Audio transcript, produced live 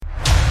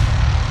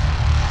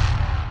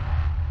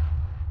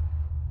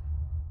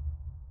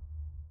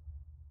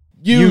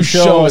You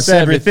show us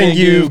everything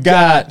you've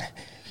got.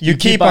 You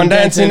keep on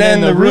dancing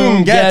and the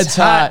room gets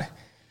hot.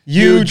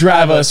 You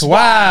drive us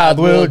wild,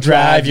 we'll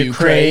drive you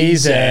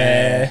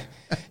crazy.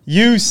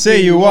 You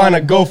say you want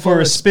to go for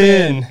a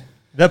spin.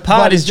 The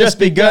party's just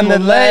begun to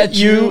let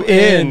you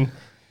in.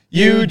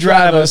 You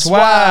drive us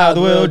wild,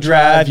 we'll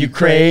drive you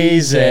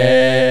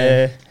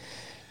crazy.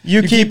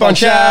 You keep on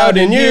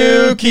shouting,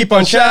 you keep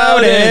on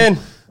shouting.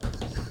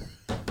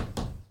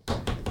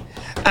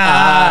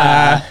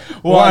 I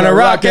wanna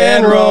rock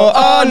and roll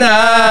all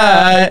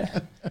night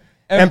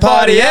and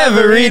party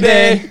every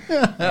day.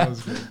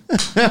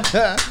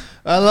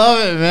 I love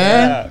it,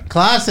 man. Yeah.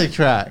 Classic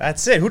track.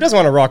 That's it. Who doesn't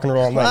want to rock and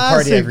roll all night and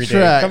party every day?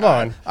 Track. Come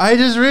on. I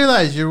just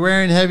realized you're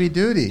wearing heavy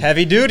duty.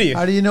 Heavy duty.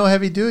 How do you know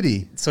heavy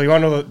duty? So you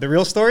want to know the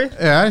real story?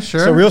 Yeah,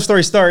 sure. So real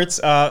story starts,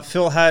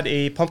 Phil had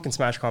a pumpkin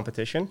smash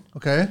competition.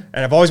 Okay.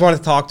 And I've always wanted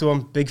to talk to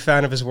him. Big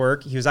fan of his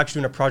work. He was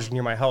actually doing a project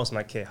near my house. I'm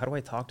like, okay, how do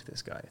I talk to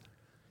this guy?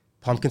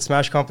 Pumpkin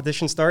smash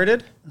competition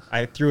started.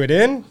 I threw it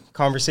in.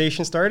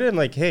 Conversation started. I'm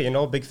like, hey,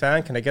 big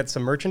fan. Can I get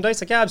some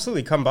merchandise? Like, yeah,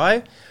 absolutely. Come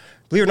by.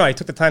 Believe it or not, he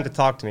took the time to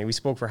talk to me. We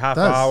spoke for half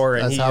an hour,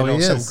 and he,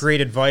 some great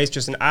advice.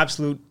 Just an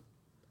absolute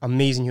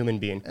amazing human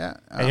being. Yeah,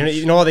 and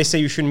you know how they say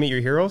you shouldn't meet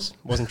your heroes?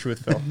 Wasn't true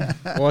with Phil.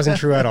 Wasn't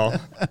true at all.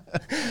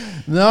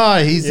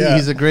 No, he's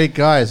a great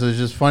guy. So it's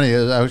just funny.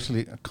 I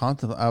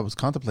was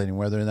contemplating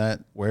wearing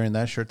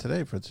that shirt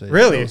today for today.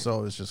 Really?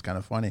 So it's just kind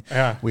of funny.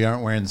 Yeah. We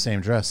aren't wearing the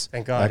same dress.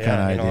 Thank God. That kind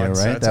of idea, right?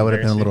 That's that would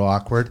have been a little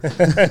awkward.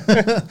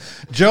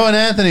 Joe and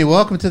Anthony,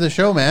 welcome to the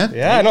show, man.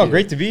 Yeah,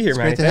 great to be here,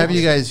 man. Great to have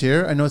you guys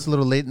here. I know it's a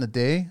little late in the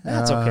day.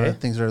 That's okay.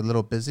 Things are a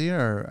little busy,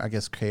 or I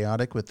guess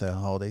chaotic with the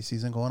holiday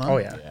season going on. Oh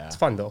yeah. It's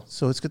fun though.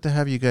 So it's good to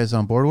have you guys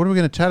on board. What are we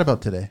going to chat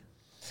about today?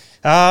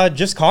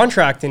 Just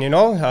contracting,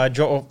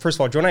 Joe. First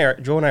of all, Joe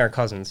and I are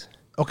cousins.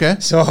 Okay.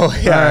 So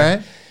yeah. All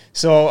right.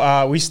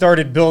 So we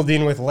started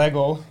building with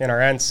Lego in our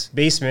aunt's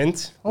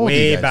basement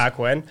way back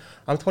when.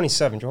 I'm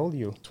 27. Joe, how old are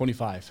you?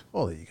 25.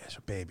 Holy, you guys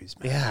are babies,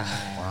 man.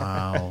 Yeah.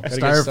 Wow.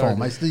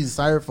 Styrofoam. I still use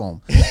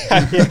styrofoam.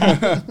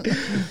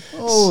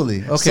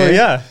 Holy. Okay.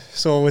 So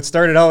so it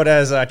started out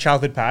as a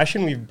childhood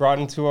passion. We've brought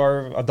into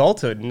our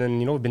adulthood, and then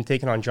we've been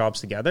taking on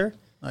jobs together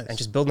and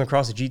just building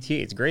across the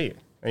GTA. It's great.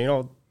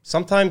 And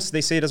sometimes they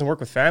say it doesn't work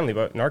with family,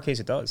 but in our case,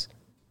 it does.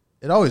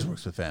 It always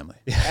works with family.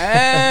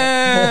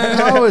 It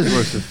always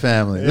works with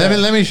family. Yeah.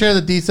 Let me share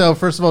the detail.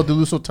 First of all,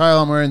 Deluso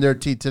Tile, I'm wearing their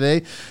tee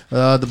today.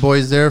 The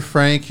boys there,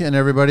 Frank and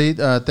everybody,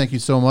 thank you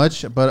so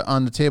much. But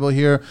on the table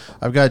here,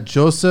 I've got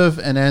Joseph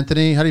and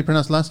Anthony. How do you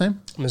pronounce the last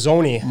name?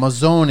 Mozzone.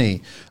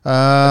 Mozzone.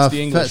 That's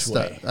the English Festa.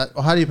 way.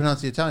 How do you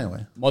pronounce the Italian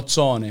way?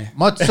 Mozzone.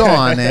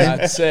 Mozzone.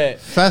 That's it.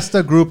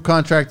 Festa Group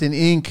Contracting,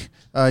 Inc.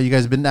 You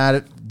guys have been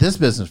at this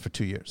business for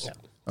 2 years. Yeah.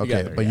 Okay,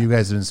 together, but you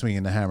guys have been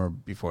swinging the hammer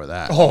before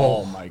that.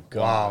 Oh my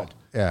God. Wow.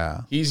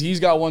 Yeah. He's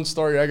got one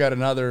story. I got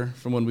another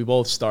from when we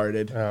both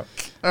started. All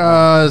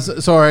right.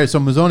 So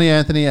Mozzone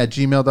Anthony at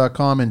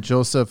gmail.com and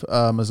Joseph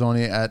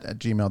Mozzone at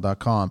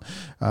gmail.com.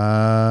 No,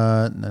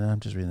 I'm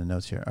just reading the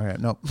notes here. All right.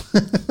 Nope.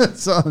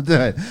 So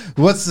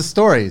what's the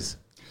stories?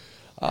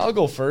 I'll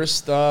go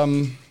first.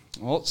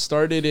 Well, it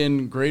started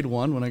in grade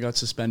 1 when I got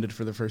suspended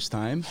for the first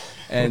time,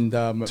 and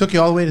took you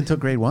all the way until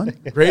grade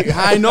 1.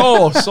 I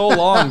know, so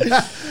long.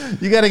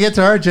 You got to get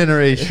to our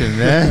generation,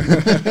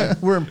 man.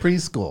 We're in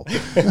preschool.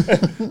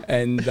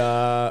 And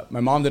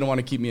my mom didn't want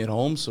to keep me at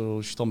home,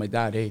 so she told my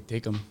dad, "Hey,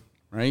 take him."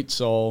 Right,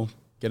 so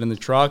get in the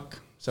truck,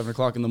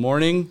 7:00 in the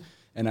morning,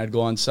 and I'd go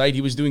on site.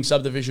 He was doing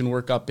subdivision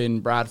work up in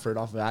Bradford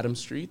off of Adams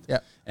Street. Yeah,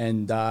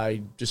 and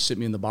he'd just sit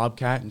me in the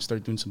Bobcat and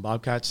start doing some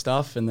Bobcat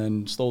stuff, and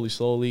then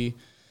slowly.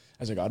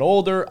 As I got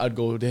older, I'd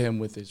go to him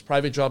with his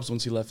private jobs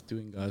once he left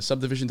doing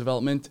subdivision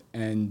development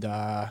and,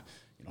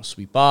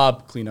 sweep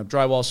up, clean up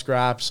drywall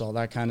scraps, all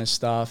that kind of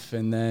stuff.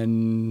 And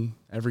then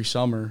every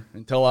summer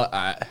until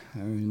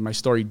my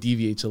story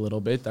deviates a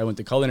little bit, I went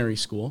to culinary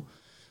school.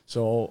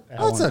 So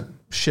that's a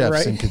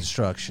chefs in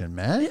construction,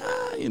 man.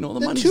 Yeah, the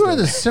money's two are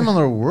the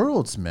similar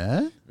worlds,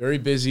 man. Very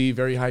busy,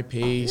 very high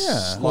pace.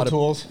 Yeah. A lot of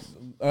tools.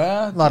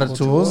 A lot of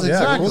tools,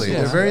 exactly.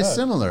 They're very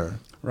similar.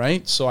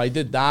 Right, so I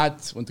did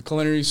that, went to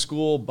culinary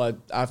school, but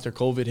after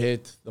COVID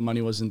hit, the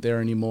money wasn't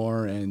there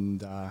anymore,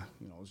 and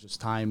it was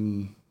just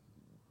time,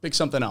 pick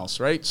something else,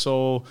 right?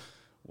 So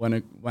when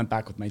I went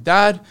back with my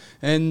dad,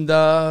 and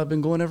I've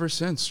been going ever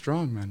since,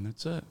 strong, man,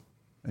 that's it.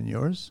 And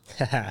yours?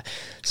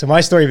 So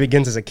my story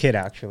begins as a kid,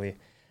 actually.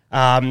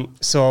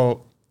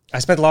 So I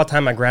spent a lot of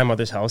time at my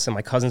grandmother's house, and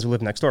my cousins who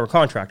lived next door were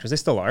contractors. They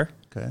still are.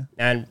 Okay.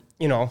 And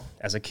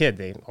as a kid,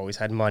 they always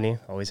had money,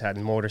 always had a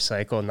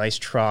motorcycle, a nice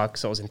truck.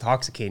 So it was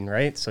intoxicating,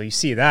 right? So you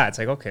see that. It's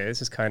like, okay,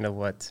 this is kind of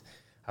what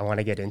I want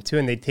to get into.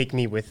 And they'd take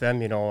me with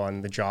them,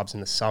 on the jobs in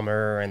the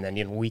summer. And then,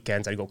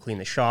 weekends, I'd go clean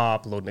the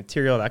shop, load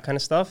material, that kind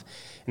of stuff.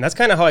 And that's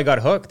kind of how I got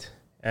hooked.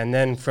 And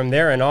then from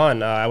there and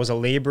on, I was a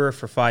laborer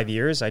for 5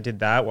 years. I did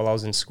that while I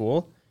was in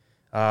school.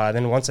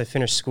 Then once I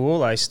finished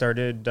school, I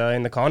started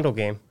in the condo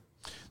game.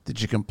 Did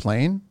you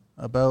complain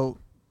about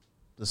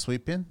The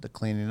sweeping, the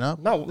cleaning up?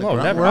 No,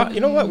 never.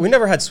 You know what? We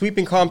never had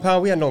sweeping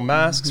compound. We had no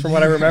masks, from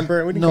what I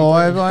remember. I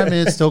mean,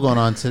 it's still going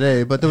on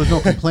today, but there was no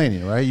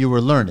complaining, right? You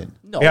were learning.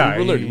 No, yeah,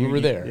 we were learning. We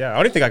were there. Yeah, I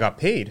don't even think I got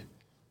paid.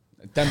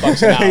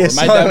 $10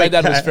 an hour. My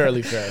dad was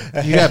fairly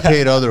fair. You got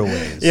paid other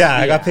ways. Yeah,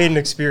 I got paid in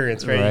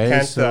experience, right? You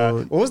can't.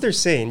 So what was their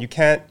saying? You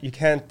can't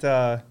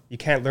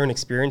learn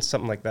experience.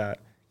 Something like that.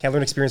 Can't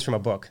learn experience from a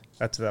book.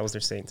 That was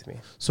their saying to me.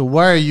 So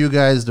why are you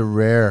guys the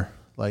rare?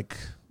 Like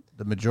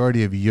the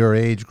majority of your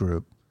age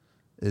group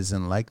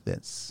isn't like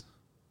this.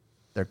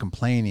 They're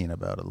complaining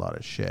about a lot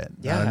of shit.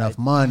 Yeah, not enough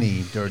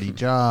money, dirty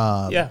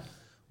job. Yeah.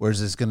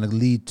 Where's this going to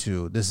lead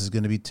to? This is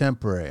going to be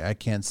temporary. I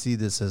can't see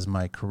this as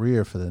my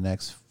career for the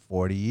next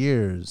 40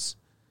 years.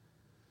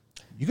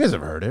 You guys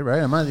have heard it, right?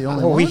 Am I the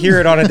only one? We hear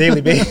it on a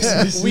daily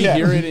basis. We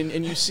hear it,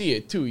 and you see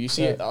it, too. You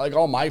see it, like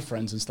all my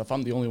friends and stuff.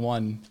 I'm the only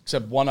one,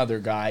 except one other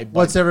guy.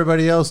 What's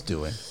everybody else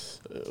doing?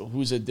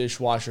 Who's a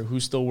dishwasher,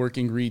 who's still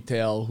working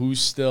retail,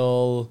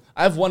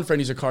 I have one friend,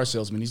 he's a car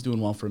salesman, he's doing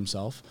well for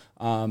himself.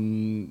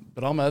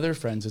 But all my other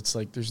friends, it's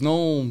like there's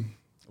no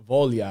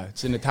voglia,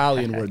 it's an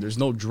Italian word, there's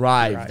no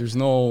drive, there's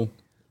no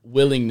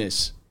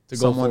willingness to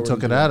go forward. Someone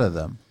took it out of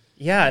them.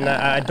 Yeah, and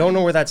I don't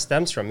know where that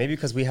stems from. Maybe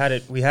because we had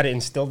it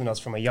instilled in us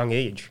from a young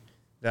age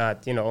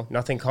that,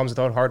 nothing comes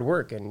without hard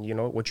work, and,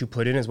 what you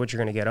put in is what you're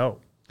going to get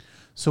out.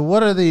 So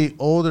what are the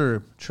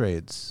older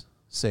trades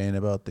saying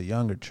about the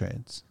younger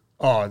trades?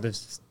 Oh,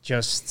 there's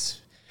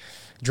just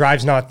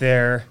drive's not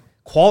there,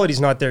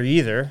 quality's not there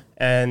either,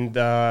 and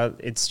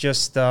it's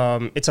just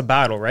it's a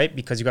battle, right?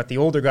 Because you got the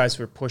older guys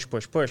who are push,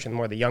 and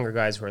more the younger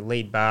guys who are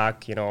laid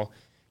back.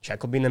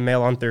 Check will be in the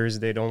mail on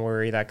Thursday. Don't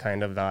worry, that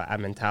kind of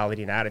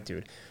mentality and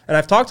attitude. And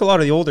I've talked to a lot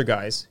of the older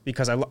guys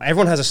because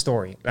everyone has a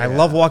story. And I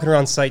love walking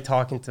around site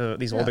talking to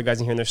these older guys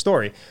and hearing their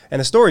story. And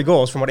the story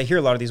goes, from what I hear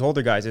a lot of these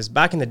older guys, is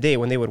back in the day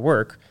when they would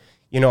work,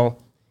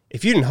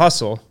 if you didn't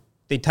hustle,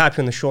 they'd tap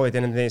you on the shoulder at the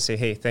end of the day and say,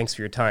 hey, thanks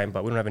for your time,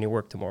 but we don't have any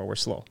work tomorrow. We're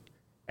slow.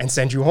 And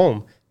send you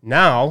home.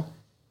 Now,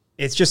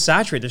 it's just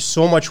saturated. There's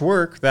so much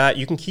work that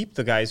you can keep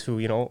the guys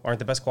who, aren't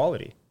the best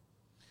quality.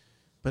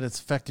 But it's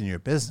affecting your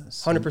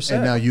business. 100%.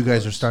 And now you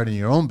guys are starting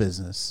your own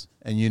business,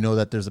 and you know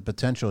that there's a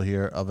potential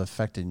here of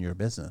affecting your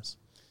business.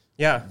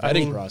 Yeah.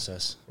 Vetting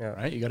process,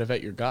 right? You got to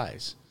vet your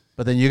guys.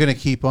 But then you're going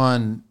to keep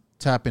on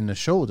tapping the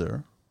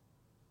shoulder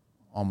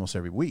almost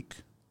every week.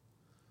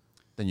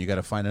 Then you got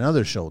to find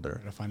another shoulder.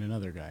 Got to find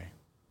another guy.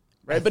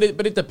 Right, but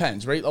it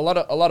depends, right? A lot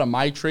of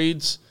my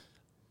trades,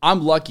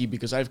 I'm lucky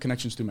because I have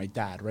connections through my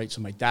dad, right?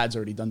 So my dad's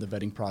already done the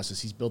vetting process.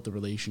 He's built the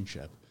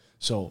relationship.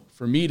 So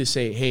for me to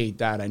say, hey,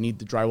 Dad, I need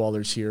the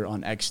drywallers here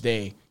on X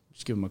day,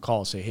 just give them a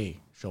call, say, hey,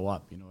 show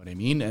up, you know what I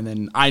mean? And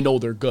then I know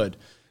they're good.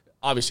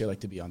 Obviously, I like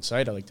to be on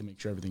site. I like to make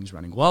sure everything's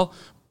running well.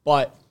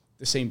 But at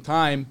the same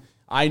time,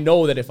 I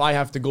know that if I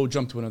have to go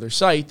jump to another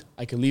site,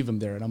 I can leave them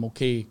there, and I'm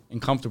okay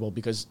and comfortable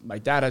because my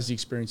dad has the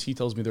experience. He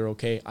tells me they're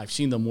okay. I've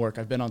seen them work.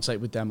 I've been on site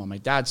with them on my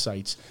dad's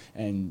sites,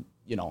 and,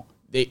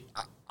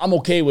 I'm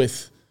okay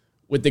with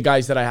the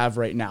guys that I have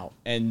right now.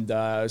 And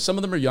some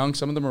of them are young,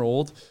 some of them are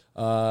old.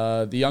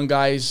 The young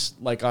guys,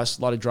 like us,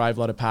 a lot of drive, a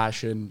lot of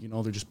passion.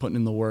 They're just putting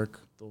in the work.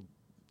 They'll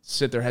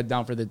sit their head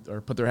down or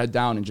put their head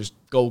down and just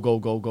go.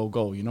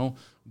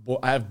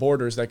 I have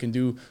boarders that can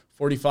do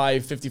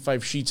 45,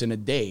 55 sheets in a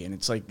day. And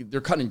it's like they're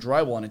cutting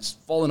drywall and it's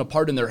falling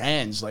apart in their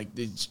hands. Like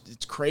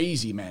it's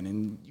crazy, man.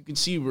 And you can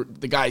see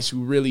the guys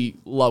who really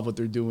love what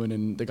they're doing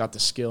and they got the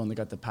skill and they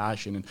got the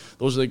passion. And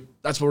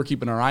that's what we're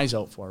keeping our eyes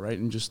out for, right?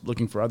 And just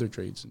looking for other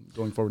trades and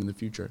going forward in the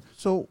future.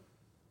 So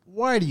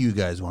why do you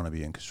guys want to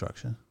be in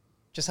construction?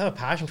 Just have a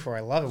passion for it.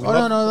 I love it.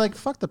 No,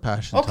 fuck the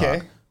passion Okay.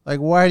 talk. Like,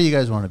 why do you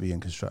guys want to be in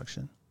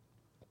construction?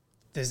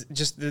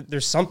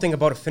 There's something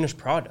about a finished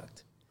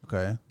product.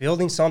 Okay.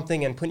 Building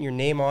something and putting your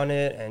name on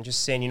it and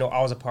just saying,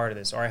 I was a part of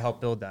this or I helped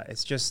build that.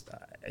 It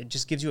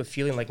just gives you a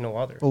feeling like no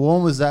other. But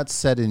when was that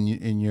set in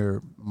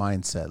your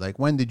mindset? Like,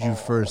 when did you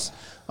first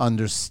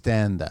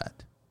understand that?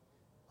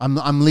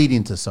 I'm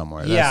leading to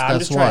somewhere. I'm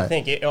just trying to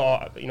think. It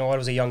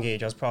was a young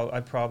age.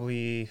 I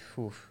probably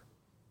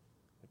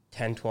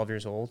 10, 12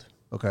 years old.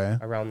 Okay.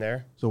 Around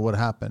there. So what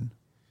happened?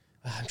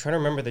 I'm trying to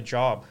remember the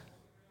job.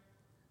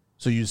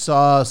 So you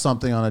saw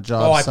something on a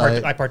job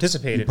site. I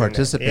participated. You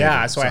participated.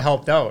 Yeah, so I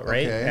helped out,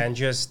 right? Okay. And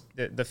just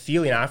the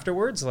feeling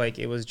afterwards, like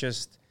it was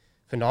just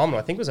phenomenal.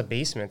 I think it was a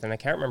basement, and I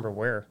can't remember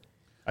where.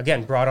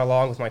 Again, brought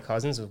along with my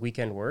cousins with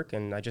weekend work,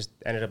 and I just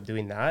ended up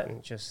doing that,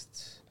 and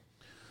just.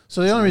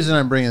 So the only reason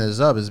I'm bringing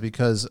this up is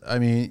because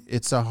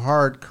it's a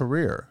hard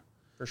career.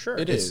 For sure,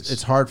 it is.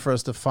 It's hard for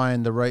us to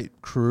find the right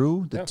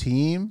crew, the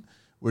team.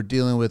 We're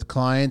dealing with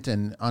client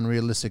and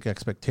unrealistic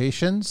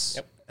expectations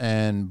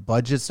and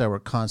budgets that we're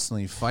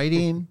constantly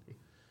fighting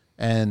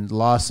and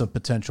loss of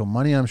potential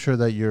money. I'm sure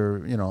that you're,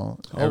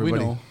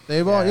 everybody.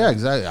 We know.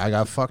 Exactly. I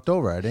got fucked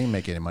over. I didn't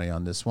make any money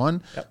on this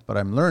one, but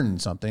I'm learning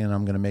something and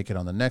I'm going to make it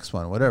on the next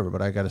one, whatever.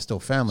 But I got to still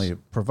family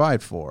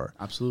provide for.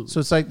 Absolutely. So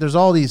it's like there's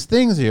all these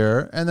things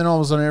here. And then all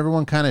of a sudden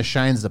everyone kind of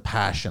shines the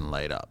passion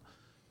light up.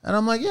 And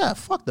I'm like, yeah,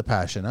 fuck the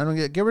passion. I don't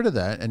get rid of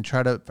that and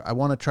I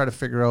want to try to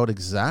figure out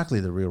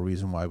exactly the real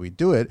reason why we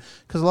do it.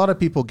 Because a lot of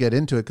people get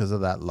into it because of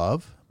that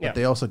love, but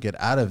they also get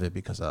out of it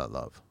because of that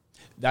love.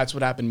 That's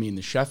what happened to me in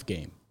the chef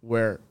game,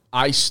 where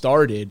I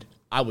started,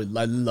 I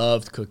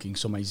loved cooking.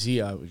 So my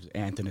Zia, I was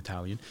Anton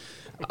Italian.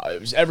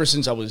 It was ever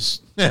since I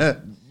was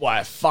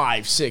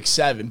 5, 6,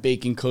 7,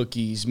 baking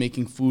cookies,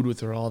 making food with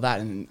her, all that.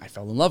 And I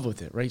fell in love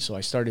with it, right? So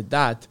I started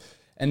that.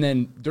 And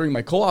then during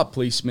my co-op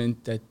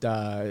placement, that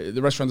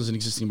the restaurant doesn't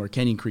exist anymore,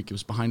 Canyon Creek, it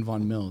was behind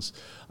Vaughan Mills.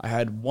 I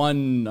had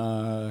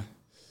one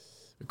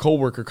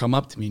coworker come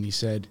up to me and he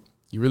said,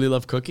 "You really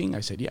love cooking?" I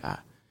said, "Yeah."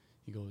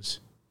 He goes,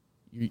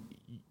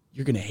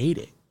 "You're going to hate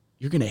it.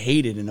 You're going to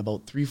hate it in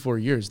about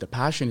 3-4 years. The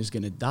passion is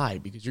going to die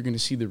because you're going to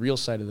see the real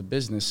side of the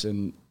business,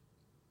 and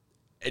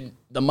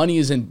the money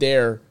isn't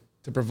there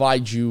to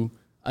provide you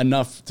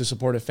enough to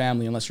support a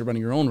family unless you're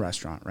running your own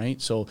restaurant,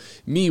 right?" So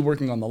me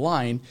working on the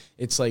line,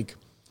 it's like,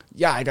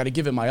 yeah, I got to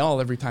give it my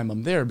all every time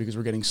I'm there because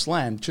we're getting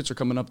slammed. Chits are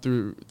coming up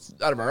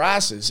out of our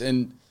asses.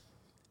 And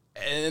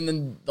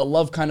then the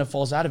love kind of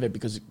falls out of it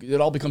because it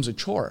all becomes a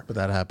chore. But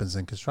that happens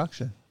in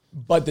construction.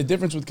 But the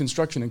difference with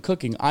construction and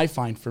cooking, I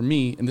find for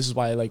me, and this is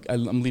why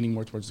I'm leaning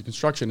more towards the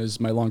construction as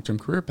my long-term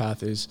career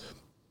path, is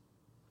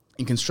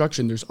in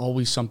construction, there's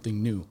always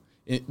something new.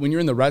 When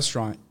you're in the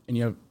restaurant and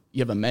you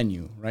have a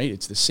menu, right?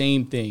 It's the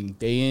same thing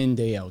day in,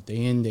 day out,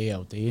 day in, day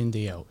out, day in,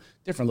 day out.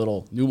 Different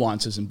little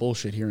nuances and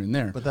bullshit here and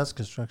there. But that's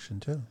construction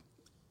too.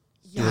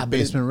 Yeah, you're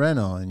basement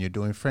rental, and you're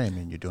doing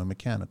framing, you're doing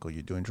mechanical,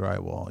 you're doing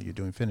drywall, you're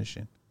doing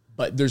finishing.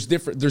 But there's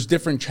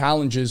different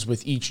challenges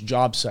with each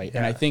job site,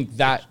 and I think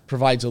that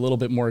provides a little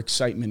bit more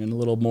excitement and a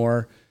little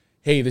more,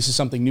 hey, this is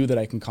something new that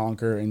I can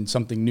conquer and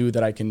something new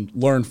that I can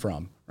learn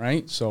from,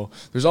 right? So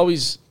there's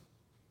always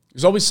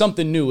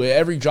something new at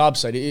every job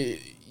site.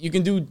 You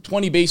can do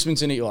 20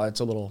 basements in a year. Well,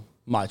 that's a little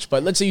much,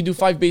 but let's say you do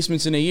 5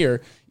 basements in a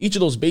year. Each of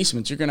those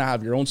basements, you're going to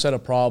have your own set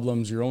of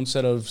problems, your own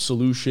set of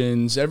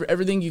solutions,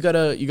 everything you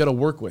gotta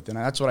work with, and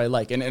that's what I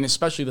like. And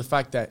especially the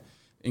fact that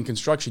in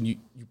construction, you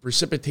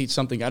precipitate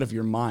something out of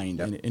your mind,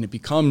 and it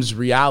becomes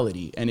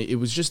reality. And it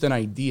was just an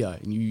idea,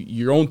 and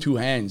your own 2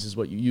 hands is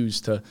what you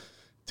use to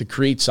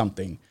create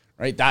something.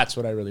 Right, that's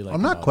what I really like.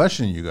 I'm not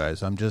questioning you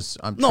guys. I'm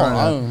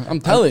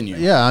telling you.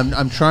 Yeah,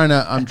 I'm trying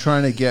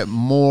to get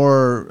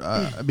more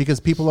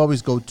because people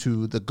always go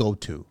to the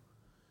go-to,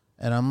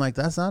 and I'm like,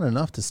 that's not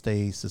enough to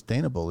stay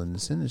sustainable in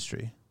this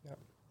industry. Yep.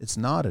 It's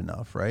not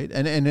enough, right?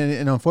 And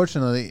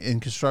unfortunately, in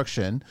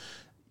construction,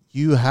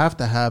 you have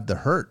to have the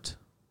hurt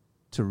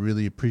to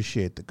really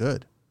appreciate the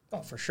good. Oh,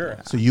 for sure.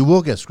 So you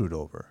will get screwed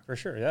over. For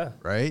sure, yeah.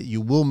 Right?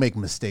 You will make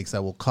mistakes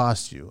that will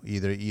cost you.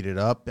 Either eat it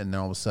up, and then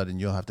all of a sudden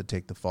you'll have to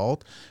take the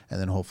fault, and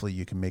then hopefully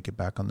you can make it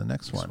back on the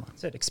next one.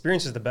 That's it.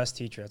 Experience is the best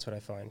teacher. That's what I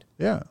find.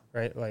 Yeah.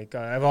 Right? Like,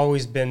 I've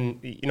always been,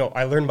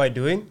 I learn by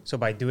doing. So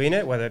by doing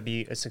it, whether it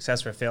be a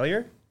success or a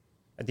failure,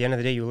 at the end of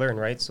the day, you learn,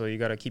 right? So you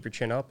got to keep your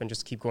chin up and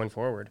just keep going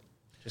forward.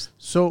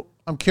 So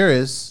I'm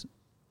curious,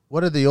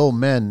 what are the old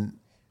men,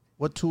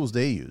 what tools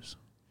they use?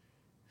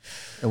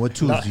 And what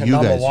tools do you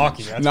guys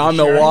Milwaukee, use? Not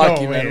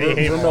Milwaukee, man.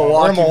 We're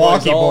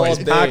Milwaukee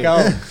boys. Pack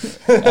out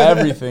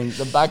everything.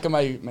 The back of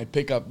my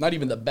pickup, not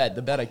even the bed.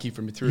 The bed I keep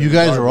for material. You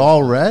guys are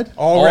all red?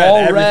 All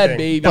red,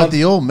 baby. But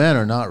the old men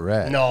are not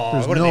red. No.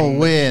 There's no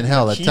way in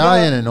hell.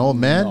 Italian and old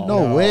men?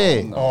 No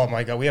way. No. Oh,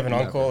 my God. We have an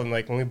uncle, and,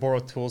 like, when we borrow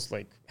tools,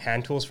 like,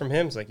 hand tools from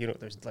him, it's like,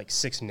 there's, like,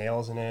 6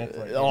 nails in it.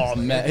 Like,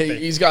 man.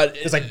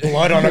 There's, like,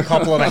 blood on a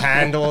couple of the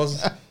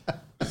handles.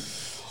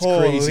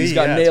 Crazy. He's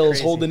got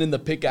nails holding in the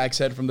pickaxe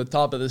head from the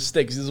top of the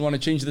stick. He doesn't want to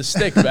change the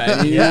stick,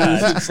 man.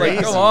 It's like,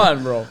 come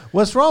on, bro.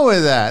 What's wrong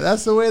with that?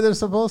 That's the way they're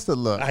supposed to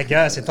look. I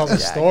guess it tells a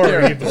story.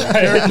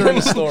 Character in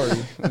the story.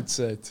 That's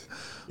it.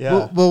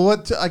 Yeah.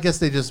 Well, I guess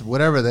they just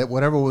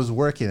whatever was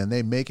working, and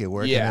they make it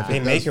work. Yeah, and if they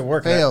make it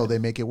work. They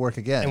make it work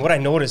again. And what I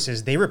notice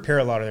is they repair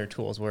a lot of their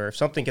tools. Where if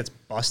something gets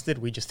busted,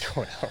 we just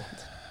throw it out.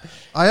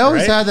 I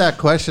always had that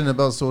question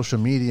about social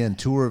media and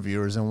tour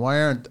reviewers, and why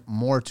aren't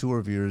more tour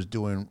reviewers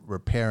doing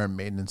repair and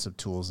maintenance of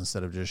tools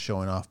instead of just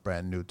showing off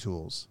brand new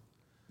tools?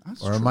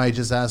 Or am I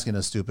just asking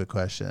a stupid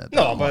question?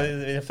 No, but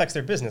it affects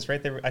their business,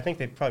 right? I think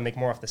they probably make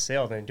more off the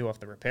sale than they do off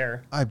the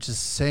repair. I'm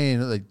just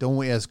saying, like, don't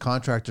we as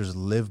contractors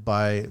live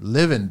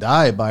and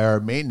die by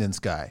our maintenance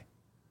guy?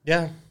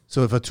 Yeah.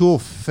 So if a tool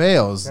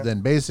fails,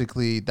 then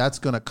basically that's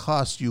going to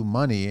cost you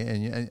money,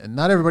 and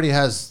not everybody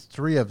has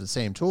 3 of the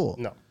same tool.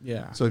 No.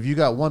 Yeah. So if you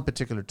got one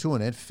particular tool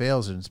and it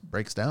fails and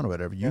breaks down or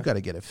whatever, you got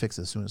to get it fixed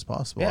as soon as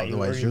possible. Yeah,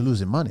 otherwise, you're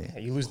losing money.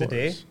 Yeah, you lose the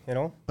day,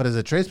 But as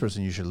a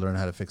tradesperson, you should learn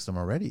how to fix them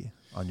already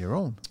on your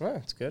own. Well,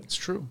 that's good. It's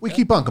true. We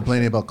keep on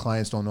complaining about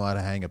clients don't know how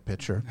to hang a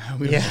picture.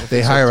 Yeah.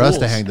 They hire us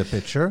to hang the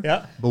picture.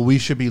 Yeah. But we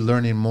should be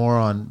learning more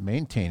on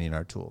maintaining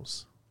our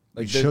tools.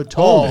 Like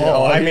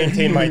I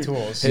maintain my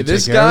tools. Hey,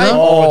 this guy.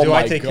 Do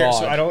I take care?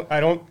 So I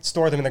don't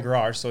store them in the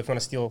garage. So if you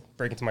want to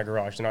break into my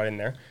garage, they're not in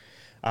there.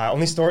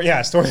 Only store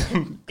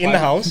them in the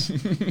house.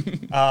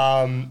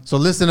 So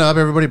listen up,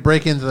 everybody.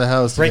 Break into the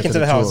house. Break into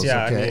the house. Tools,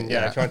 Yeah, okay? if you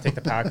want to take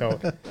the pack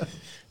out,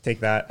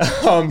 take that.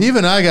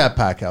 Even I got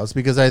pack outs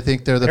because I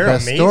think they're the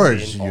best amazing.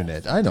 storage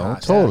unit. I know,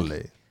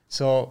 totally.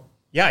 So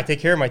yeah, I take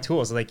care of my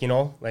tools. Like,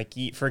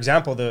 for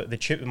example,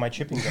 my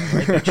chipping gun,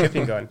 right? The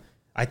chipping gun.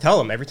 I tell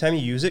them every time you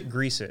use it,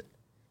 grease it.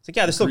 It's like,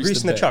 yeah, there's still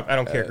grease in the chuck. I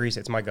don't care, grease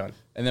it. It's my gun.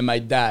 And then my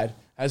dad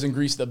hasn't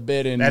greased a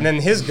bit in. And then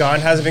his gun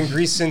hasn't been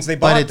greased since they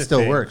bought it. But it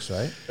still works,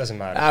 right? Doesn't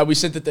matter. We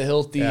sent it to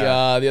Hilti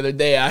the other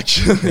day.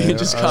 Actually, it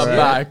just come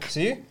back.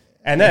 See,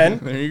 and then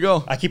there you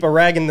go. I keep a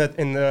rag in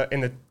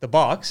the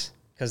box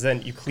because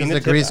then you clean it.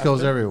 The grease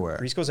goes everywhere.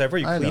 Grease goes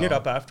everywhere. You clean it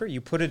up after.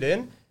 You put it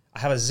in. I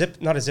have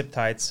not a zip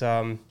tie. It's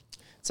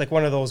like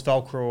one of those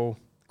Velcro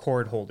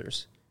cord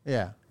holders.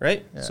 Yeah.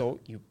 Right. Yeah. So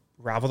you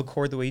ravel the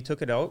cord the way you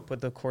took it out. Put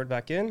the cord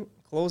back in.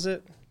 Close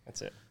it.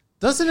 That's it.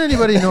 Doesn't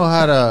anybody know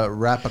how to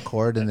wrap a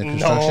cord in the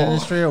construction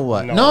industry or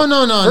what? No.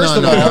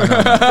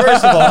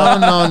 First of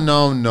all,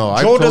 no.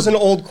 Joe doesn't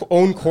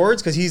own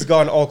cords because he's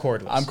gone all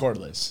cordless. I'm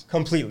cordless.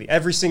 Completely.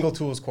 Every single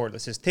tool is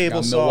cordless. His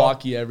table saw.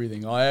 Milwaukee,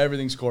 everything.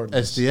 Everything's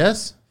cordless.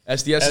 SDS?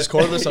 SDS is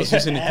cordless. I was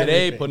using it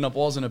today, putting up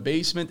walls in a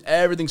basement.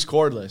 Everything's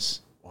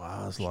cordless.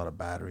 Wow, that's a lot of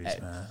batteries,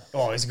 man.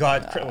 Oh, he's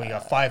got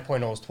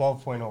 5.0s,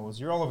 12.0s.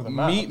 You're all over the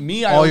map.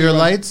 All your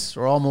lights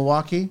are all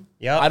Milwaukee?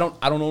 Yeah. I don't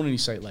own any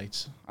site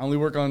lights. I only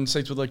work on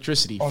sites with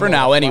electricity for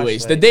now,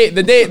 anyways. The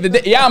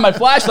day. Yeah, my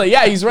flashlight.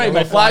 Yeah, he's right.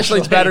 My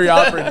flashlight's battery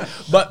operated.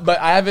 But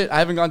I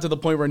haven't gone to the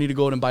point where I need to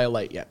go out and buy a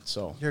light yet.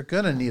 So you're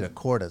gonna need a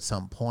cord at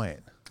some point.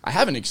 I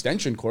have an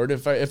extension cord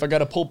if I got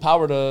to pull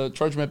power to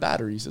charge my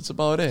batteries. That's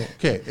about it.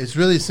 Okay, it's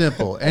really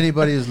simple.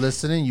 Anybody who's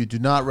listening, you do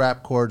not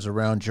wrap cords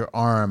around your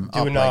arm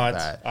like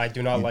that. I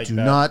do not like that. Do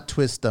not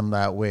twist them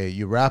that way.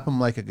 You wrap them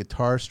like a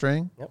guitar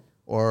string. Yep.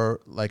 Or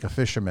like a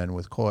fisherman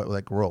with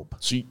like rope.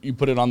 So you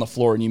put it on the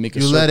floor and you make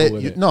a circle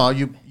with it. No,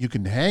 you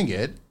can hang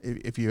it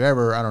if you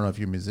ever. I don't know if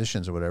you're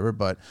musicians or whatever,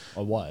 but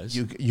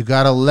you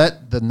got to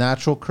let the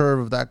natural curve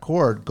of that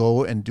cord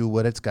go and do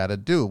what it's got to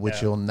do,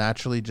 which will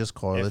naturally just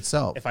coil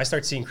itself. If I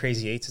start seeing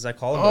crazy eights, as I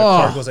call them, the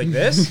cord goes like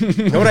this.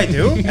 You know what I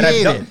do?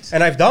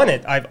 I've done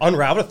it. I've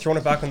unraveled it, thrown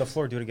it back on the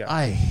floor. Do it again.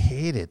 I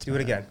hate it. Do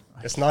it again.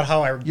 It's not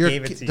how I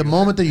gave it to you. The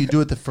moment that you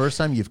do it the first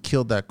time, you've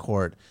killed that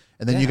cord,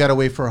 and then you got to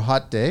wait for a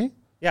hot day.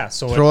 Yeah,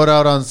 so throw it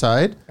out on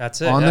side. That's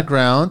it. On the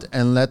ground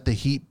and let the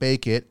heat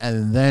bake it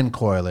and then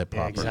coil it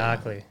properly.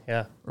 Exactly.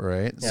 Yeah.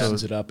 Right. Yeah. So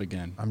it up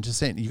again. I'm just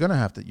saying you're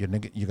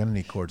gonna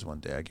need cords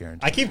one day. I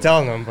guarantee. I keep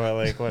telling them, but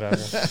like whatever.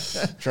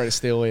 Try to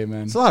stay away,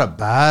 man. It's a lot of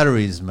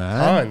batteries,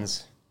 man.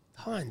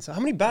 Tons. How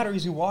many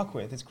batteries you walk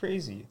with? It's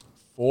crazy.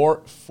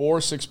 Four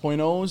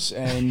 6.0s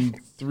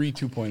and 3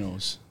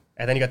 2.0s.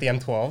 And then you got the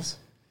M12s.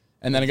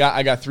 And then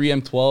I got 3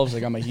 M12s.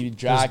 I got my heated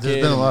jacket.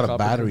 There's been a lot of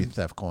battery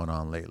theft going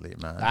on lately,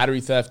 man. Battery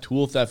theft,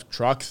 tool theft,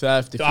 truck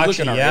theft. If you look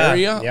in our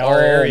area,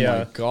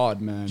 my God,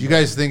 man. Do you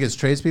guys think it's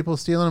tradespeople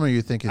stealing them, or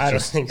you think it's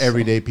just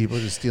everyday people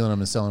just stealing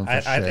them and selling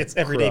them for shit? It's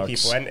everyday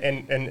people,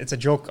 and it's a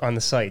joke on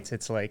the site.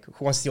 It's like,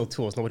 who wants to steal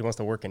tools? Nobody wants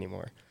to work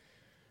anymore.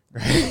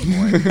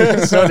 Right?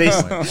 So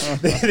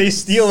they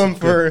steal them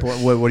for...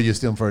 What are you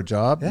stealing for a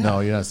job? Yeah. No,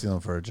 you're not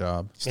stealing for a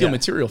job. Steal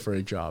material for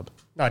a job.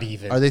 Not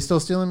even. Are they still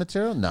stealing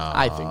material? No.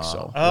 I think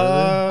so.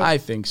 I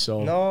think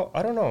so. No,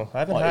 I don't know. I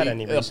haven't had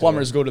any. The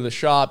plumbers go to the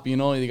shop, you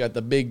got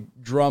the big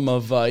drum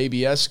of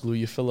ABS glue.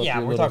 You fill up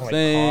your little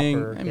thing.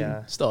 Like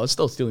copper, it's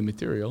still stealing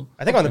material.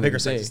 I think on the bigger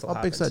side,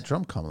 how big's that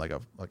drum come? Like a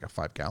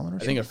 5-gallon or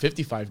something? I think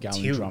a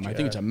 55-gallon drum. I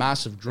think it's a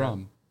massive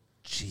drum.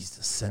 Jeez,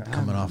 the scent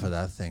coming off of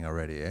that thing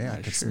already.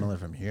 I can smell it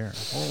from here.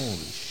 Holy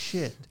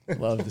shit.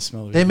 Love the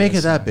smell of it. They make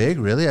it that big,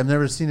 really? I've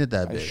never seen it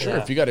that big. Sure,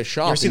 if you got a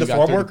shop. You ever see the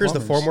form workers?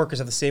 The form workers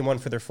have the same one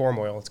for their form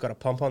oil. It's got a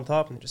pump on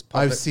top and just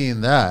pump I've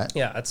seen that.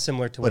 Yeah, that's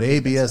similar to what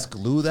ABS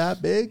glue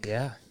that big?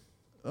 Yeah.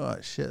 Oh,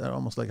 shit. That's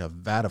almost like a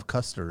vat of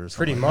custard or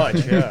something. Pretty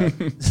much, yeah.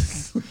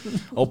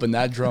 Open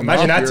that drum.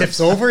 Imagine that tips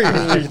over,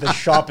 the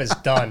shop is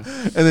done.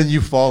 And then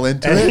you fall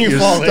into it. You're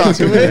stuck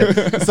into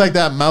it. It's like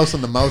that mouse on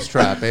the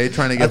mousetrap,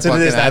 Trying to get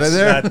fucking out of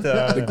there.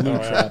 The glue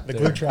trap. The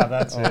glue trap,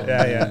 that's it.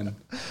 Yeah.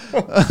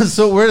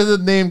 So where did the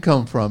name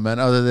come from, man,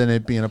 other than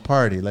it being a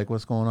party? Like,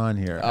 what's going on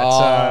here?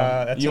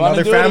 That's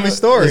another family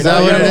story. Is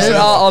that what it is?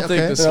 I'll take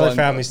this one. Another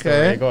family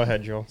story. Go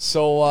ahead, Joe.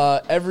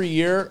 So every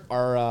year,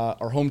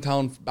 our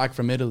hometown back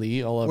from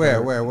Italy.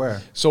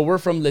 Where? So we're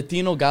from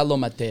Latino Gallo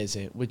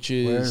Matese, which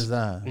is... Where's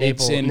that?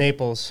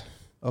 Naples.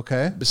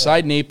 Okay.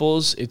 Beside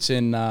Naples, it's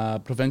in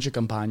Provincia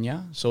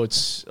Campania. So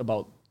it's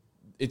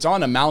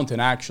on a mountain,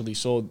 actually.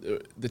 So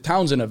the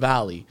town's in a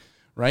valley,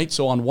 right?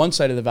 So on one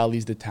side of the valley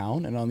is the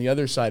town, and on the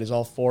other side is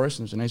all forest,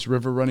 and there's a nice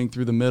river running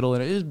through the middle,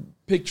 and it is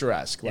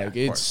picturesque. Like,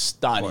 it's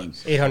stunning.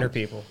 800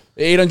 people.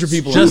 800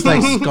 people. Just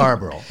like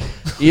Scarborough.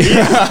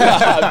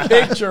 Yeah,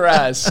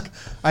 picturesque.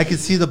 I can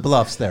see the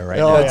bluffs there right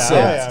now. That's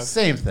it.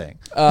 Same thing.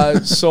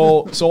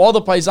 So all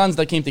the paisans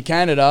that came to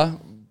Canada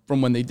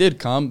from when they did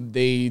come,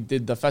 they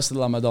did the Festa de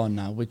la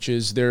Madonna, which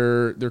is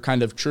their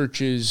kind of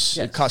church's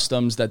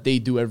customs that they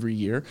do every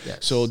year. Yes.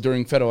 So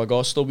during Ferro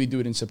Agosto, we do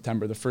it in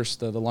September,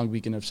 the long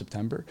weekend of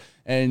September.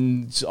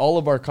 And all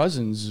of our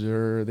cousins,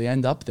 they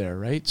end up there,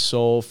 right?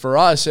 So for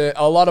us, a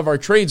lot of our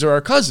trades are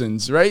our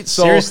cousins, right?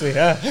 So, seriously,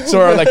 yeah. So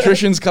our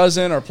electrician's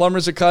cousin, our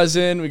plumber's a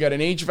cousin. We got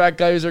an HVAC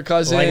guy who's our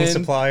cousin. Lighting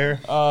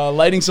supplier.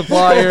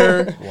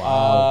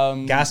 Wow.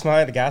 The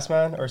gas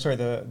man, or sorry,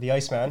 the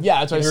ice man. Yeah,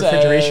 that's what I said.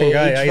 Refrigeration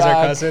guy, HVAC, he's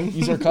our cousin.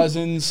 He's our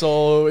cousin.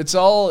 So it's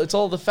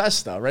all the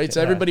Festa, right? It's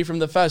everybody from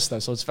the Festa.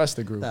 So it's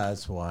Festa Group.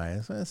 That's why.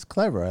 It's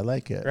clever. I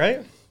like it.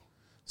 Right?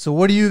 So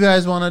what do you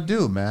guys want to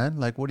do, man?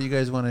 Like, what do you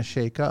guys want to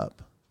shake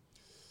up?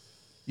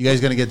 You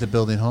guys going to get to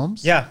building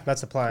homes? Yeah,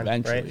 that's the plan.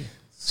 Eventually. Right?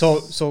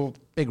 So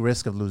big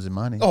risk of losing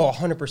money. Oh,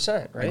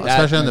 100%, right?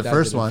 Especially on the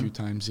first one. A few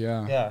times,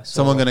 yeah. Yeah. So,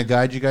 someone going to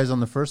guide you guys on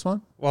the first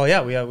one? Well,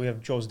 yeah, we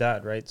have Joe's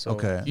dad, right? So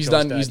okay. He's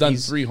done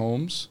 3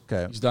 homes.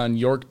 Okay. He's done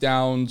York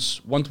Downs,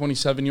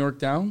 127 York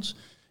Downs,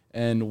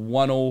 and it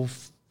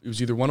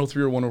was either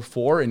 103 or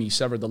 104, and he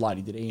severed the lot.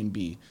 He did A and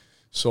B.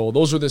 So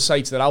those were the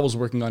sites that I was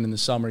working on in the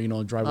summer,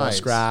 drywall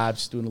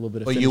scraps, doing a little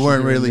bit of finishing. But you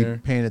weren't really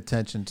paying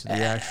attention to the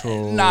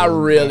actual... Not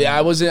really.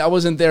 I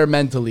wasn't there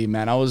mentally,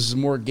 man. I was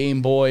more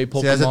Game Boy,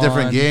 Pokemon. See, that's a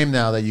different game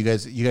now that you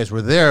guys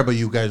were there, but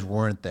you guys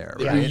weren't there,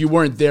 right? Yeah. You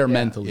weren't there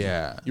mentally.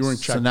 Yeah. You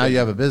weren't checked. So now you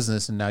have a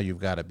business, and now you've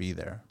got to be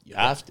there. You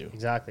have to.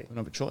 Exactly. You don't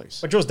have a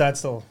choice. But Joe's dad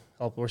still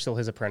help. We're still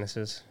his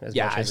apprentices.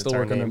 I still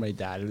work under my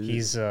dad.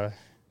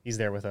 He's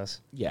there with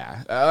us.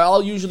 Yeah.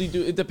 I'll usually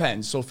do, it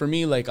depends. So for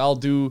me, I'll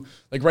do,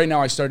 right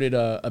now I started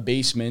a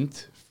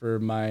basement for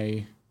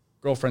my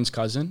girlfriend's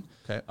cousin.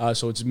 Okay.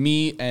 So it's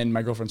me and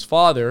my girlfriend's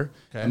father.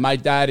 Okay. And my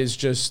dad is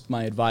just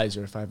my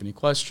advisor. If I have any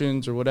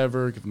questions or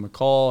whatever, give him a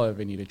call. If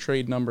I need a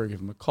trade number,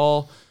 give him a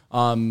call. So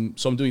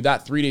I'm doing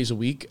that 3 days a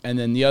week. And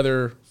then the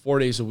other 4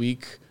 days a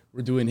week,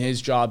 we're doing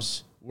his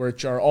jobs,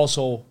 which are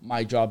also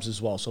my jobs as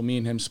well. So me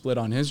and him split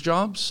on his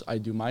jobs. I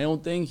do my own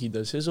thing. He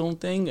does his own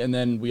thing. And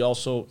then he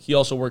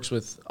also works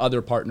with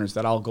other partners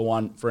that I'll go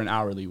on for an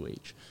hourly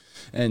wage.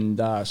 And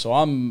so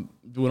I'm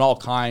doing all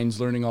kinds,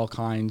 learning all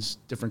kinds,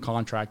 different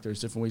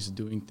contractors, different ways of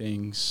doing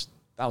things.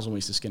 1,000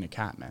 ways to skin a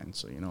cat, man.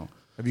 So,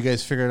 Have you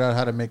guys figured out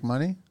how to make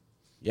money?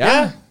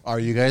 Yeah. Are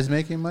you guys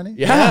making money?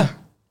 Yeah.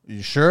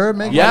 You sure?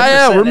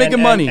 We're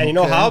making money. And you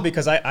know how?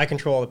 Because I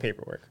control all the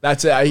paperwork.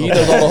 That's it. He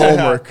does all the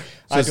homework.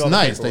 So it's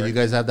nice that you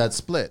guys have that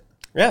split.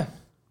 Yeah.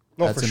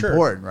 No, that's for sure.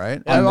 important,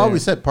 right? I've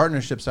always said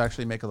partnerships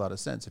actually make a lot of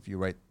sense if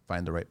you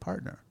find the right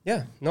partner.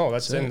 Yeah. No,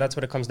 that's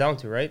what it comes down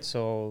to, right?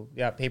 So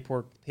yeah,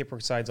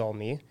 paperwork side's all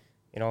me.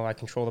 I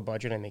control the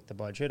budget. I make the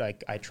budget.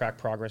 I track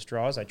progress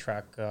draws. I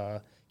track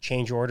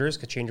change orders,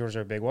 because change orders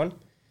are a big one.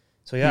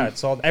 So yeah,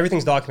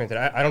 everything's documented.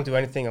 I don't do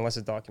anything unless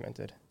it's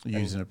documented. Are you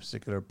using a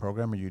particular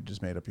program, or you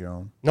just made up your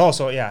own? No,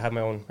 so yeah, I have my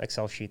own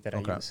Excel sheet that I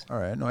use. All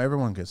right. No,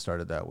 everyone gets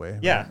started that way.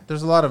 Yeah. Right?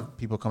 There's a lot of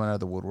people coming out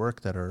of the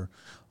woodwork that are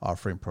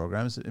offering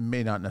programs. It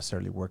may not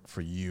necessarily work for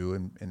you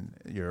and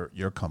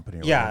your company.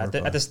 Or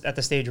whatever, at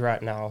the stage we're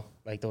at now,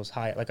 those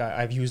high,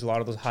 I've used a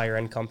lot of those higher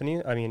end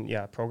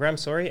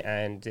programs.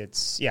 And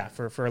it's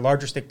for a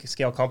larger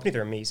scale company,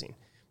 they're amazing.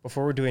 But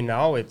what we're doing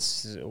now,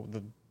 it's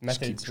the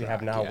methods we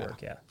have now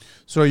work. Yeah.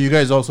 So are you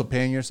guys also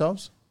paying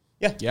yourselves?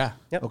 Yeah. Yeah.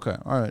 Yep. Okay.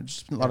 All right.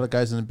 Just a lot of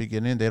guys in the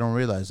beginning, they don't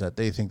realize that.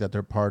 They think that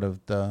they're part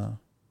of the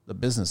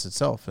business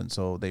itself. And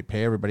so they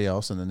pay everybody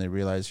else, and then they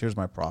realize, here's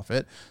my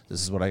profit.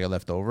 This is what I got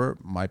left over.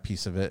 My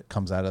piece of it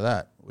comes out of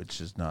that,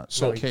 which is not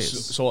the case.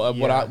 So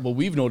what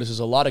we've noticed is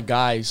a lot of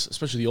guys,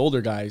 especially the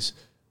older guys,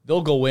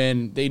 they'll go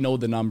in, they know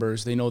the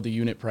numbers, they know the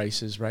unit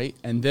prices, right?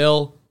 And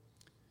they'll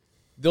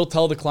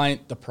tell the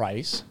client the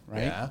price,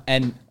 right? Yeah.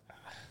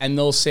 And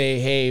they'll say,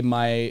 hey,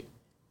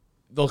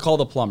 they'll call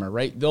the plumber,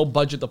 right? They'll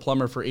budget the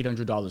plumber for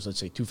 $800, let's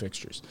say 2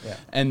 fixtures. Yeah.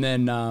 And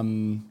then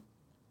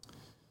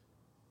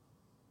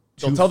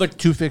they'll tell the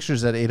 2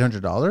 fixtures at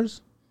 $800.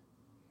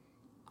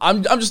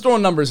 I'm just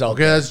throwing numbers out.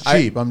 Okay, that's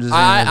cheap. I'm just.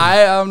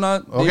 I'm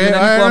not. Okay,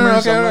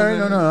 plumbers.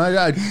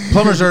 No.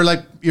 Plumbers are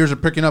like ears are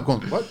pricking up,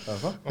 going, what the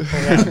fuck?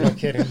 No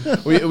kidding.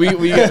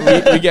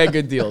 we get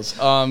good deals.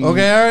 Okay, all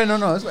right,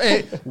 no.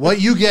 Hey,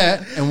 what you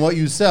get and what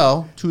you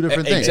sell, 2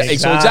 different things.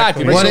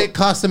 Exactly. What it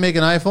costs to make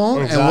an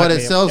iPhone and what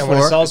it sells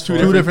for,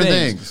 2 different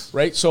things.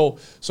 Right. So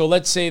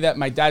let's say that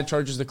my dad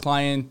charges the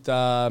client.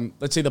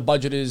 Let's say the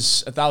budget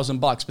is $1,000,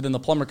 but then the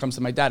plumber comes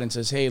to my dad and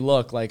says, hey,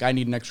 look, I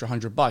need an extra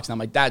 $100. Now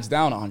my dad's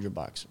down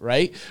 $100,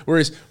 right?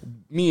 Whereas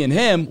me and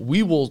him,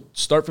 we will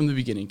start from the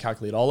beginning,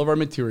 calculate all of our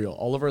material,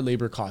 all of our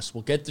labor costs.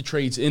 We'll get the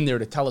trades in there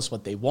to tell us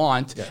what they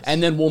want,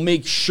 and then we'll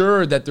make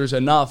sure that there's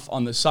enough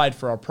on the side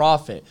for our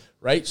profit,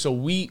 right? So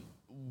we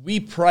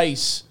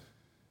price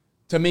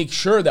to make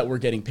sure that we're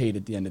getting paid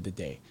at the end of the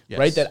day,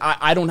 right? That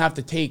I don't have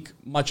to take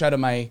much out of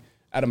my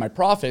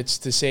profits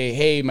to say,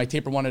 hey, my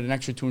taper wanted an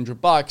extra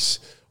 $200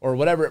 or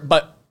whatever,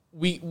 but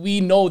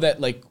we know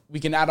that we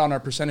can add on our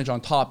percentage on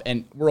top,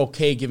 and we're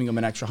okay giving them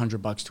an extra $100,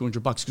 $200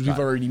 because we've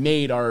already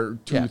made our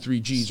 2 or 3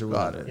 G's or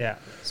whatever. Yeah.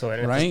 So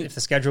right? if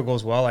the schedule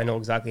goes well, I know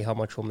exactly how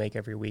much we'll make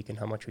every week and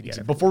how much we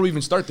get. Before we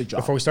even start the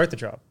job. Before we start the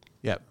job.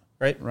 Yep.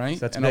 right? Right. So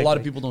that's and a lot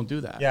of people don't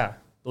do that. Yeah.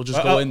 They'll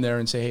just go in there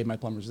and say, "Hey, my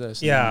plumber's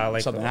this." Yeah, and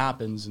like something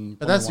happens, and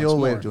But that's the old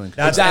way of doing it.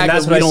 That's exactly.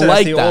 what We don't I said. like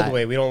That's the that. old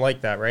way. We don't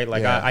like that, right?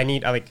 Like Yeah.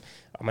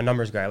 I'm a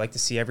numbers guy. I like to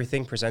see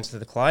everything presented to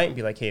the client and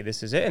be like, hey,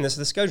 this is it, and this is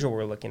the schedule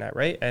we're looking at,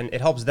 right? And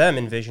it helps them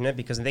envision it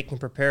because they can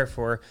prepare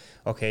for,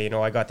 okay,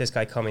 I got this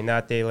guy coming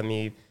that day. Let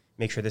me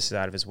make sure this is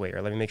out of his way,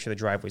 or let me make sure the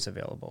driveway's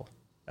available.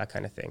 That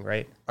kind of thing,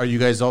 right? Are you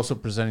guys also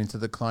presenting to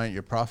the client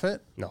your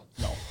profit? No,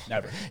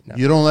 Never. No.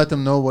 You don't let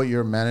them know what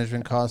your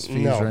management cost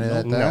fees or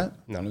anything like that?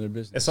 None of their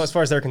business. So as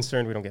far as they're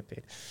concerned, we don't get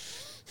paid.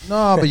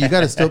 No, but you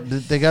got to still,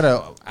 they got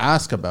to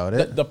ask about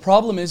it. The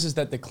problem is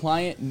that the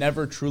client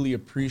never truly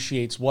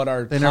appreciates what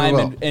our They never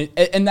time will.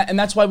 and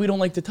that's why we don't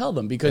like to tell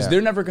them, because Yeah.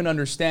 they're never going to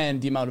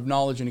understand the amount of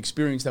knowledge and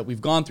experience that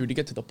we've gone through to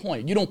get to the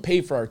point. You don't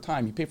pay for our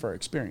time, you pay for our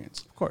experience.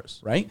 Of course.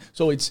 Right?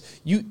 So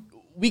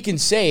we can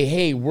say,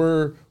 hey,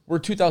 we're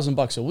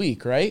 $2,000 a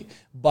week, right?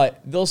 But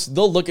they'll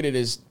look at it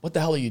as, what the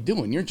hell are you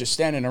doing? You're just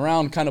standing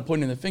around kind of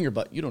pointing the finger,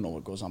 but you don't know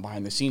what goes on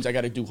behind the scenes. I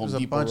got to do Home There's a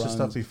Depot bunch runs. of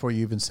stuff before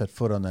you even set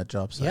foot on that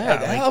job site.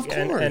 Yeah, of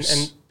course.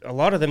 And a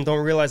lot of them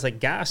don't realize like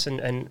gas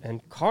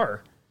and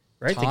car,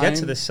 right? To get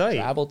to the site.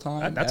 Travel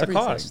time, That's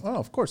everything. a cost. Oh,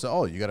 of course.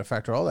 Oh, you got to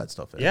factor all that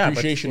stuff in. Yeah, but,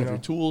 Appreciation of your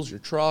tools, your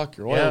truck,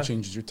 your oil Yeah.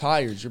 changes, your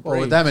tires, your Well,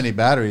 brakes. with that many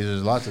batteries,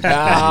 there's lots of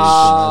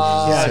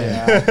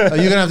Yeah. You're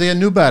going to have to get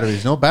new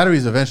batteries. No,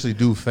 batteries eventually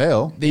do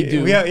fail. They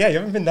do. You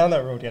haven't been down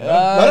that road yet.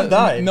 Let them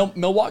die.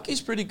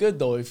 Milwaukee's pretty good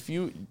though. If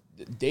you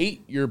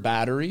date your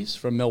batteries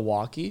from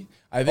Milwaukee,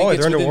 I think Oh, it's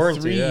they're under within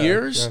warranty, 3 yeah,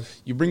 years. yeah.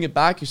 You bring it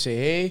back. You say,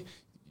 hey,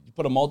 you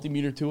put a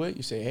multimeter to it.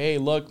 You say, hey,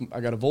 look, I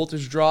got a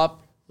voltage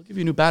drop. We'll give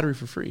you a new battery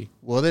for free.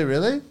 Will they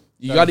really?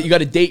 You got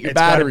to date your It's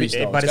gotta batteries be-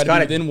 though. but It's it's got to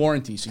gotta- be within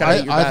warranty. So you I, gotta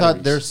date your I thought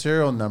batteries. their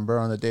serial number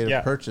on the date Yeah.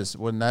 of purchase,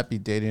 wouldn't that be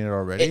dating it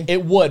already?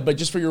 It would, but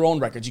just for your own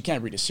records, you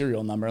can't read a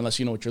serial number unless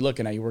you know what you're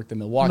looking at. You worked in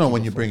Milwaukee. No,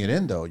 when you before. bring it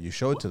in, though, you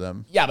show it to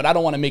them. Yeah, but I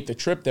don't want to make the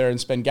trip there and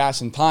spend gas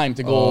and time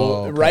to go, Oh,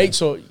 okay. right?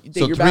 So date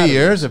So your 3 batteries.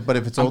 years, but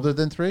if it's older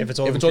than 3? If it's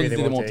older If than it's three,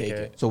 older, they won't take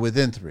it. So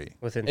within 3.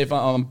 Within If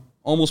I'm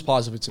almost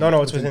positive it's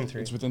No, it's within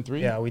 3. It's within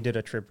 3? Yeah, we did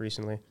a trip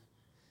recently.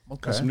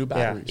 Okay. Some new Yeah.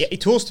 batteries. Yeah,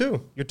 tools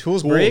too. Your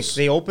tools Tools. break,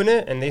 they open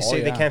it, and they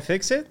say they yeah. can't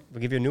fix it. We'll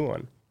give you a new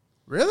one.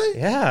 Really?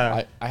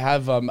 Yeah. I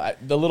have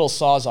the little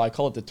sawzall. I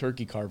call it the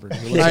turkey carver.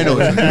 I know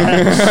what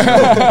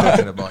you're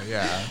talking about,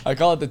 yeah. I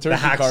call it the turkey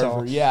hacksaw.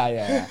 carver.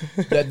 Yeah.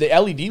 The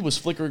LED was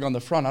flickering on the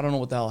front. I don't know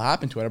what the hell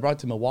happened to it. I brought it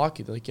to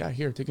Milwaukee. They're like, yeah,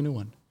 here, take a new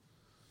one.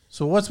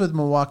 So what's with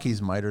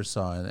Milwaukee's miter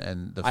saw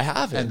and the I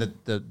have and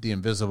it. the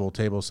invisible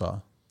table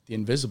saw? The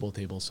invisible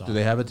table saw. Do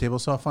they have a table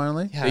saw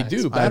finally? Yeah, They do.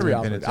 it's- Battery I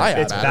haven't been operated. I have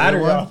It's it.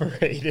 battery one?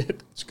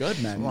 operated. It's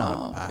good, man. lot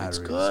No, of it's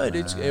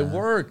batteries, good. It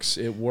works.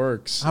 It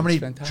works. How It's many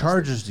fantastic.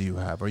 chargers do you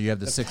have? Or you have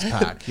the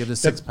 6-pack? You have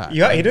the 6-pack.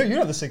 You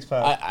have the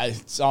 6-pack.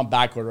 It's on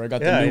back order. I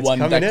got Yeah, the new it's one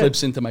that coming in.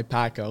 clips into my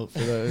pack out. For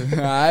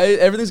the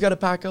everything's got to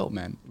pack out,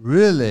 man.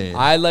 Really?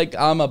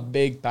 I'm a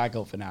big pack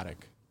out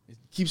fanatic. It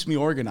keeps me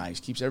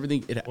organized. Keeps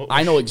everything.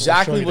 I know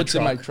exactly what's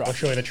in my truck. I'll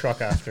show you the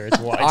truck after. It's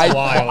wild.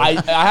 I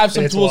have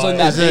some It's tools on wild.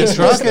 that. Is it a base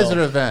truck? still. Is it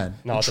a van?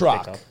 No, it's a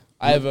truck? pickup.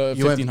 I have a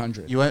You went-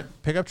 1500. You went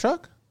pickup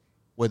truck?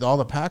 With all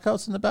the pack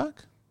outs in the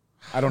back?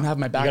 I don't have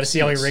my back. You got to see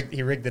how seats.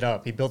 he rigged it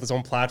up. He built his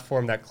own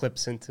platform that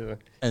clips into.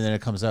 And then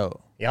it comes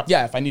out. Yep.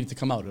 Yeah, if I need it to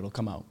come out, it'll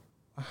come out.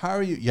 How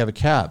are you? You have a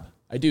cab.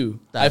 I do.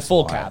 I That's have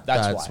full why. cab.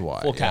 That's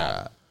Why. Full yeah.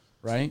 cab.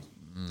 Right?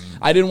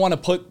 I didn't want to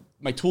put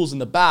my tools in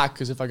the back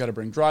because if I got to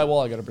bring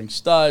drywall, I got to bring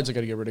studs, I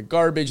got to get rid of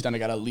garbage, then I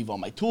got to leave all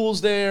my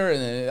tools there,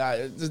 and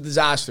then it's a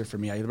disaster for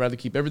me. I'd rather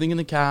keep everything in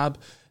the cab,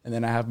 and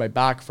then I have my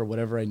back for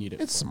whatever I need it.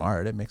 It's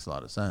smart. It makes a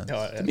lot of sense.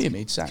 To me, it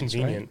made sense.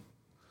 Convenient. Right?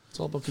 It's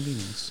all about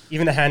convenience.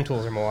 Even the hand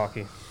tools are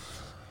Milwaukee.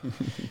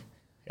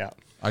 Yeah.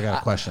 I got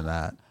to question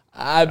that.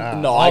 Mine are.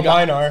 No, I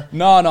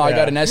Yeah.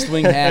 got an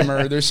S-wing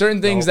hammer. There's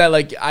certain things that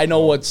like I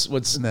know what's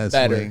That's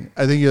better. swing.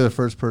 I think you're the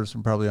first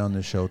person probably on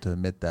the show to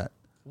admit that.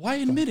 Why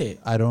admit it?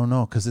 I don't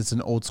know, because it's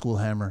an old school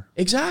hammer.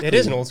 Exactly. It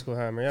is an old school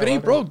hammer. Yeah, If it a lot ain't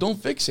of- broke,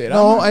 don't fix it.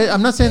 No,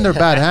 I'm not saying they're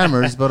bad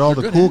hammers, but all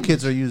the good cool hammers.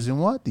 kids are using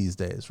what these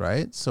days,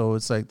 right? So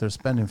it's like they're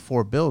spending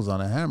 $4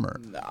 on a hammer.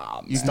 Nah, You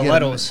man. can, get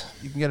Stilettos.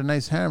 you can get a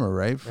nice hammer,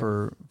 right,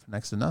 for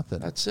next to nothing.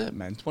 That's it,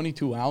 man.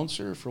 22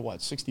 ouncer for what?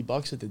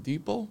 $60 at the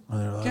depot. And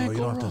they're like, Can't oh, you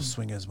go don't have wrong. to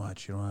swing as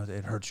much. You don't have to,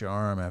 it hurts your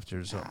arm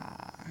after. So.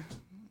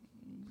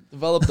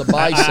 Develop the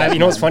bicep. You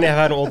know what's man. funny? I've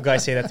had an old guy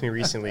say that to me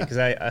recently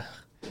because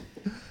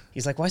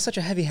he's like, "Why such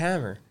a heavy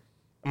hammer?"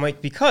 I'm like,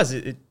 "Because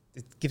it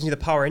gives me the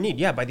power I need."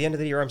 Yeah, by the end of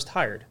the day, your arm's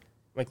tired.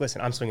 I'm like, "Listen,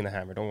 I'm swinging the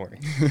hammer. Don't worry."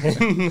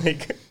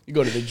 Like, You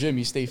go to the gym,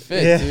 you stay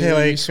fit. Yeah, dude. You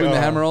like, swing the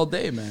hammer all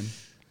day, man.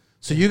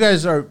 So you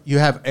guys you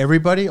have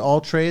everybody,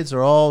 all trades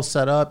are all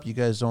set up. You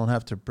guys don't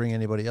have to bring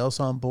anybody else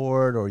on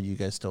board, or you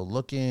guys still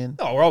looking?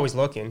 no, we're always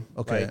looking.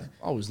 Okay. Like,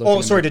 Always looking.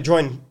 oh, sorry, to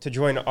join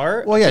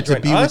our. Well, yeah, to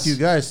join be us? with you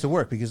guys to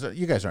work, because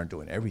you guys aren't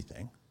doing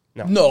everything.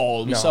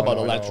 No, we sub out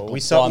electrical.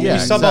 We sub, plumbing, Yeah, we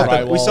sub out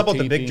the, we drywall, sub out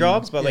the big taping.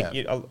 jobs, but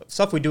Yeah. like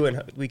stuff we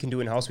can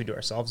do in house. We do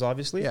ourselves,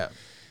 obviously. Yeah,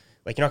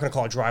 Like you're not going to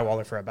call a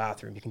drywaller for a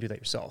bathroom. You can do that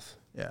yourself.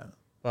 yeah.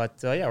 But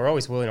yeah, we're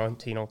always willing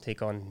to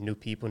take on new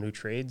people, new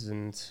trades,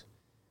 and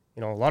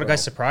a lot of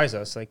guys surprise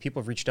us. Like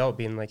people have reached out,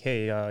 being like,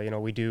 "Hey,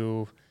 we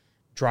do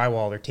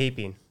drywall or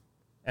taping,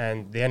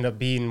 and they end up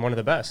being one of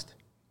the best.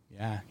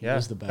 Yeah, he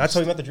was the best. That's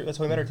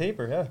how we met our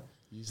taper. Yeah,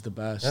 he's the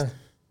best. Yeah.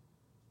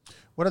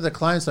 What are the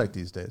clients like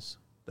these days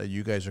that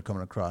you guys are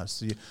coming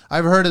across?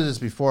 I've heard of this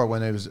before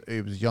when it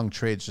was young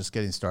trades just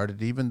getting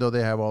started. Even though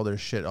they have all their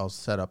shit all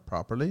set up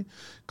properly,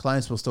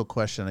 clients will still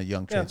question a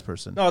young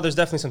tradesperson. No, there's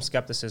definitely some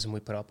skepticism we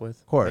put up with.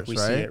 Of course, like we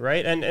right? see it,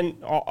 right? And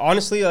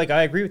honestly, like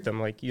I agree with them.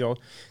 Like, you know,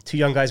 two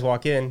young guys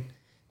walk in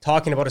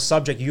talking about a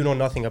subject you know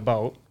nothing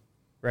about,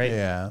 right?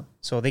 Yeah.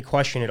 So they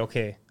question it.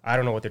 Okay, I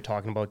don't know what they're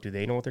talking about. Do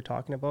they know what they're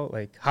talking about?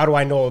 Like, how do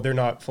I know they're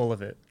not full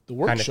of it? The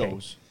work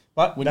shows.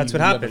 But that's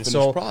what happens.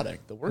 So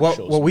product, the work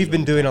shows what we've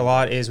been doing a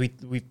lot is we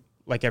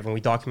like everyone, we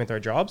document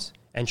our jobs,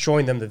 and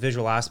showing them the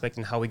visual aspect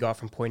and how we got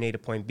from point A to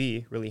point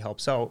B really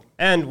helps out.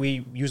 And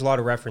we use a lot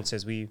of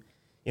references. We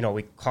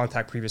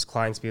contact previous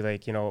clients, be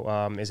like,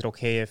 is it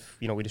okay if,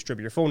 we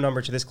distribute your phone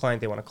number to this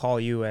client? They want to call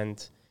you,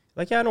 and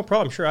like, yeah, no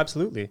problem. Sure.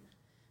 Absolutely.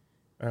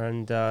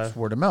 And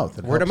word of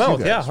mouth. Word of mouth.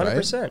 Guys, yeah.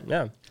 100%. Right?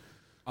 Yeah.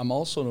 I'm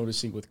also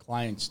noticing with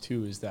clients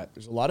too, is that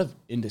there's a lot of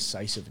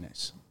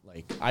indecisiveness.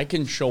 Like I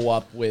can show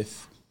up to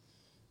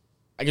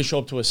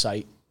a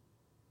site,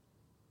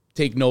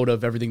 take note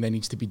of everything that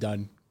needs to be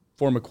done,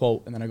 form a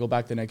quote, and then I go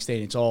back the next day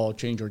and it's all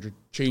change order.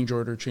 When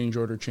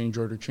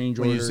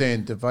you're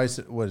saying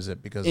divisive, what is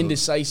it? Because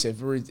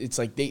indecisive, or it's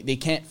like they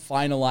can't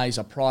finalize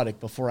a product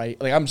before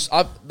I'm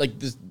like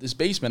this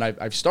basement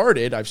I've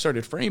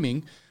started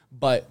framing,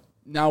 but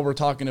now we're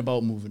talking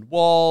about moving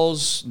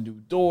walls, new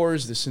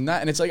doors, this and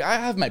that, and it's like I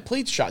have my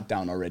plates shot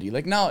down already.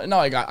 Like now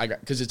I got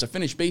because it's a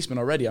finished basement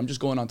already. I'm just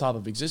going on top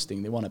of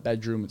existing. They want a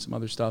bedroom and some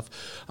other stuff.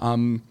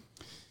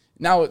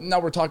 Now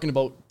we're talking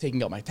about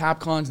taking out my tap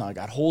cons. Now I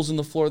got holes in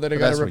the floor that I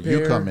got to repair. That's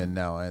where you come in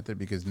now, Anthony,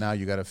 because now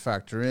you got to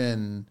factor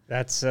in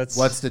that's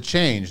what's the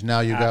change. Now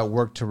you got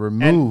work to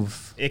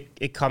remove.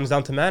 It comes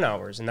down to man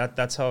hours, and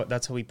that's how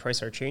we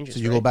price our changes.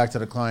 So you go back to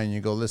the client and you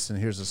go, listen,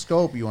 here's the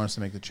scope. You want us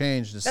to make the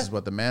change. This is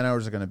what the man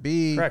hours are going to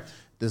be. Correct.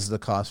 This is the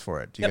cost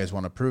for it. Do you guys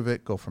want to prove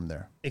it? Go from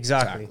there.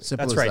 Exactly.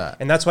 Simple that's as right. that.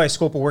 And that's why a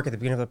scope of work at the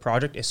beginning of the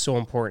project is so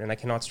important, and I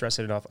cannot stress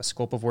it enough. A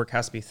scope of work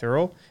has to be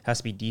thorough, has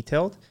to be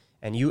detailed,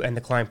 and you and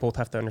the client both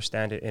have to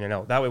understand it in and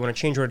out. That way, when a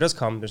change order does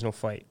come, there's no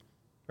fight,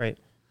 right?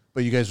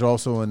 But you guys are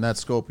also, in that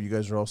scope, you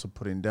guys are also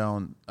putting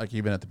down, like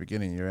even at the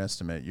beginning, your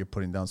estimate, you're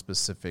putting down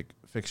specific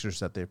fixtures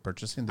that they're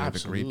purchasing, they've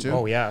agreed to.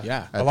 Oh, yeah.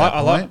 Yeah. A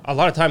lot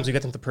of times we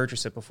get them to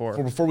purchase it before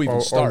we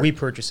even start. Or we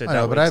purchase it. I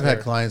know, but I've had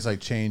clients like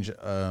change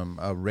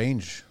a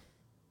range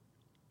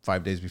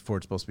 5 days before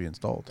it's supposed to be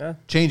installed. Yeah.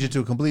 Change it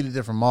to a completely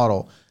different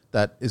model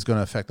that is going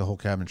to affect the whole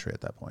cabinetry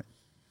at that point.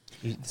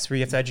 That's where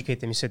you have to educate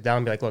them. You sit down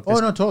and be like, look,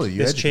 totally.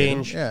 This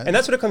change. Yeah. And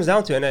that's what it comes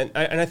down to. And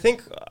I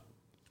think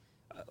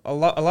a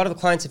lot of the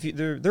clients, if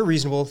they're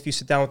reasonable, if you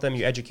sit down with them,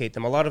 you educate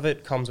them. A lot of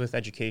it comes with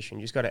education.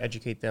 You just got to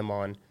educate them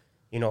on,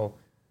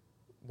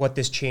 what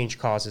this change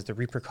causes, the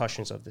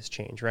repercussions of this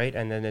change, right?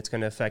 And then it's going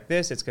to affect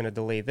this, it's going to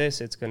delay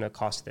this, it's going to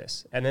cost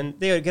this. And then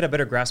they get a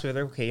better grasp of it.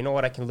 Okay, you know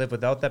what? I can live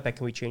without that, but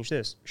can we change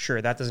this? Sure,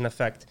 that doesn't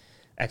affect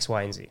X,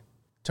 Y, and Z.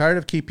 Tired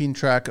of keeping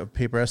track of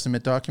paper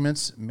estimate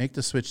documents? Make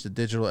the switch to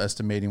digital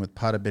estimating with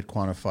Potabid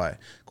Quantify.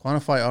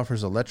 Quantify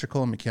offers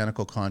electrical and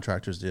mechanical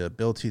contractors the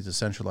ability to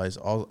centralize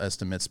all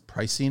estimates,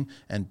 pricing,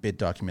 and bid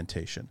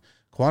documentation.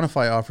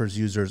 Quantify offers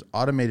users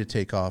automated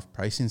takeoff,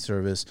 pricing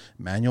service,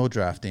 manual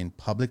drafting,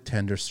 public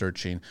tender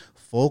searching,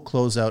 full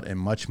closeout, and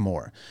much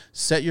more.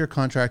 Set your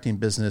contracting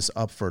business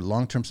up for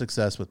long-term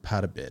success with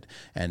Potabid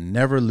and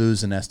never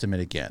lose an estimate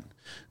again.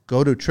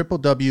 Go to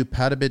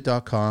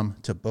www.patabid.com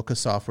to book a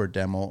software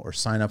demo or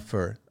sign up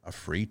for a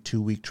free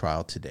 2-week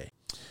trial today.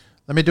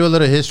 Let me do a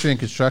little history and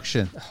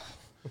construction.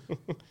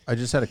 I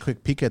just had a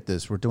quick peek at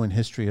this. We're doing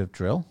history of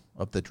drill.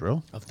 Of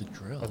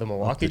the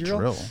Milwaukee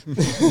drill.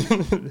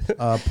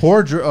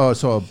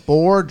 So a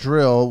bore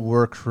drill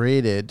were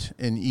created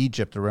in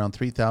Egypt around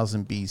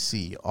 3000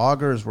 BC.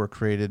 Augers were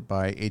created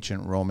by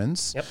ancient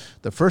Romans. Yep.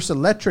 The first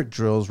electric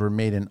drills were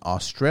made in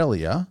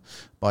Australia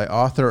by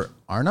Arthur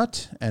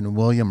Arnott and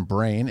William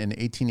Brain in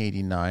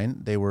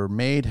 1889. They were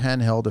made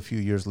handheld a few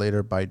years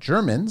later by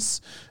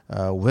Germans,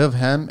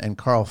 Wilhelm and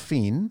Carl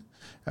Fien.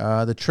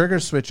 The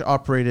trigger switch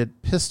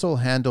operated pistol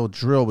handle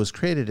drill was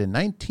created in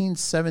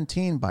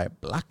 1917 by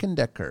Black &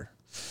 Decker.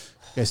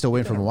 You guys still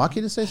waiting for Milwaukee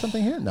to say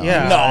something here? No,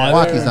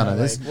 Milwaukee's not on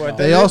this.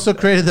 They also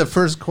created the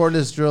first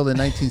cordless drill in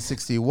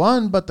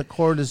 1961, but the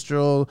cordless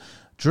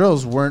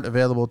drills weren't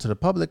available to the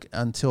public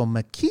until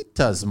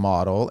Makita's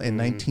model in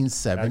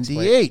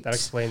 1978. That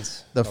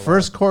explains the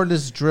first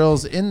cordless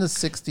drills in the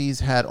 60s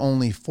had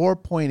only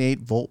 4.8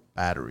 volt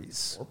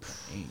batteries.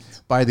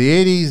 By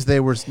the 80s, they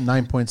were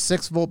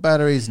 9.6 volt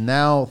batteries.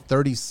 Now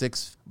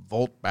 36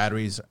 volt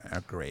batteries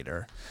or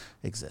greater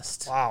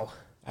exist. Wow.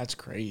 That's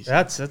crazy.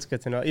 That's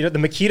good to know. The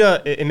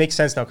Makita, it makes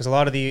sense now because a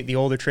lot of the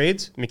older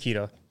trades,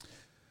 Makita.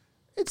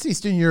 It's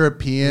Eastern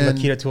European.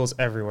 Makita tools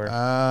everywhere.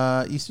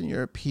 Eastern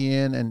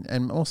European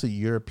and mostly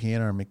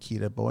European are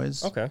Makita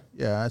boys. Okay.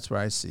 Yeah, that's where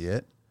I see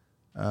it.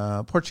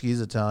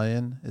 Portuguese,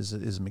 Italian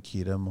is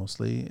Makita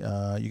mostly.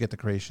 You get the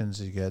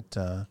Croatians, you get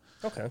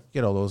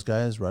all those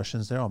guys.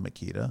 Russians, they're all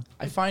Makita.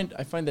 I find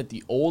that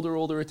the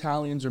older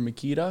Italians are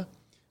Makita.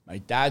 My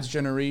dad's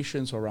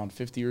generation, so around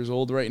 50 years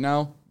old right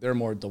now, they're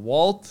more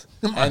DeWalt.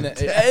 But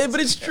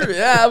it's true,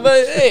 yeah.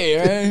 But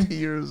hey, 50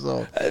 years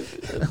old.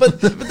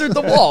 but they're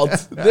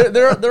DeWalt.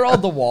 They're all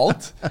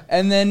DeWalt,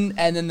 and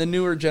then the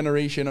newer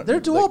generation,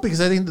 they're DeWalt because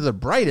I think they're the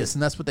brightest,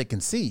 and that's what they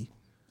can see.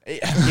 You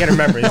gotta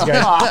remember, these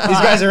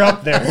guys are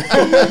up there.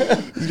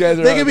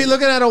 They could be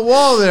looking at a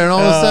wall there, and all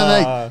of a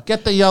sudden, like,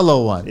 get the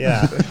yellow one.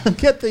 Yeah,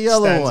 get the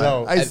yellow Stands one.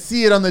 out. I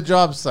see it on the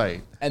job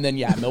site. And then,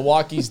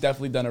 Milwaukee's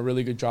definitely done a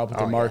really good job with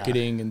their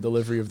marketing and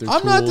delivery of their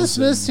tools. I'm not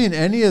dismissing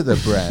any of the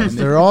brands.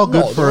 They're all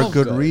good for a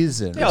good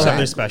reason. They all have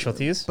their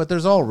specialties. But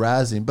there's all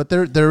razzing. But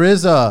there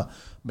is a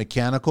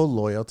mechanical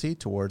loyalty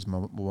towards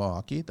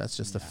Milwaukee. That's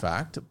just a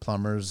fact.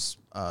 Plumbers,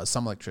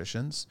 some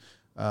electricians.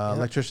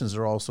 Electricians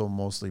are also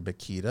mostly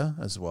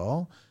Makita as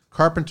well.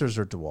 Carpenters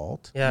are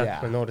DeWalt. Yeah,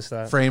 I noticed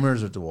that.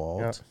 Framers are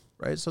DeWalt.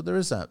 Right, so there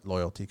is that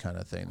loyalty kind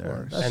of thing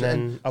there. And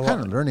then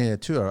kind of learning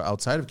it too.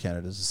 Outside of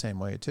Canada is the same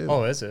way too.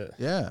 Oh, is it?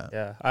 Yeah,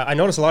 yeah. I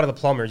noticed a lot of the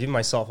plumbers, even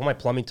myself, all my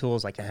plumbing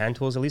tools, like the hand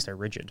tools, at least are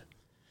rigid.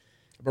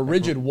 But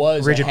Rigid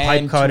was Rigid a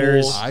pipe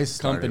cutters.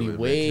 company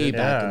way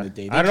back in the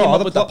day. They I don't know,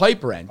 came up with the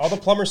pipe wrench. All the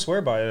plumbers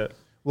swear by it.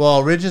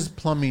 Well, Rigid's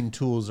plumbing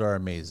tools are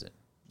amazing.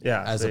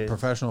 Yeah, as a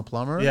professional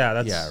plumber. Yeah,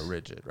 that's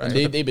Rigid. Right, and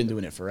they've been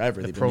doing it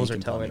forever. The pros are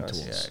telling us.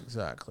 Tools. Yeah,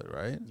 exactly.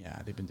 Right. Yeah,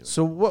 they've been doing.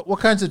 So, what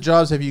kinds of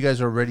jobs have you guys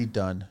already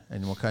done,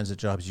 and what kinds of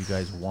jobs you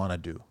guys want to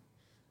do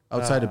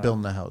outside of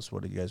building the house?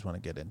 What do you guys want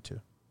to get into?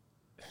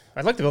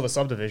 I'd like to build a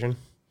subdivision.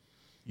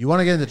 You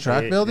want to get into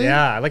track building?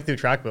 Yeah, I like to do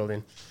track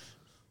building.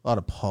 A lot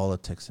of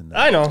politics in there.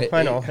 I know.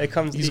 It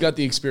comes. He's got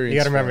the experience. You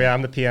got to remember,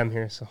 I'm the PM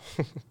here, so.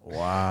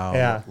 Wow.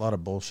 Yeah. A lot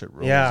of bullshit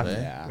rules.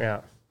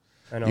 Yeah.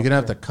 I know. You're gonna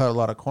have to cut a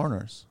lot of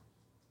corners.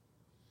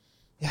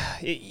 Yeah,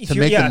 to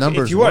make the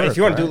numbers if you want work,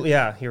 to do, you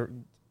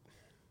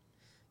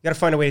got to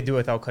find a way to do it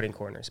without cutting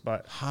corners.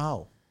 But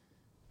how?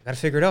 I got to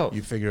figure it out.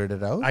 You figured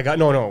it out? I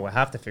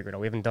have to figure it out.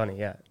 We haven't done it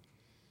yet.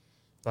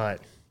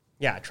 But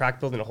yeah, track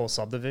building a whole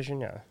subdivision,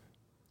 yeah,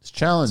 it's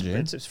challenging.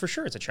 It's for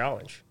sure. It's a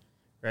challenge,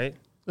 right?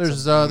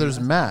 There's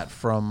Matt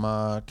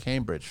from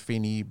Cambridge,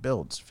 Feeney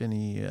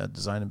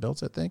Design and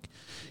Builds, I think.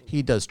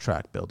 He does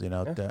track building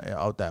out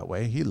that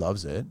way. He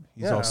loves it.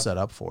 He's all set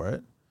up for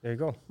it. There you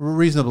go.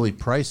 Reasonably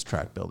priced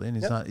track building.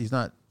 He's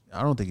not.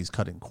 I don't think he's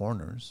cutting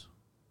corners.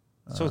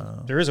 So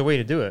there is a way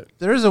to do it.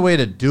 There is a way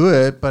to do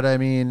it, but I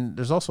mean,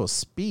 there's also a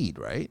speed,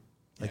 right?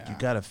 Like you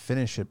got to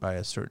finish it by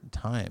a certain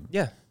time.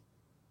 Yeah.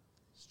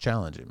 It's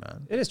challenging,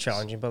 man. It is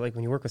challenging, but like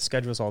when you work with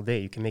schedules all day,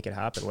 you can make it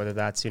happen. Whether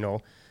that's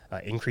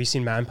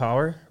increasing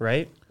manpower,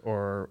 right?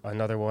 Or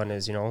another one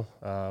is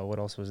what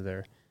else was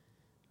there?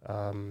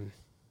 The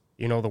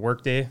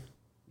workday,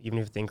 even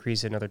if they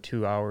increase it another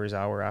 2 hours,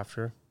 hour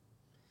after.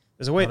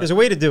 There's a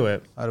way to do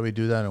it. How do we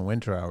do that in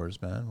winter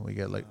hours, man? We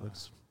get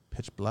it's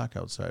pitch black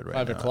outside right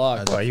 5 now.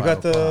 o'clock. Well, you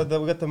got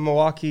we got the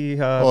Milwaukee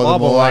the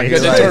bobble light. You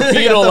got the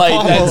torpedo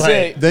light. That's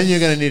it. Then you're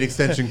gonna need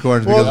extension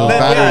cords because those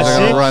batteries are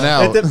gonna run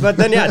out. But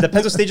then it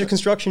depends what stage of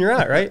construction you're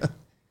at, right?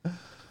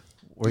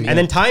 And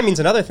then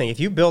timing's another thing. If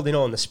you build,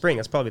 in the spring,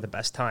 that's probably the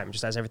best time.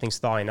 Just as everything's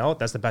thawing out,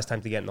 that's the best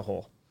time to get in the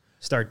hole.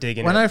 Start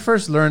digging. When I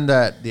first learned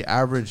that the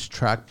average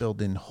track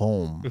building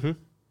home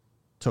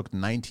took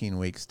 19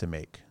 weeks to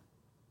make,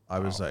 I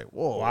was like,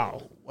 whoa,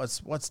 wow,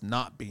 what's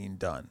not being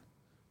done?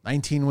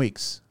 19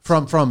 weeks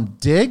from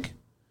dig,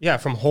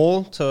 from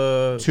hole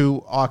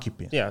to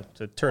occupant,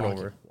 to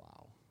turnover.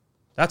 Wow,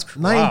 that's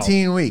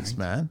 19 weeks,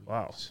 man.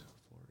 Wow,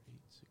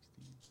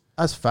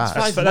 that's fast.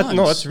 That's 5 months.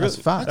 No, that's really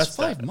fast. That's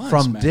 5 months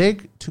from man.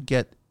 dig to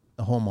get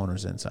the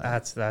homeowners inside.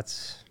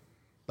 That's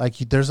like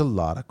there's a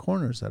lot of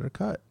corners that are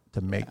cut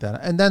to make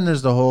that, and then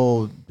there's the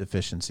whole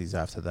deficiencies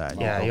after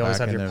that. You always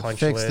have your punch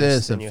fix list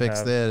this and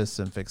fix this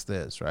and fix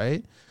this,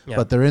 right? Yeah.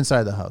 But they're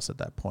inside the house at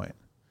that point.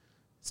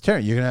 It's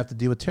Terrion. You're gonna have to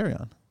deal with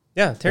Terrion.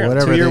 Yeah, Terrion.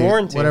 2-year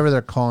warranty. Whatever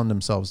they're calling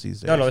themselves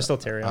these days. No, they're still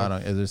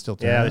Terrion. Is it still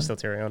Terrion? Yeah, they're still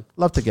Terrion.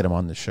 Love to get them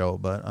on the show,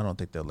 but I don't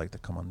think they'd like to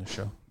come on the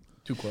show.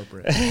 Too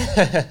corporate.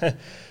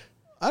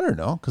 I don't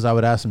know, because I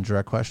would ask them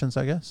direct questions,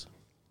 I guess.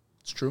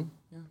 It's true.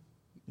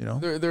 Yeah.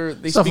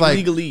 They Stuff speak like,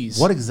 legalese.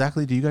 What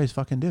exactly do you guys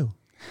fucking do?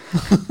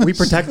 We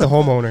protect the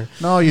homeowner.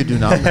 No, you do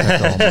not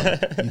protect the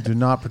homeowner. You do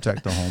not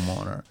protect the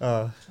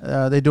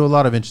homeowner. They do a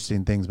lot of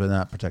interesting things, but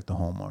not protect the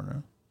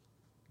homeowner.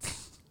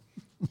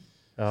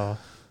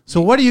 So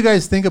what do you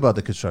guys think about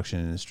the construction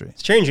industry?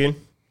 It's changing.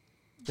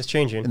 It's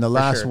changing. In the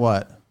last,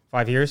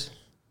 5 years?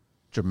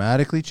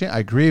 Dramatically changed? I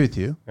agree with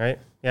you. Right?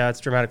 Yeah, it's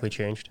dramatically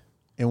changed.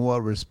 In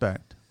what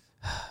respect?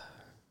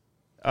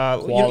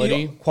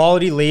 Quality.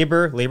 Quality,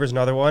 labor. Labor's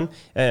another one.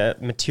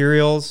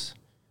 Materials.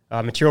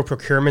 Material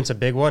procurement's a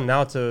big one.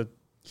 Now it's a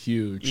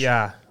huge.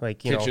 Yeah,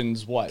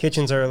 kitchens.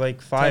 Kitchens are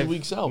like 5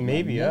 weeks out,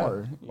 maybe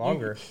more.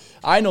 Longer.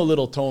 I know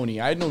Little Tony.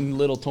 I've known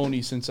Little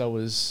Tony since I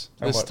was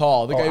this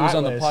tall. The guy who was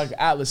on the podcast,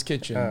 Atlas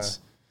Kitchens.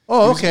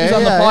 Oh, okay. He was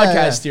on the Yeah,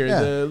 podcast yeah, here.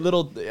 yeah. The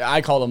little,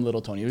 I call him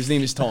Little Tony. His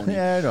name is Tony.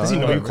 Yeah, I know. Does he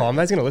know you call him?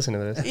 He's gonna listen to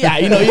this. Yeah,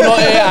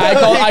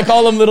 I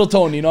call him Little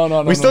Tony.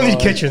 No. We still need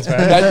kitchens,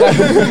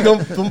 man.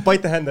 don't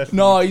bite the hand that.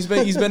 No, he's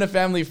been a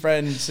family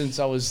friend since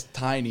I was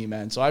tiny,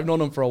 man. So I've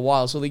known him for a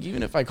while. So like,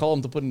 even if I call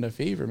him to put in a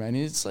favor, man,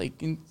 it's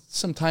like in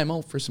some time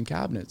out for some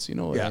cabinets. You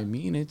know what I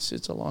mean? It's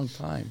a long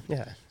time.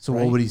 Yeah. So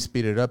what would he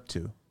speed it up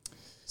to?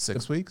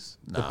 6 weeks?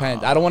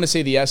 Depend. I don't want to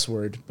say the S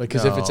word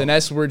because if it's an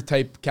S word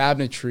type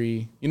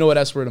cabinetry, you know what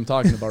S word I'm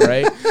talking about,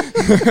 right?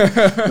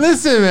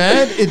 Listen,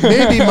 man, it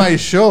may be my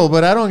show,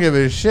 but I don't give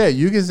a shit.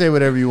 You can say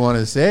whatever you want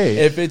to say.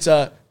 If it's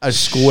a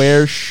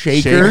square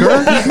shaker?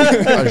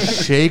 A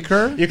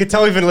shaker? You can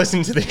tell we've been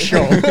listening to the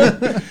show.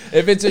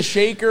 If it's a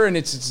shaker and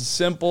it's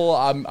simple,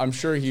 I'm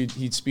sure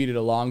he'd speed it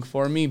along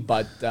for me.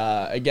 But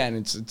again,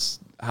 it's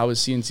how a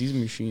CNC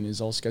machine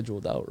is all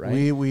scheduled out,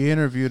 right? We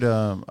interviewed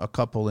a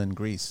couple in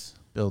Greece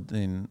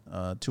building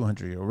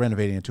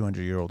renovating a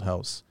 200-year-old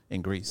house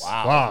in Greece.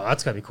 Wow,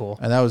 that's gotta be cool.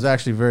 And that was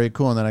actually very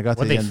cool. And then I got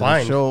to the end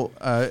find? of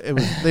the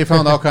show. They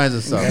found all kinds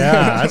of stuff. Yeah,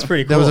 that's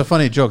pretty cool. There was a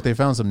funny joke. They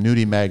found some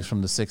nudie mags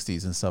from the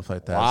 60s and stuff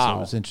like that. Wow. So it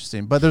was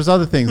interesting. But there's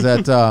other things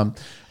that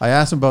I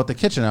asked them about the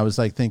kitchen. I was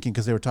like thinking,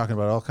 because they were talking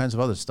about all kinds of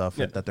other stuff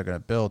that they're going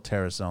to build,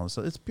 terrace zones.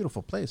 So it's a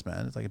beautiful place,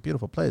 man. It's like a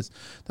beautiful place.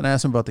 Then I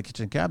asked them about the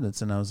kitchen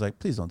cabinets, and I was like,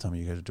 please don't tell me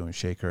you guys are doing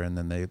shaker. And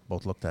then they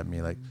both looked at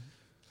me like,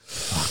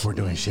 fuck, we're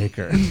doing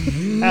shaker.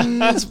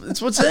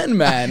 It's what's in,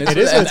 man. It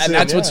is what's in,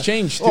 that's yeah. what's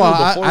changed too. Well,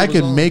 Before I it was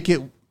could all- make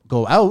it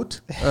go out.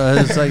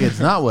 It's like it's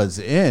not what's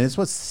in; it's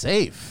what's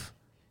safe.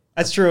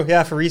 That's true.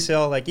 Yeah, for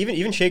resale, like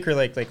even shaker,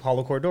 like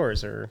hollow core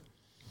doors or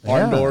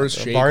barn Yeah. doors,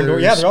 shakers, barn door.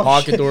 Yeah, they're all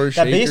pocket doors,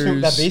 that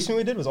shakers. basement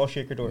we did was all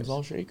shaker It doors. was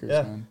all shakers,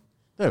 Yeah. man.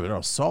 Yeah, but they're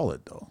all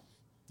solid though.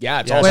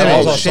 Yeah, it's Yeah, all it's Wait, all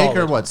wait, solid. shaker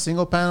solid. what?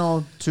 Single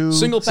panel, two,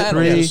 Single panel,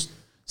 three, yes.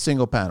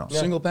 single panel,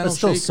 Single panel but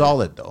still shaker.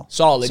 solid though.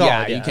 Solid, yeah.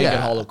 Solid, You yeah. can't Yeah. get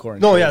hollow core.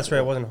 No, yeah, that's right.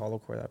 It wasn't hollow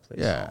core that place.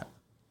 Yeah,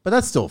 but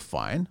that's still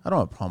fine. I don't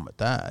have a problem with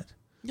that.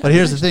 But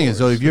here's the thing: is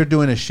though, if you're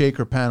doing a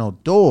shaker panel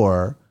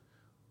door,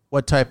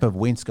 what type of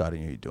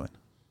wainscoting are you doing?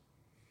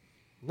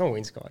 No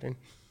wainscoting.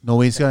 No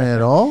wainscoting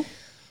at all.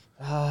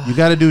 You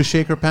got to do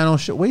shaker panel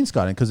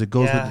wainscoting because it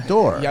goes Yeah. with the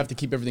door. You have to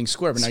keep everything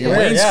square, but now Square,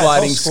 you're yeah, it's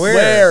all wainscoting square.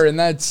 square, and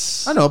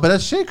that's I know, but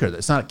that's shaker.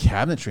 It's not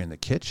cabinetry in the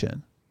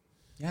kitchen.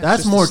 yeah, it's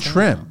That's just more the style.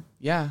 trim,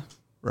 Yeah,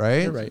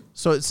 right? You're right.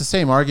 So it's the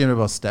same argument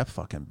about step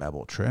fucking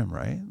bevel trim,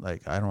 right?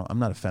 Like I'm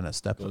not a fan of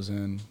step. goes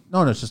in.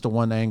 No, it's just a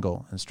one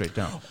angle and straight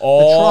down.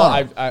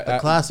 Oh, the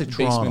classic the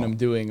basement Toronto. I'm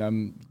doing.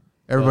 I'm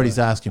Everybody's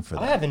asking for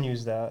I that. haven't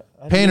used that.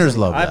 Painters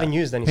love that. I haven't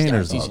used any.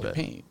 Painters steps. love easy it. to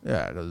paint.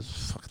 Yeah,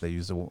 because fuck, they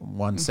use the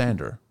one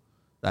sander.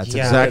 That's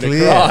Yeah,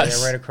 exactly right across. it.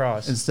 Yeah, right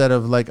across. Instead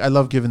of like, I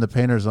love giving the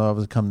painters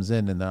always comes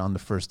in and then on the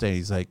first day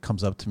he's like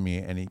comes up to me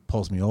and he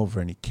pulls me over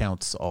and he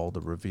counts all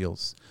the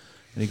reveals.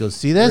 And he goes,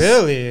 see this?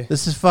 Really?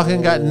 This has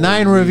fucking got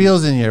 9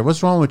 reveals in here.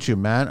 What's wrong with you,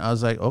 man? I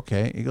was like,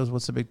 okay. He goes,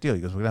 what's the big deal? He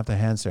goes, we're going to have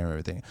to hand sand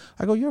everything.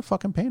 I go, you're a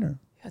fucking painter.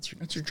 That's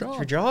your job. That's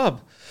your job.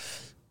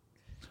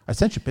 I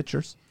sent you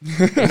pictures.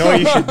 You know what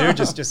you should do?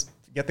 Just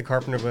get the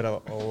carpenter with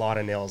a lot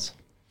of nails.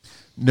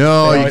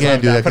 No, They you always can't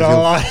like do that that. Put a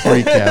lot. because he'll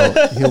freak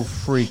out. He'll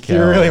freak You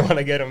out. really want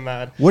to get him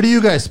mad. What are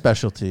you guys'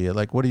 specialty?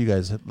 Like, what do you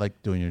guys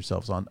like doing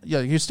yourselves on?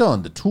 Yeah, you're still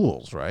on the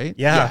tools, right?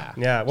 Yeah.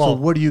 Well,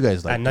 so what do you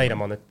guys like? at night doing?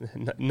 I'm on the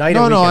night.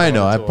 No, and no, weekends I I'm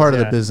know. on I'm tools, part of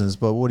the yeah. business,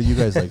 but what do you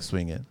guys like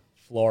swinging?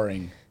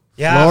 Flooring.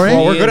 Yeah, Flooring?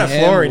 we're good Me at and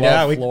him flooring.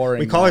 Yeah, love we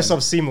flooring, call man.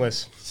 ourselves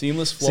seamless.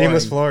 Seamless flooring.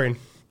 Seamless flooring.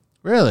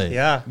 Really?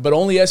 Yeah. But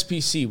only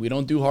SPC. We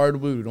don't do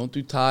hardwood. We don't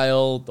do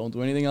tile. Don't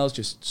do anything else.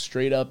 Just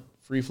straight up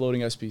free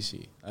floating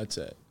SPC. That's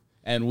it.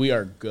 And we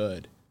are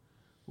good.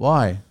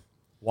 Why?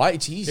 Why?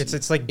 It's easy.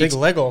 It's like big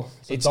Lego.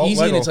 It's adult easy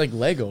Lego. and it's like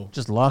Lego.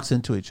 Just locks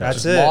into each other.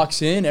 That's Just it.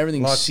 locks in.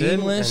 Everything's Locks in, and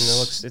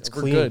seamless. it's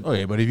We're clean. good.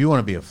 Okay, but if you want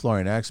to be a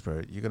flooring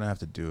expert, you're gonna have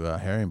to do a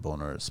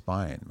herringbone or a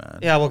spine, man.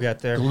 Yeah, we'll get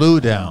there. Glue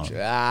down.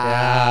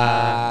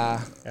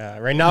 Yeah.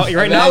 Right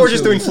now we're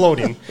just doing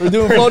floating. We're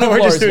doing floating We're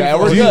floors, just doing man.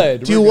 We're floating.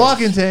 good. Do you We're good.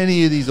 walk into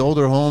any of these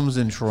older homes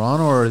in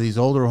Toronto or these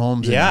older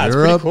homes Yeah, in it's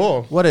Europe? pretty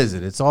cool. What is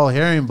it? It's all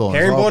herringbone. It's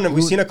all Herringbone, and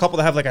we've glue- seen a couple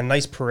that have like a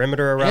nice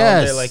perimeter around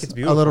Yes, it. Like it's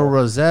beautiful. a little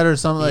rosette or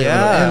something, like a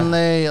Yeah. little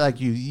inlay. Like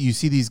you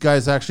see these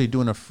guys actually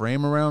doing a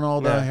frame around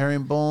all the Yeah.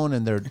 herringbone,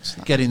 and they're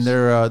getting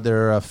their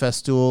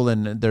festool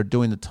and they're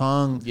doing the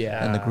tongue,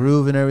 Yeah. and the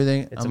groove and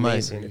everything. It's I'm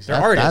amazing. Like, They're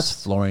that's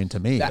artists. flooring to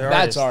me. That- They're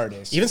That's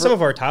artists. Even For- some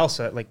of our tile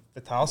set, like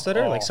the tile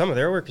setter, Oh. like some of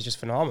their work is just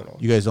phenomenal.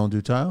 You guys don't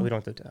do tile? We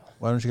don't do tile.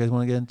 Why don't you guys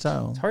want to get into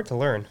tile? It's hard to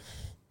learn.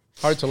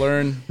 Hard to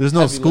learn. There's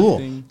no Heavy school.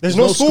 lifting. There's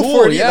no school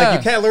for it. Yeah. Like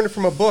you can't learn it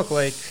from a book.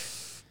 Like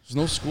There's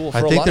no school for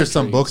I a think lot there's of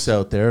some trades. books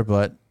out there,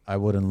 but I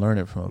wouldn't learn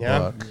it from a Yeah?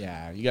 book.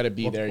 Yeah, you got to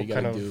be there. You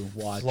got to do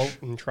watch. float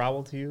and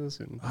travel to use.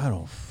 And I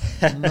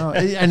don't know.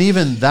 And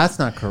even that's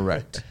not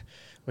correct.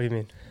 what do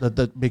you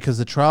mean? Because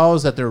the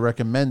trials that they're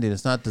recommending,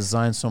 it's not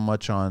designed so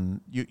much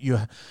on you.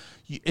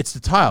 It's the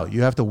tile.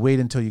 You have to wait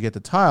until you get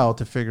the tile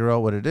to figure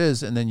out what it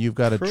is, and then you've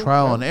got a True,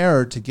 trial yeah. and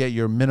error to get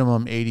your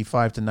minimum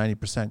 85 to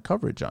 90%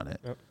 coverage on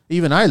it. Yep.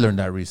 Even I learned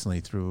that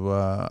recently through.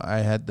 I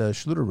had the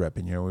Schluter rep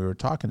in here. We were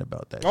talking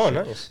about that. Oh,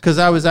 nice. Because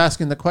I was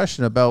asking the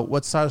question about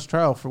what size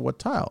trial for what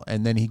tile,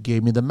 and then he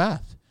gave me the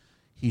math.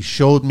 He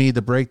showed me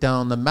the breakdown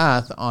on the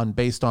math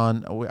based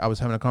on, I was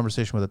having a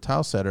conversation with a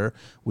tile setter.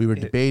 We were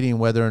debating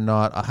whether or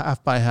not a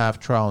 1/2x1/2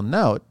 trowel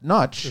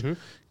notch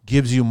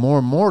gives you more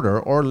mortar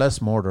or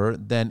less mortar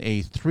than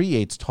a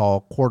 3/8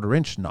 tall 1/4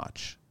 inch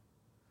notch.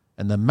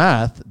 And the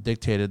math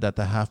dictated that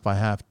the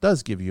 1/2x1/2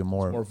 does give you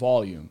more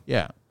volume.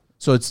 Yeah.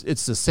 So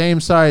it's the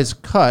same size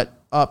cut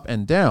up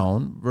and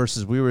down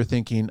versus we were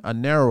thinking a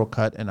narrow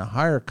cut and a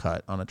higher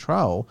cut on a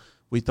trowel.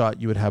 We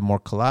thought you would have more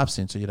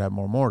collapsing, so you'd have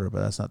more mortar,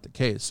 but that's not the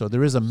case. So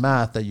there is a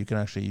math that you can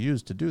actually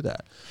use to do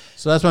that.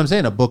 So that's what I'm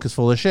saying. A book is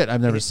full of shit. I've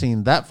never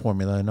seen that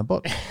formula in a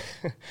book.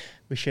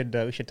 we should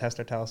test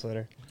our tile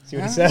setter. See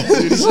what he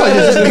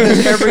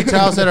says. Every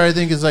tile setter, I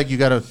think, is like you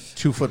got a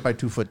 2 foot by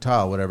 2 foot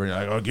tile, whatever. You're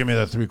like, oh, give me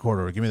that 3/4,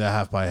 or give me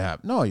that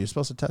 1/2x1/2. No, you're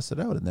supposed to test it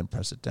out and then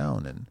press it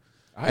down.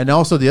 And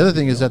also the other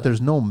thing is that there's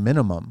no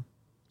minimum.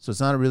 So it's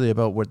not really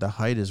about what the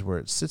height is, where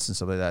it sits and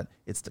stuff like that.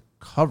 It's the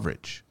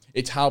coverage.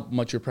 It's how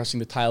much you're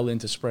pressing the tile in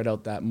to spread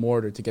out that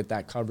mortar to get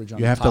that coverage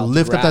on the tile. You have to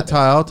lift up that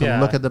tile to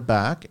look at the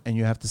back, and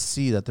you have to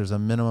see that there's a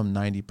minimum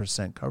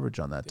 90% coverage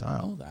on that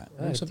tile.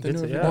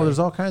 Oh, there's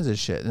all kinds of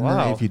shit. And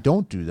then if you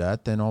don't do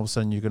that, then all of a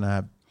sudden you're going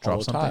to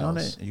drop something on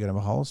it. You're going to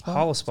have a hollow spot.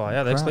 Hollow spot,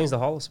 yeah. That explains the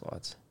hollow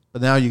spots.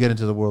 But now you get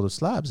into the world of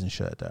slabs and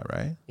shit like that,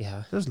 right?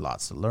 Yeah. There's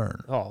lots to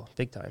learn. Oh,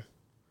 big time.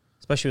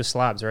 Especially with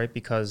slabs, right?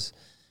 Because,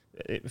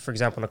 for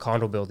example, in a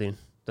condo building,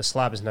 the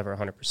slab is never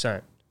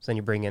 100%. So then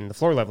you bring in the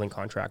floor leveling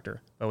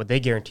contractor. But what they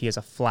guarantee is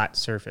a flat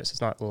surface. It's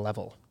not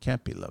level.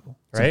 Can't be level.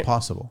 It's right?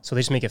 impossible. So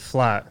they just make it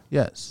flat.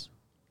 Yes.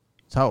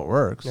 That's how it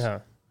works. Yeah.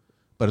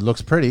 But it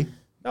looks pretty.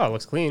 Oh, it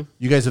looks clean.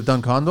 You guys have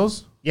done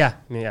condos? Yeah.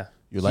 Yeah.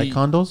 You like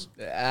condos?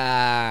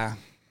 I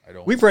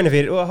don't. We've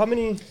renovated. Well, how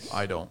many?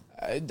 I don't.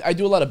 I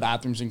do a lot of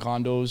bathrooms in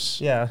condos.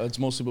 Yeah. That's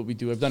mostly what we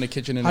do. I've done a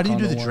kitchen in a condo.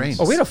 condo. How do you do the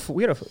drains? Oh,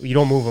 you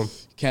don't move them.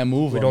 Can't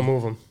move them. We don't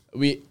move them.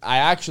 I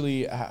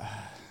actually...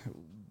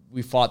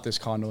 we fought this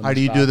condo. How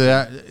do you do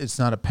that? It's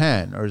not a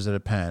pan, or is it a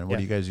pan? What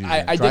do you guys use?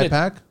 Dry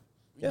pack?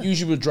 Yeah.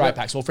 Usually with dry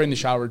pack. So we'll frame the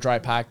shower, dry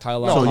pack,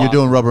 tile So you're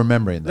doing rubber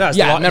membrane then?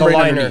 Yeah, membrane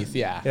liner. underneath.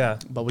 Yeah.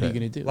 But what are you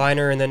going to do?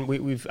 Liner, and then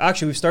we've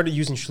started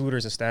using Schluter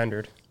as a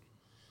standard.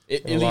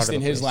 At least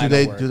in his line.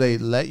 Do they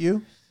let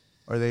you?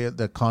 Are they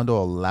the condo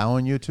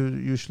allowing you to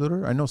use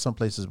Schluter? I know some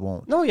places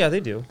won't. No, yeah, they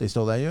do. They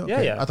still let you?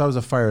 Yeah, yeah. I thought it was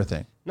a fire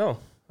thing. No,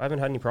 I haven't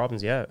had any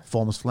problems yet.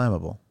 Foam is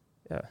flammable.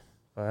 Yeah,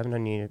 I haven't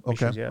had any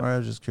issues yet. All right, I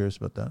was just curious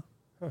about that.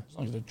 As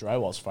long as the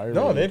drywall's fire.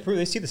 No,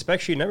 they see the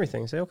spec sheet and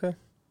everything. Say okay.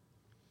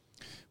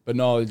 But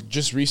no,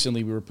 just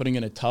recently we were putting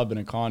in a tub in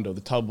a condo. The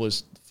tub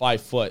was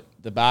 5 foot.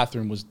 The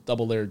bathroom was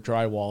double layered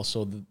drywall.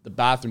 So the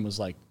bathroom was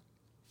like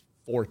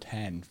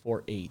 410,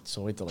 4.8.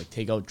 So we had to like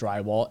take out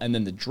drywall. And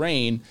then the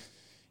drain,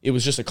 it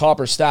was just a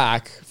copper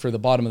stack for the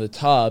bottom of the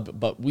tub,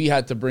 but we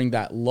had to bring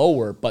that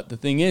lower. But the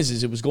thing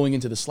is it was going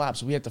into the slab.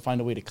 So we had to find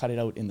a way to cut it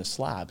out in the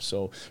slab.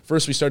 So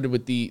first we started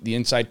with the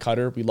inside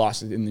cutter. We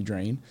lost it in the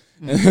drain.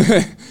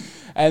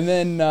 And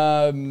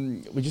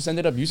then we just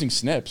ended up using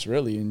snips,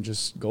 really, and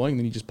just going.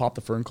 Then you just pop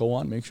the Fernco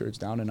on, make sure it's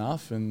down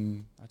enough,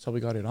 and that's how we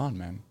got it on,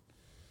 man.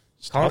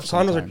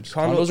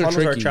 Condos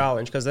are a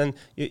challenge because then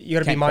you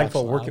got to be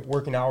mindful.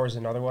 Working hours,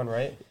 another one,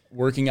 right?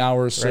 Working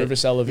hours,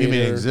 service elevator.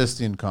 You mean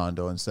existing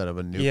condo instead of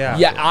a new? Yeah,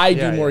 condo. yeah. I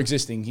do more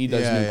existing. He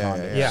does new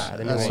condos. Yeah,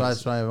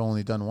 that's why I've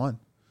only done one.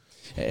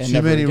 And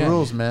too many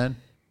rules, man.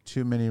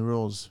 Too many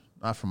rules.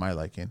 Not for my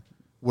liking.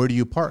 Where do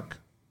you park?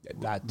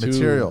 That too.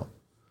 Material.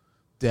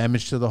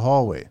 Damage to the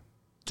hallway,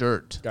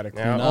 dirt. Got to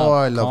clean up. Oh,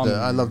 I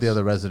love the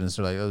other residents.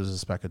 They're like, oh, there's a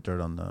speck of dirt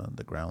on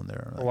the ground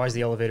there. Well, why is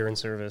the elevator in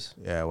service?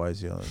 Yeah, why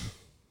is the elevator?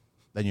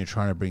 Then you're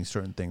trying to bring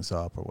certain things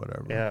up or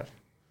whatever. Yeah,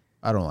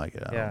 I don't like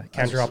it.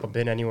 Can't drop a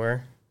bin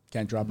anywhere.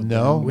 Can't drop a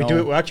no. bin. We do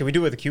it. Well, actually, we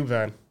do it with the cube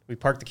van. We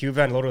park the cube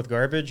van, load it with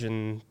garbage,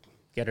 and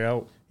get it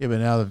out. Yeah, but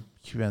now the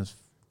cube van's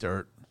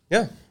dirt.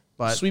 Yeah,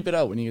 but sweep it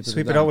out when you get to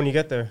sweep it out when you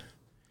get there.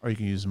 Or you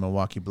can use a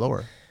Milwaukee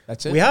blower.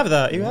 That's it. We have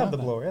the the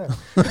blower,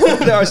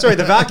 yeah. No, sorry,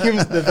 the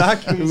vacuums. The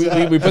vacuums.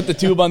 We put the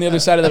tube on the other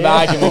side of the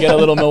vacuum. We get a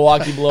little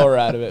Milwaukee blower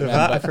out of it. Man.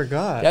 I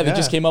forgot. Yeah, they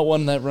just came out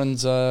one that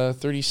runs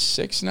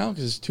 36 now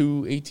because it's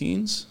 2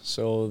 18s.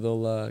 So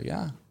they'll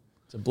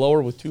it's a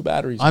blower with 2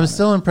 batteries. I'm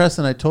still impressed,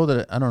 and I told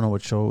it. I don't know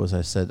what show it was.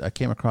 I said I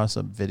came across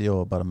a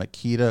video about a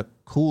Makita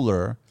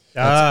cooler.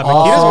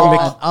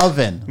 Makita's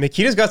oven.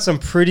 Makita's got some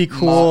pretty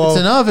cool. It's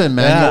an oven,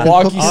 man. Yeah.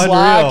 Milwaukee's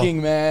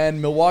slacking,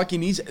 man.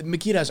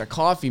 Makita has a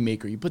coffee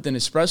maker. You put the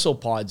Nespresso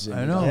pods in.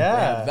 I know. They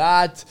have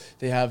that.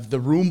 They have the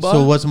Roomba.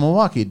 So what's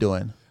Milwaukee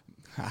doing?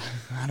 I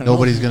don't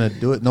Nobody's gonna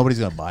do it. Nobody's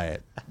gonna buy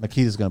it.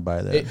 Makita's gonna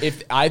buy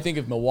that. I think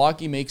if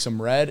Milwaukee makes them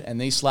red and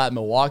they slap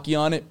Milwaukee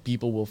on it,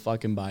 people will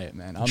fucking buy it,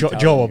 man.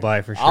 Joe will buy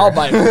it for sure. I'll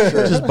buy it for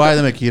sure. Just buy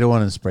the Makita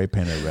one and spray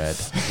paint it red.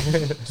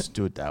 Just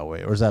do it that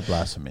way. Or is that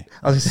blasphemy?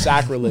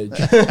 Sacrilege.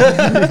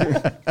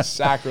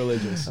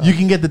 Sacrilegious. You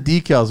can get the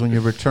decals when you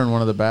return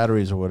one of the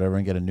batteries or whatever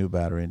and get a new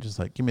battery and just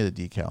like, give me the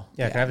decal.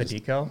 Yeah, can I have the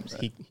decal?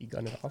 He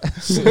gunned it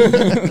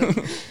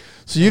off.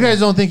 So you guys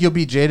don't think you'll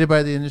be jaded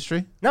by the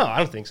industry? No, I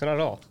don't think so. Not at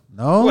all.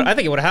 No? I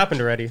think it would have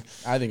happened already.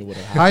 I think it would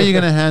have happened. How are you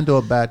going to handle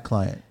a bad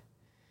client?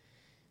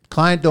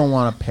 Client don't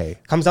want to pay.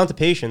 Comes down to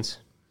patience.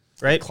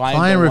 right?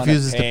 Client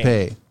refuses to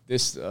pay.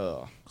 This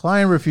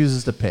Client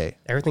refuses to pay.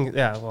 Everything,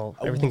 yeah. Well,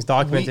 everything's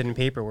documented in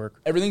paperwork.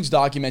 Everything's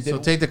documented. So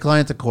take the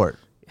client to court.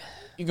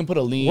 You can put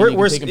a lien. You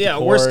can take 'em to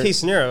court. Worst case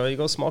scenario, you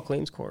go small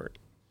claims court.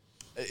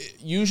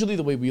 Usually,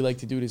 the way we like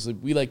to do it is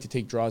we like to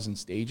take draws in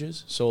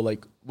stages. So,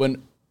 like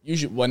when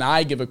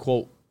I give a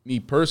quote, me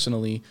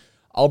personally,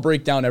 I'll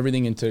break down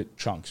everything into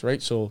chunks,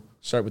 right? So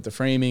start with the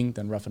framing,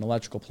 then rough and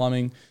electrical,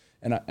 plumbing,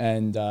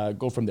 and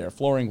go from there,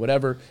 flooring,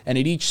 whatever. And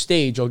at each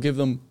stage, I'll give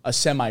them a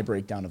semi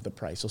breakdown of the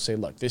price. I'll say,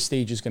 look, this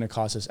stage is going to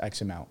cost us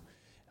X amount.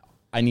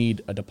 I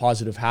need a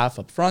deposit of half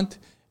up front,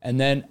 and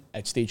then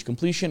at stage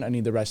completion, I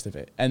need the rest of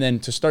it. And then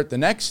to start the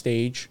next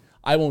stage,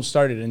 I won't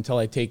start it until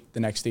I take the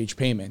next stage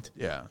payment.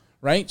 Yeah.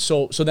 Right?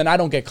 So then I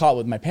don't get caught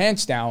with my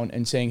pants down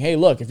and saying, hey,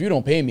 look, if you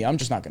don't pay me, I'm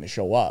just not going to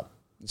show up.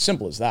 It's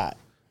simple as that.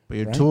 But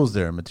your tools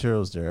there,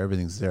 materials there,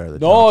 everything's there.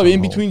 No, in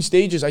between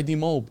stages, I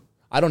demob.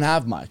 I don't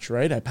have much,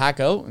 right? I pack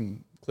out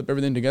and clip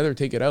everything together,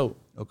 take it out.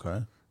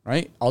 Okay.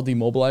 Right? I'll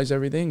demobilize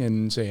everything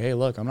and say, hey,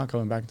 look, I'm not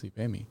coming back until you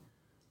pay me.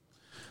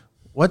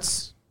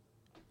 What's,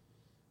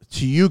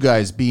 to you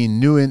guys being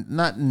new,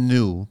 not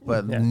new,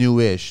 but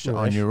newish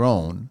on your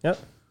own,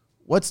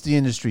 what's the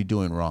industry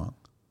doing wrong?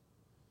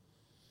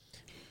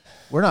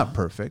 We're not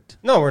perfect.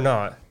 No, we're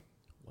not.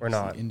 We're What's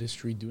not. the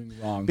industry doing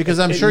wrong? Because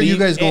I'm sure you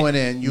guys going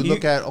in, you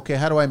look at, okay,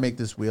 how do I make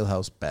this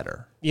wheelhouse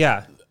better?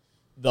 Yeah.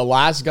 The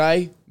last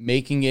guy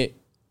making it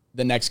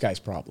the next guy's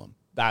problem.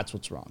 That's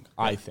what's wrong,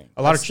 I think.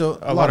 A lot of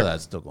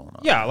that's still going on.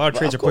 Yeah, a lot of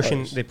trades are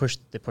pushing. They push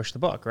the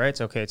buck, right?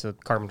 It's okay. It's a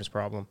carpenter's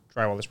problem,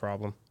 drywaller's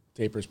problem,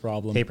 taper's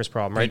problem,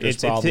 right?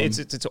 Painter's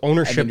It's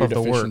ownership of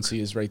the work. Deficiency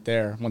is right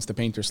there. Once the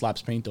painter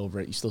slaps paint over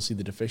it, you still see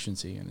the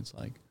deficiency, and it's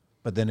like.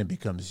 But then it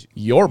becomes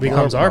our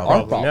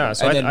problem. Yeah,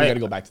 so and then we got to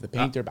go back to the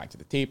painter, back to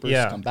the tapers,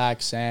 come back,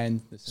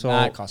 sand, this and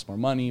that, cost more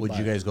money. Would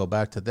you guys go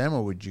back to them,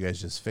 or would you guys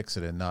just fix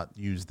it and not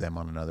use them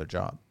on another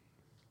job?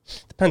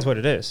 Depends what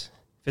it is.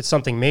 If it's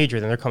something major,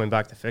 then they're coming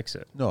back to fix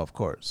it. No, of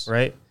course.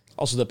 Right?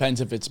 Also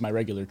depends if it's my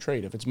regular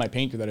trade. If it's my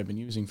painter that I've been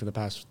using for the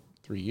past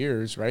 3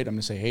 years, right? I'm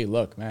going to say, hey,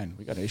 look, man,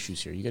 we got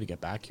issues here. You got to get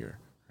back here,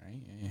 right?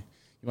 You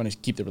want to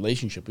keep the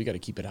relationship. We got to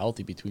keep it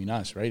healthy between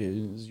us, right?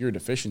 It's your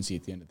deficiency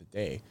at the end of the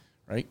day,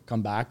 right?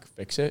 Come back,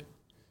 fix it,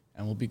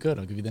 and we'll be good.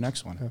 I'll give you the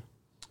next one. Yeah.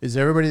 Is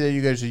everybody that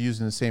you guys are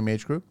using the same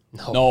age group?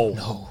 No.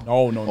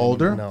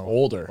 Older? No.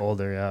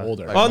 Older, yeah.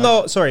 Older. Oh,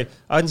 no, sorry.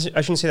 I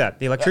shouldn't say that.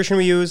 The electrician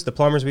we use, the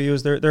plumbers we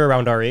use, they're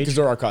around our age. Because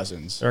they're our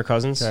cousins. They're our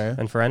cousins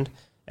and friend.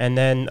 And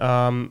then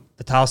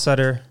the tile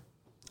setter,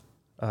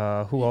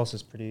 who else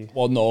is pretty...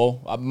 Well,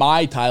 no.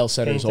 My tile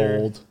setter's Painter.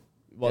 old.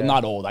 Well,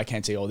 not old. I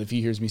can't say old. If he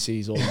hears me say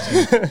he's old.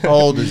 How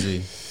old is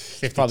he?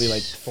 He's probably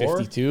like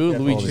 52. Yeah,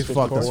 Luigi's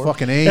 54. That's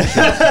fucking age.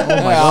 Oh,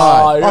 my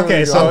God.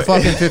 Okay, so... I'm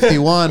fucking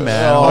 51,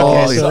 man.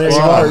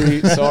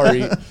 Okay,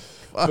 sorry.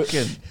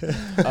 Fucking.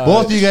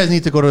 Both of you guys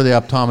need to go to the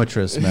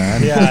optometrist,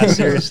 man. Yeah,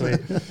 seriously.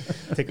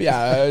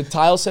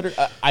 Tile setter.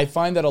 I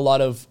find that a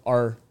lot of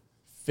our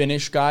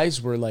finish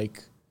guys were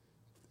like,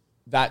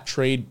 that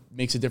trade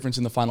makes a difference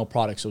in the final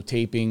product. So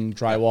taping,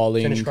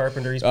 drywalling. Finish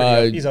carpenter,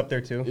 he's up there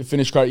too.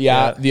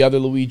 The other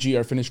Luigi,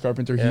 our finish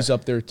carpenter, he's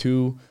up there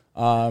too.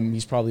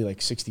 He's probably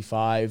like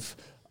 65.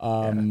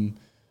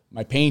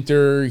 My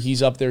painter,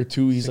 he's up there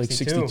too. He's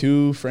 62. Like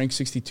 62. Frank's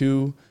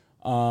 62.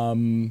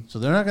 So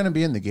they're not going to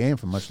be in the game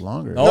for much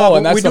longer. No,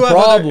 and that's the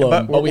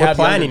problem. But we're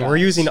planning. We're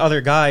using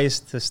other guys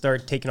to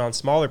start taking on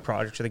smaller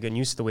projects so they're getting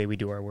used to the way we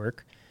do our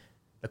work,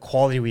 the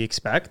quality we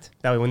expect.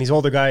 That way, when these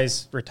older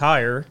guys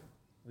retire,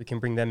 we can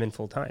bring them in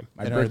full time.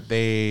 And are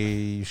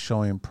they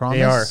showing promise?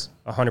 They are.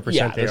 100%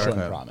 yeah, they are.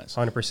 Showing promise.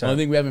 100%. The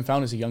only thing we haven't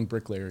found is a young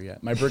bricklayer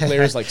yet. My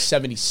bricklayer is like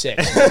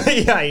 76.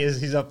 Yeah,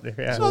 he's up there.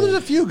 Yeah. So there's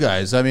a few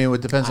guys. I mean,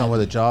 it depends on what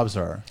the jobs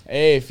are.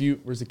 Hey,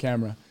 where's the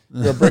camera?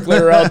 If you're a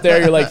bricklayer out there,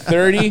 you're like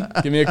 30,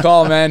 give me a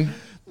call, man.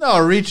 No,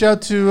 reach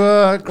out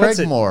to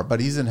Craig Moore, but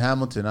he's in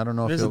Hamilton. I don't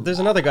know if there's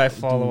another guy I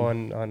follow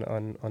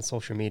on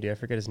social media. I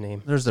forget his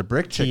name. There's the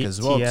brick chick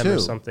as well, TM too. Or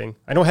something.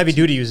 I know Heavy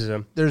Duty uses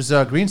him. There's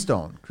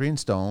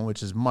Greenstone,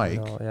 which is Mike.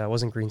 No, yeah, it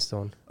wasn't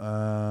Greenstone.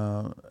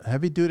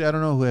 Heavy Duty, I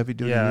don't know who Heavy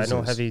Duty uses. Yeah, I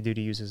know Heavy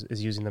Duty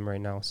is using them right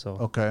now. So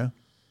okay.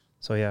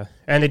 So yeah,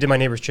 and they did my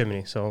neighbor's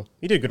chimney. So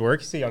he did good work.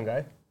 He's a young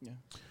guy. Yeah.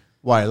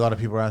 Why? A lot of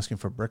people are asking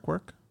for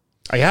brickwork.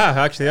 Yeah,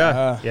 actually,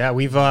 yeah.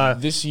 We've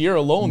this year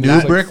alone,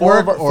 new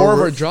brickwork. Four of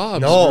our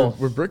jobs. No,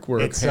 we're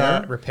brickwork. It's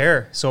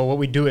repair. So what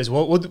we do is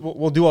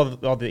we'll do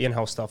all the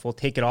in-house stuff. We'll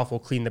take it off.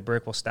 We'll clean the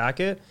brick. We'll stack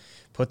it,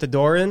 put the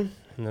door in,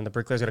 and then the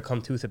bricklayer's gonna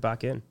come tooth it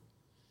back in.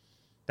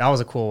 That was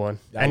a cool one.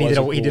 And he did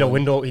a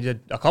window. He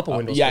did a couple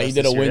windows. Yeah, he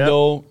did a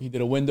window. Yeah. He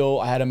did a window.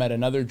 I had him at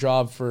another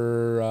job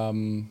for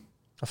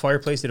a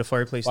fireplace. Did a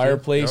fireplace.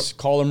 Fireplace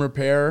column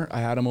repair.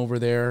 I had him over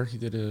there. He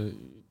did a.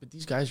 But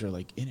these guys are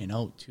like in and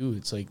out too.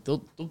 It's like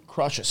they'll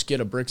crush a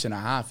skid of bricks in a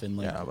half and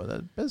like. Yeah, but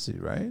that's busy,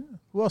 right?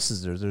 Who else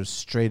is there? There's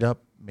straight up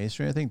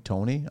masonry. I think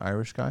Tony,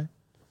 Irish guy.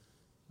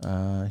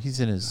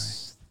 He's in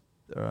his.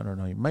 I don't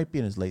know. He might be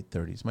in his late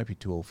 30s. Might be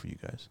too old for you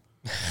guys.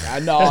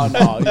 No,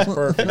 he's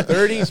perfect.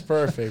 30 is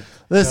perfect.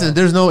 Listen,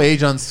 there's no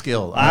age on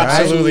skill.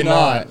 Absolutely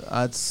not.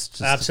 That's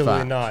just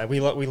absolutely not. We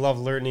love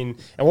learning,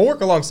 and we'll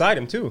work alongside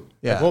him too.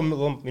 Yeah,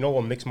 like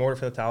we'll mix mortar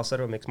for the tile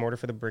setter, we'll mix mortar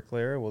for the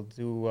bricklayer. We'll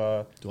do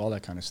all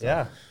that kind of stuff.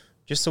 Yeah,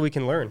 just so we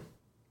can learn.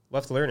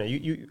 We'll have to learn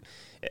it.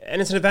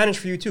 And it's an advantage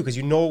for you too, because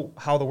you know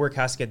how the work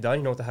has to get done.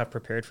 You know what to have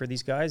prepared for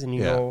these guys, and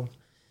you know.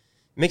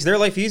 Makes their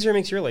life easier,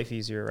 makes your life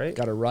easier, right?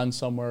 Got to run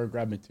somewhere,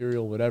 grab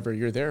material, whatever.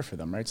 You're there for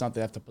them, right? It's not they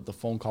have to put the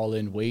phone call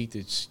in, wait.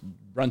 It's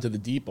run to the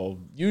depot.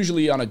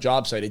 Usually on a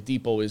job site, a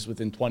depot is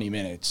within 20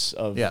 minutes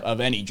of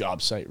any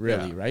job site,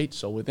 really, right?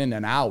 So within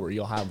an hour,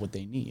 you'll have what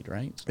they need,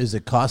 right? Is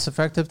it cost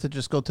effective to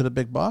just go to the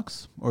big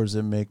box, or does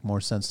it make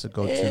more sense to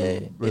go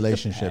to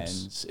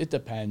relationships? It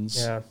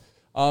depends. Yeah.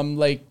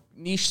 Like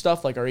niche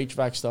stuff, like our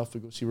HVAC stuff, we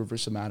go see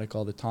Reversomatic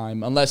all the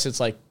time. Unless it's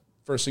like,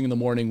 first thing in the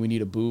morning, we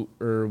need a boot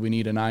or we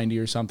need a 90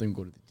 or something,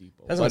 go to the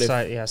depot. That's what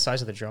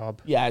size of the job.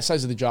 Yeah,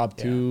 size of the job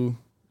too,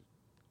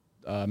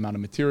 amount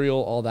of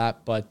material, all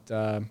that. But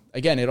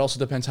again, it also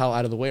depends how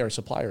out of the way our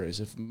supplier is.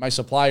 If my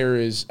supplier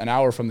is an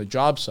hour from the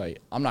job site,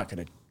 I'm not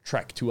going to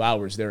trek 2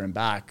 hours there and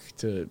back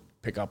to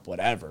pick up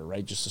whatever,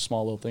 right? Just a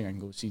small little thing I can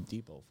go see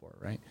depot for,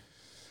 right?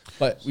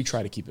 But we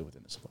try to keep it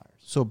within the suppliers.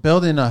 So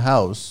building a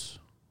house,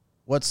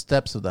 what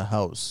steps of the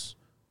house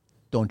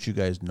don't you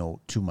guys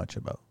know too much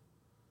about?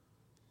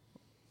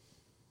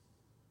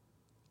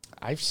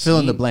 Fill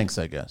in the blanks,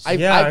 I guess.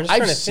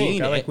 I've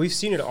seen it. We've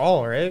seen it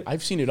all, right?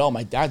 I've seen it all.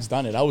 My dad's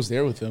done it. I was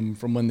there with him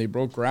from when they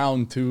broke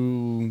ground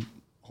to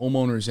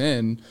homeowners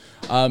in.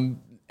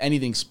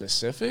 Anything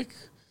specific?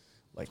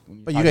 But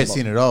you guys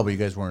seen it all, but you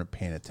guys weren't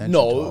paying attention to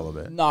all of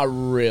it. Not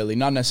really.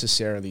 Not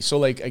necessarily.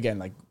 So,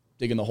 again,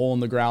 digging the hole in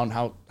the ground,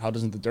 how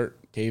doesn't the dirt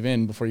cave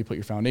in before you put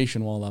your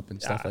foundation wall up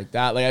and stuff like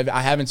that?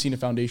 I haven't seen a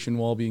foundation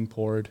wall being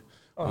poured.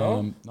 Oh,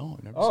 no? No,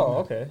 I've never seen that.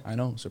 Okay. I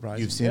know,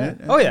 surprising. You've seen it?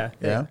 Oh, yeah.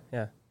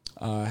 Yeah.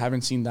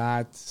 Haven't seen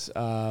that.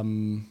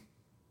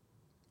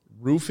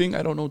 Roofing,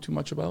 I don't know too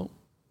much about.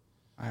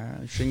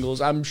 Shingles,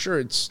 I'm sure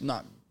it's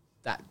not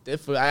that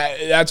difficult.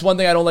 That's one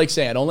thing I don't like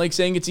saying. I don't like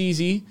saying it's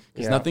easy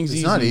because nothing's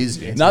easy. Not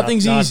easy.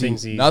 Nothing's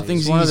easy.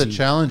 It's one of the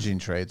challenging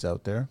trades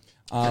out there.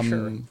 For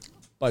sure.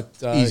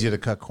 But easier to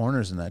cut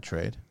corners in that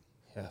trade.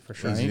 Yeah, for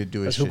sure. Easy to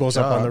do who goes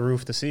up on the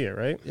roof to see it,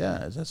 right?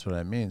 Yeah, that's what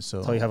I mean. So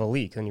until you have a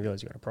leak, then you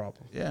realize you got a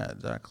problem. Yeah,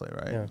 exactly,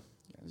 right. Yeah.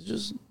 It's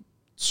just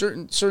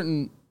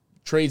certain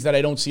trades that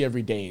I don't see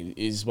every day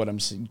is what I'm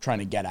trying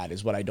to get at,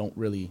 is what I don't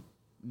really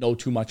know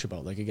too much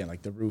about.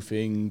 Like the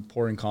roofing,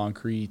 pouring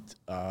concrete,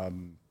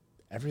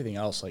 everything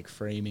else, like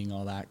framing,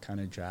 all that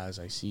kind of jazz.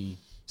 I see.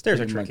 Stairs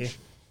are tricky.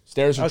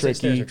 Stairs are tricky.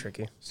 Stairs are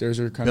tricky. Stairs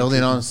are kind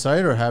building of on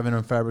site or having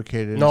them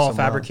fabricated. No,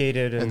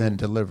 fabricated and then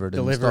delivered,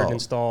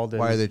 installed.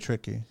 Why are they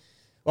tricky?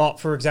 Well,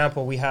 for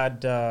example, we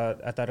had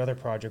at that other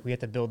project, we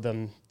had to build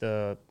them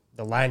the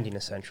landing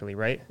essentially,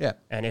 right? Yeah.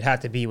 And it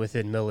had to be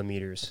within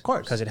millimeters. Of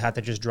course. Because it had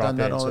to just drop Done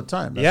that in. all the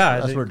time.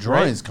 That's where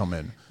drawings come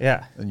in.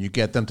 Yeah. And you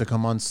get them to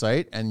come on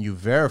site and you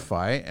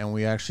verify, and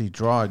we actually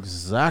draw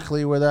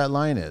exactly where that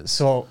line is.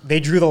 So they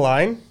drew the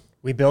line.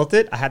 We built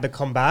it. I had to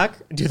come back,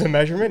 do the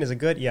measurement. Is it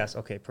good? Yes.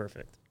 Okay,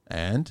 perfect.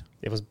 And?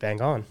 It was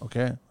bang on.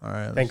 Okay. All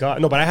right. Thank God.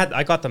 No, but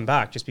I got them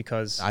back just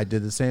because. I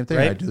did the same thing.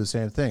 Right? I do the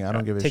same thing. I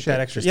don't give a shit. Take that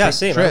extra. Just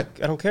Same. I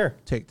don't care.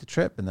 Take the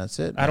trip and that's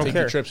it. I don't care.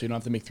 Take the trip so you don't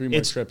have to make 3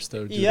 more trips to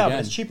do it Yeah, again.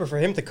 but it's cheaper for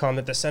him to come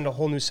than to send a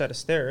whole new set of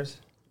stairs.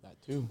 That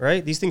too.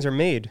 Right? These things are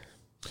made.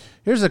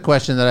 Here's a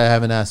question that I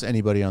haven't asked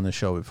anybody on the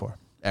show before,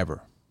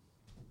 ever.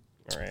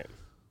 All right.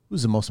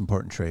 Who's the most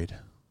important trade?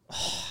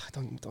 Oh,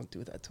 don't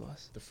do that to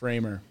us. The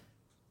framer.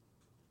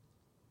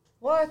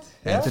 What?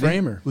 Anthony? The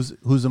framer.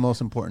 Who's the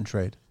most important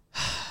trade?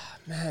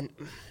 Man.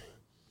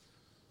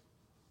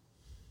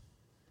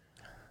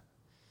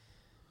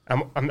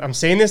 I'm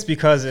saying this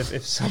because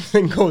if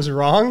something goes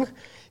wrong,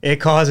 it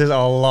causes a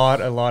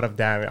lot of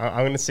damage. I'm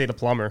going to say the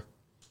plumber.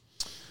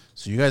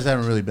 So you guys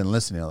haven't really been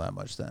listening all that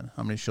much then.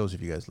 How many shows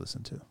have you guys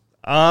listened to?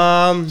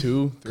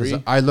 2,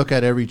 3. I look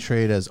at every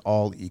trade as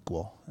all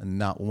equal, and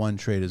not one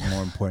trade is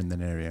more important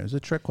than any. It was a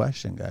trick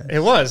question, guys. It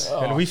was,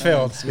 and we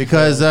failed.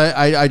 Because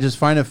I just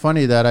find it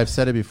funny that I've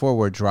said it before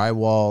where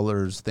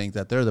drywallers think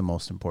that they're the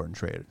most important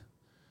trade.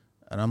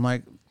 And I'm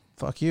like,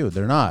 fuck you.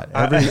 They're not.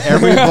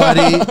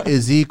 Everybody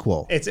is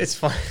equal. It's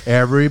fine.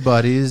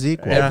 Everybody is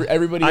equal. Yeah.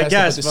 Everybody has to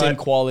put the same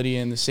quality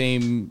and the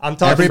same. I'm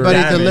talking everybody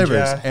damage, delivers.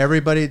 yeah.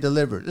 Everybody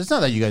delivers. It's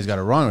not that you guys got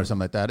it wrong or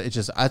something like that. It's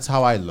just that's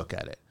how I look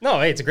at it. No,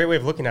 hey, it's a great way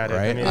of looking at it.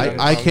 Right? I mean,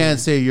 I can't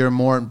say you're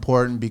more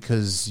important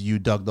because you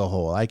dug the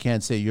hole. I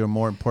can't say you're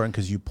more important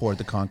because you poured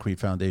the concrete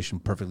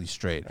foundation perfectly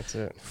straight. That's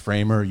it.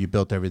 Framer, you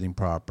built everything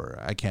proper.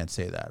 I can't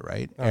say that,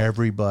 right? Oh.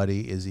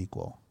 Everybody is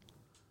equal.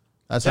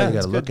 That's how you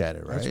got to look at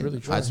it, right? That's really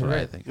true. That's what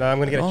I think. No, I'm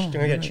gonna get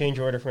a change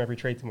order from every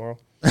trade tomorrow.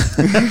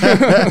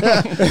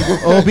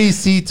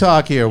 OBC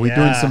talk here. We're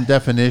doing some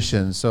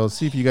definitions, so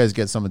see if you guys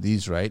get some of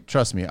these right.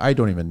 Trust me, I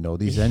don't even know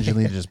these.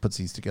 Angelina just puts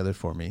these together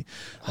for me.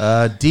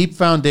 Deep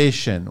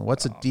foundation.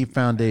 What's a deep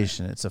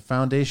foundation? It's a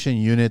foundation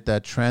unit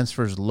that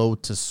transfers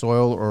load to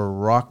soil or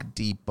rock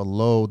deep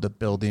below the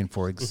building.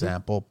 For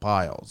example,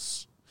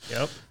 piles.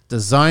 Yep.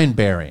 Design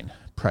bearing.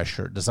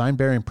 pressure,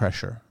 design-bearing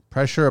pressure.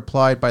 Pressure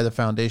applied by the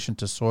foundation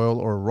to soil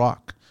or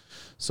rock.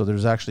 So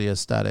there's actually a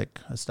static,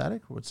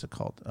 what's it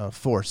called? A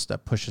force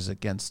that pushes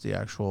against the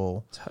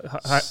actual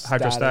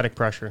hydrostatic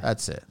pressure.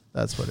 That's it.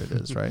 That's what it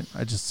is, right?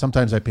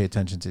 Sometimes I pay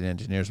attention to the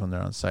engineers when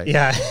they're on site.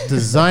 Yeah.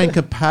 Design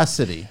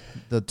capacity,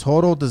 the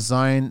total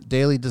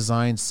daily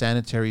design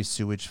sanitary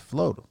sewage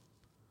flow.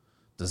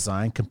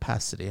 Design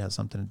capacity has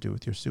something to do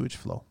with your sewage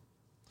flow.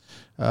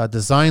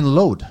 Design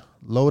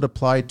load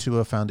applied to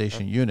a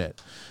foundation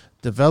unit.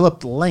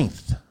 Developed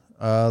length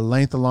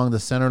along the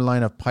center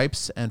line of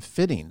pipes and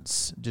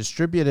fittings.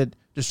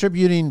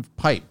 Distributing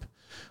pipe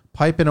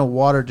in a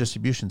water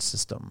distribution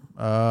system.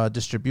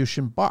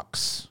 Distribution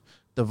box,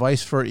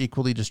 device for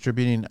equally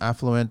distributing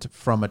affluent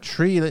from a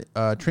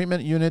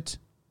treatment unit.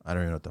 I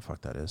don't even know what the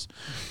fuck that is.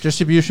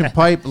 Distribution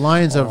pipe,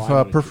 lines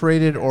of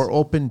perforated or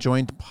open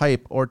joint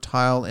pipe or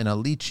tile in a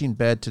leaching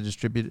bed to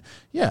distribute.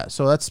 Yeah,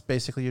 so that's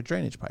basically your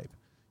drainage pipe,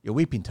 your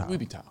weeping tile.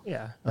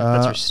 Yeah,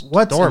 that's your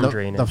storm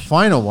drainage. The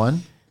final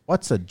one,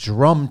 what's a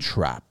drum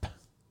trap?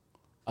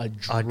 A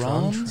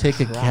drum trap? Take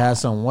a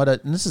guess on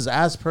and this is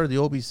as per the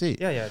OBC.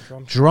 Yeah,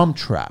 Drum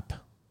trap.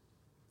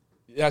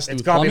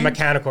 It's got to be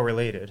mechanical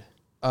related.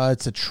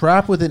 It's a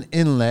trap with an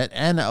inlet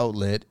and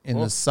outlet in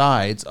the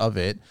sides of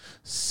it,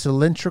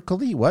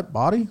 cylindrically. What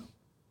body?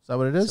 Is that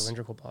what it is?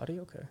 Cylindrical body.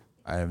 Okay.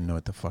 I have no idea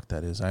what the fuck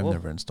that is. I've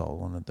never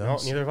installed one of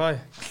those. No, neither have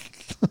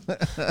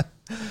I.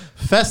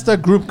 Festa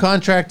Group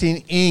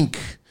Contracting Inc.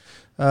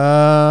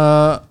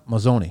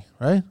 Mozzone,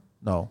 right?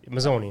 No.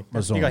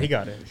 Mozzone. He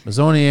got it.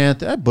 Mozzone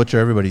Anthony. I butcher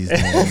everybody's name.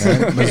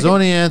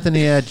 Mozzone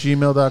Anthony at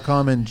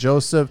gmail.com and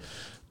Joseph,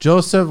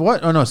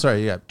 what? Oh, no,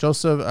 sorry. Yeah.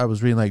 Joseph, I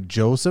was reading like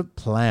Joseph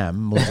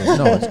Plam.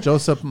 No, it's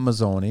Joseph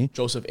Mozzone.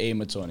 Joseph A.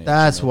 Mazzone.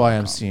 That's why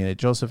I'm seeing it.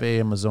 Joseph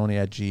A.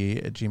 Mozzone at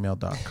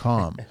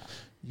gmail.com.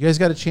 You guys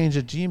got to change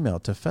the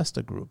Gmail to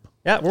Festa Group.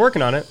 Yeah, we're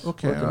working on it.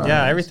 Okay.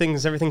 Yeah,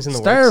 everything's in the works.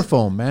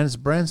 Styrofoam, man. It's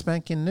brand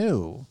spanking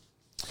new.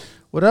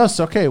 What else?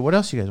 Okay, what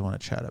else you guys want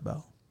to chat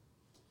about?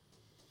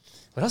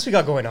 What else we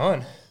got going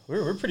on?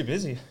 We're pretty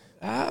busy.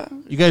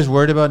 You guys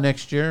worried about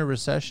next year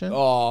recession?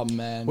 Oh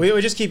man,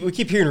 we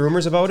keep hearing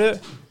rumors about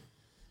it.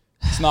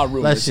 It's not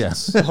rumors.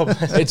 Yes.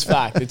 It's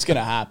fact. It's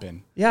gonna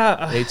happen.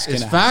 Yeah, it's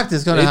fact.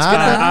 It's gonna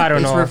happen. I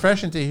don't know. It's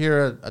refreshing to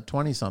hear a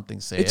 20-something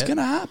say it's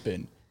gonna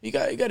happen. You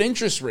got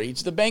interest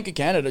rates. The Bank of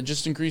Canada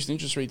just increased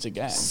interest rates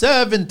again.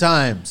 7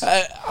 times.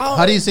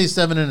 How do you say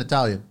 7 in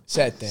Italian?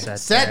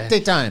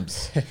 Sette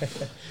times.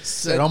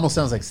 It almost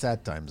sounds like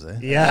sad times, eh?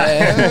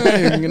 Yeah.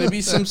 There's going to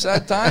be some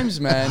sad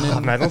times, man.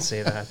 And I don't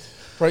say that.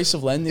 Price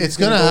of lending. It's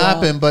going to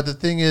happen, but the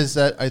thing is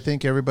that I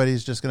think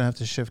everybody's just going to have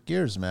to shift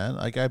gears, man.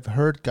 Like I've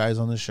heard guys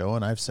on the show,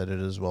 and I've said it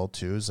as well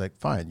too. It's like,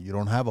 fine, you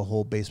don't have a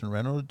whole basement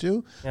rental to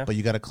do, but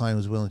you got a client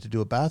who's willing to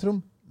do a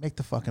bathroom. Make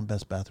the fucking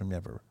best bathroom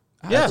ever.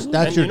 Yeah,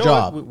 that's your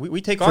job.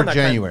 We take on that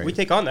January. We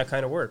take on that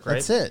kind of work, right?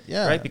 That's it.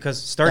 Yeah, right.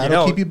 Because starting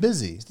That'll out, keep you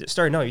busy.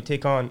 Starting out, you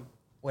take on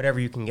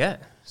whatever you can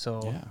get.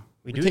 So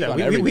we do that.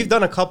 We've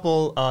done a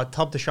couple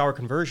tub to shower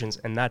conversions,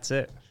 and that's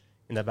it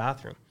in the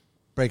bathroom.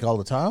 Break all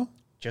the tile.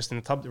 Just in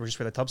the tub, just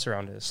where the tub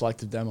surround is.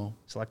 Selective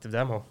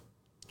demo.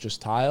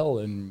 Just tile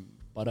and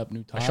butt up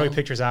new tile. I'll show you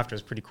pictures after.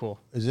 It's pretty cool.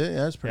 Is it?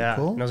 Yeah, it's pretty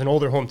cool. And it was an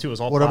older home too. It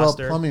was all What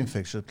plaster. about plumbing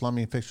fixture?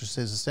 Plumbing fixture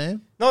stays the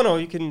same? No,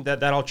 you can.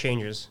 That all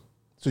changes.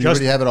 So you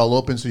already have it all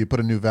open, so you put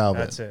a new valve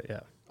in. That's it,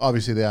 yeah.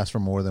 Obviously, they ask for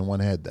more than one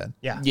head then.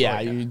 Yeah.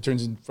 It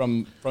turns in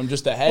from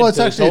just a head well, it's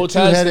to actually toe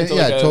test.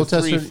 toe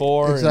test. 3,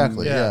 4.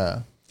 Exactly,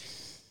 yeah.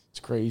 It's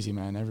crazy,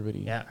 man.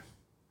 Everybody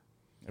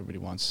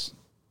wants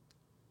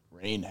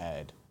rain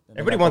head.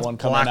 Everybody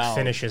wants black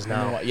finishes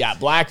now. Yeah,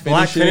 black finishes.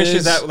 Black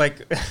finishes that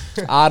like...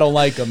 I don't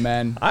like them,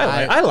 man.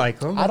 I like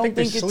them. I don't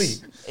think they're sleek.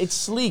 It's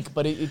sleek,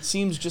 but it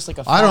seems just like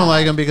a I don't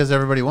like them because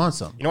everybody wants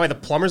them. You know why the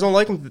plumbers don't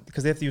like them?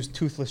 Because they have to use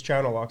toothless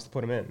channel locks to put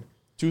them in.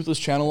 Toothless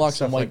channel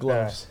locks and white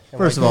gloves.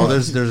 First of all,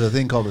 there's a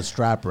thing called a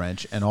strap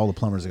wrench, and all the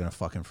plumbers are gonna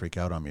fucking freak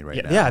out on me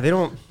now. Yeah, they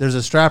don't. There's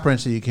a strap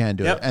wrench that you can't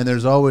do it, and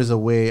there's always a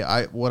way.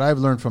 What I've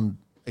learned from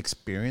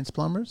experienced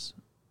plumbers,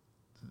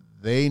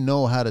 they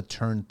know how to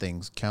turn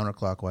things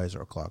counterclockwise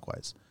or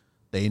clockwise.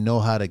 They know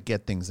how to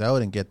get things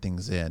out and get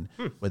things in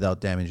without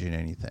damaging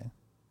anything.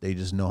 They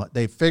just know.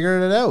 They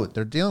figured it out.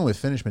 They're dealing with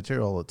finished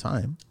material all the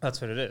time.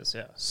 That's what it is.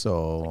 Yeah.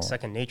 So it's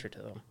like second nature to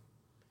them.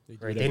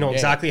 They know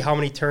exactly how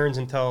many turns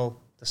until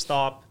to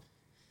stop.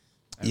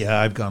 Yeah,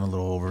 I've gone a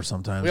little over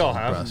sometimes. We all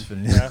have.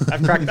 Yeah,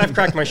 I've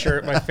cracked my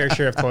fair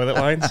share of toilet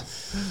lines.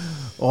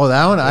 Oh,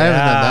 that one? I haven't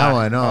done that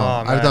one. No,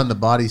 I've done the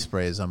body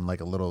sprays. I'm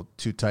like a little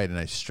too tight, and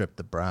I strip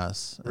the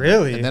brass.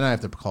 Really? And then I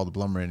have to call the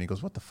plumber, and he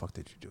goes, "What the fuck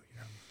did you do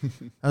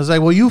here?" I was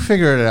like, "Well, you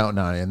figure it out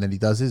now." And then he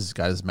does his. He's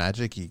got his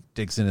magic. He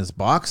digs in his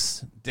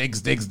box,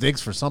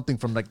 digs for something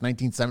from like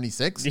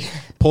 1976,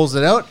 pulls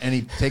it out, and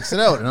he takes it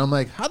out. And I'm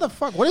like, "How the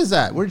fuck? What is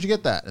that? Where did you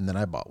get that?" And then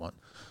I bought one.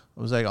 I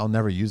was like, I'll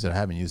never use it. I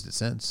haven't used it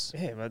since.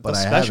 Yeah, but those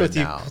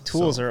specialty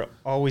tools are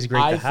always great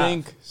to have. I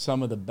think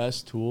some of the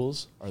best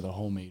tools are the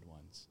homemade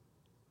ones.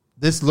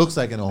 This looks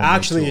like an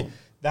homemade tool.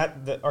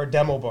 Our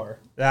demo bar.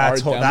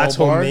 That's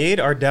homemade.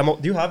 Our demo.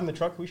 Do you have in the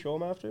truck? Can we show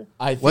them after?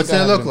 What's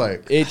that look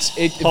like? It's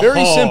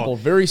very simple.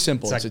 Very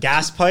simple. It's a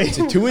gas pipe. It's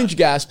a 2-inch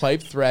gas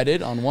pipe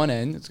threaded on one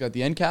end. It's got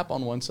the end cap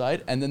on one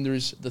side, and then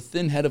there's the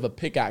thin head of a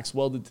pickaxe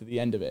welded to the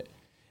end of it.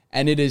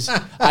 And it is,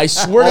 I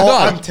swear to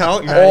God. I'm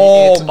telling you,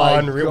 it's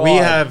unreal. God. We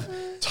have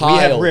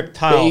ripped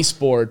tile,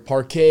 baseboard,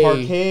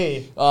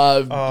 parquet,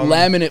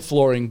 laminate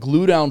flooring,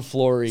 glue down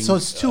flooring. So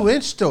it's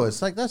 2-inch though.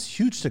 It's like, that's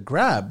huge to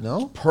grab,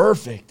 no?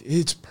 Perfect.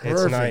 It's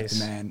perfect, nice.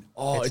 man.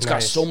 Oh, it's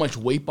got so much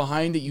weight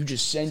behind it. You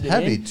just send it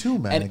heavy in. too,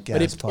 man.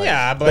 But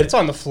it's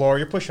on the floor.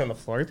 You're pushing on the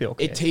floor. You'll be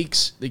okay. It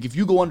takes, like, if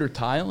you go under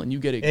tile and you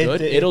get it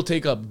good, it'll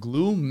take up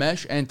glue,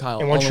 mesh, and tile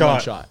in one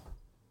shot. shot.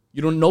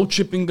 You don't, no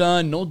chipping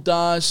gun, no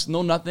dust,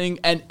 no nothing.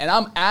 And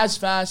I'm as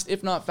fast,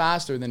 if not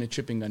faster, than a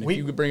chipping gun. If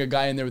you could bring a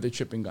guy in there with a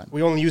chipping gun.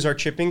 We only use our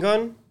chipping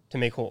gun to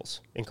make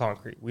holes in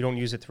concrete. We don't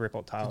use it to rip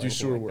out tile. To do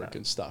sewer work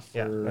and stuff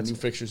for new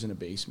fixtures in a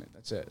basement.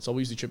 That's it. That's all we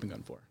use the chipping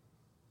gun for.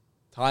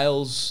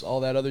 Tiles,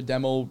 all that other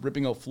demo,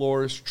 ripping out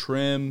floors,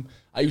 trim.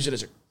 I use it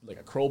as a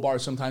crowbar.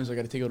 Sometimes I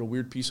got to take out a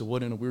weird piece of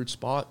wood in a weird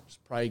spot,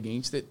 just pry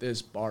against it.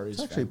 This bar is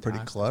actually fantastic.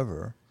 pretty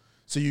clever.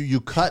 So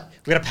you cut.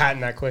 We got to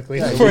patent that quickly.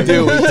 Yeah, we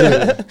do.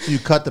 So you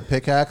cut the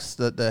pickaxe,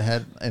 the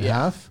head in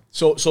half.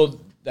 So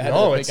the head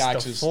of the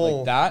pickaxe is full,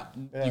 like that.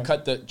 Yeah. You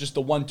cut just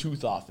the one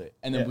tooth off it,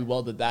 and then we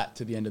welded that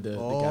to the end of the gas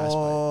pipe.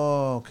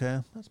 Oh,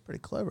 okay. That's pretty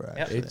clever,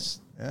 actually. It's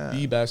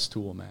the best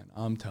tool, man.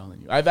 I'm telling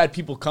you. I've had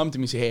people come to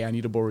me and say, "Hey, I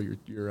need to borrow your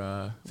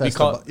your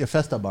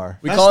Festa bar."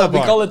 We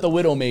call it the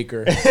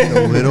Widowmaker. The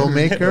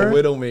Widowmaker?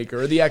 The Widowmaker,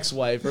 or the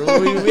ex-wife. Or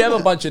we have a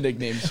bunch of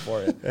nicknames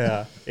for it.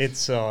 Yeah,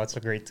 it's a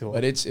great tool.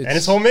 But it's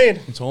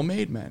homemade. It's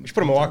homemade, man. We should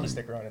put a Milwaukee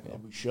sticker on it. Yeah,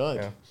 we should.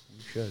 Yeah.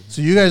 We should.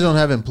 So you guys don't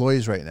have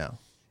employees right now?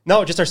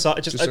 No, just us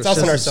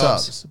and our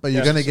subs. But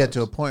you're going to get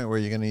to a point where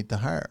you're going to need to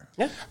hire.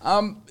 Yeah.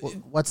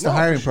 What's the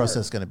hiring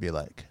process going to be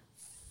like?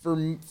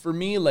 For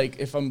me, like,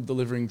 if I'm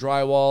delivering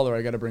drywall or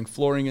I got to bring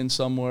flooring in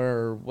somewhere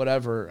or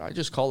whatever, I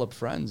just call up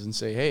friends and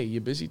say, "Hey,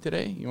 you busy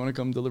today? You want to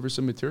come deliver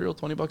some material?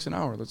 $20 an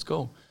hour. Let's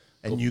go."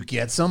 And you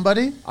get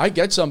somebody? I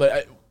get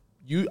somebody.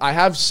 I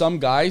have some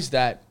guys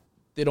that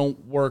they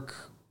don't work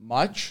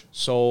much,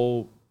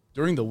 so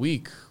during the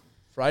week,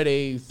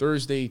 Friday,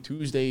 Thursday,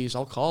 Tuesdays,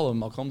 I'll call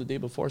them. I'll call them the day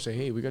before, say,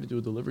 "Hey, we got to do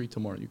a delivery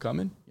tomorrow. You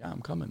coming?" "Yeah,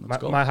 I'm coming.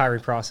 Let's go." My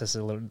hiring process is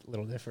a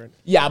little different.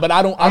 Yeah, but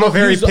I'm a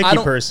very picky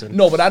person.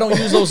 No, but I don't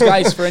use those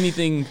guys for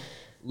anything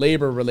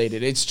labor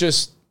related. It's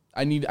just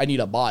I need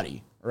a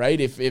body, right?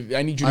 If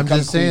I need you to come clean up. I'm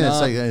just saying it's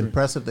like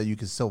impressive that you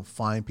can still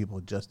find people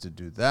just to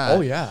do that.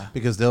 Oh yeah,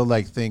 because they'll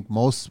think I'm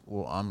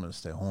going to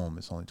stay home.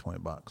 It's only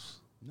 $20.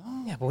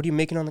 No. Yeah, but what are you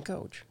making on the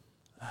couch?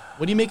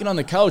 What are you making on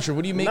the couch, or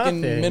what are you making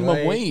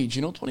minimum wage?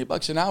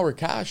 $20 an hour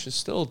cash is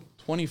still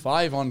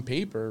 25 on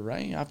paper,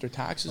 right? After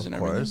taxes and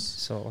everything.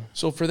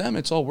 So for them,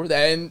 it's all worth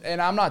it. And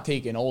I'm not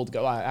taking old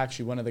guys.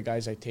 Actually, one of the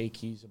guys I take,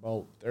 he's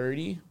about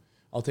 30.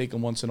 I'll take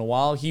him once in a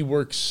while. He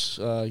works,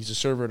 he's a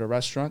server at a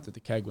restaurant at the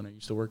Keg when I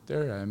used to work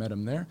there. I met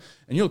him there.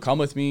 And he'll come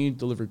with me,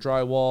 deliver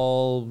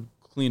drywall,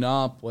 clean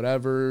up,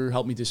 whatever,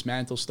 help me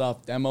dismantle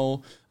stuff,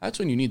 demo. That's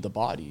when you need the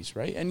bodies,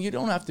 right? And you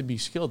don't have to be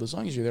skilled as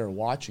long as you're there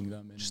watching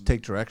them and just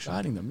take direction,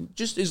 guiding them.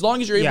 Just as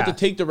long as you're able to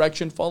take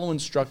direction, follow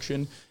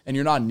instruction, and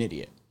you're not an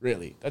idiot.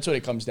 Really, that's what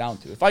it comes down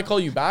to. If I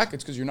call you back,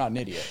 it's because you're not an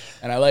idiot,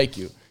 and I like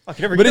you.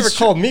 You never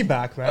called me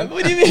back, man.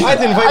 What do you mean? I had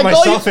to invite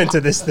myself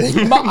into this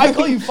thing. I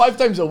call you 5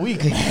 times a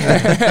week,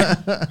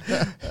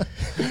 man.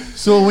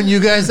 So when you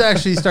guys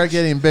actually start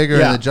getting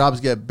bigger and the jobs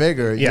get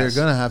bigger, you're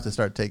going to have to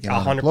start taking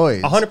on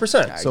employees.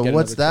 100%. So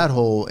what's that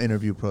whole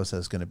interview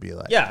process going to be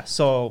like? Yeah,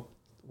 so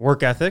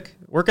work ethic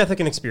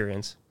and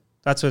experience.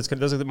 That's what it's going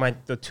to. Those are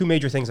the two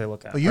major things I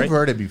look at. Well, you've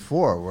heard it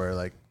before where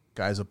like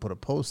guys will put a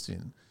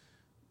posting.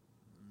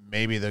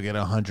 Maybe they'll get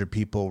 100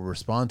 people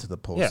respond to the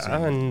posting.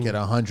 Yeah, and get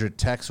 100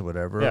 texts or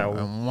whatever,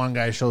 and one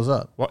guy shows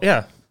up. Well,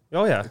 yeah.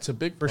 Oh, yeah. It's a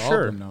big for problem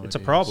sure. nowadays. It's a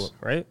problem,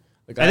 right?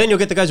 And then you'll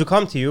get the guys who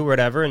come to you or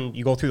whatever, and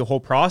you go through the whole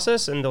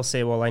process, and they'll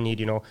say, well, I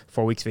need,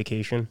 4 weeks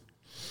vacation.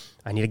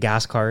 I need a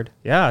gas card.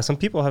 Yeah, some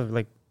people have,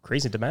 like,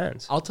 crazy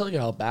demands. I'll tell you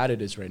how bad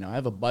it is right now. I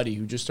have a buddy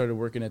who just started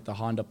working at the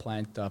Honda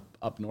plant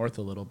up north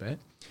a little bit,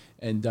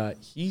 and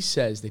he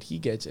says that he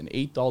gets an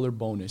 $8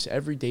 bonus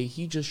every day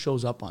he just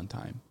shows up on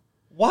time.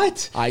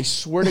 What? I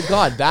swear to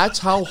God, that's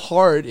how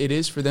hard it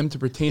is for them to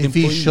retain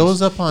employees.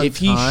 If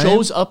he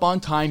shows up on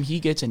time, he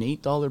gets an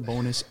 $8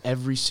 bonus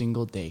every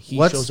single day.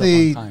 What's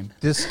the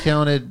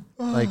discounted,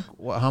 like,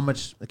 how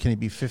much, can he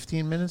be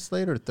 15 minutes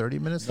late or 30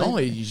 minutes late? No,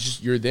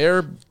 you're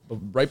there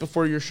right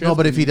before your shift. No,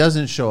 but if he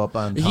doesn't show up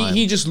on time.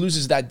 He just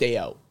loses that day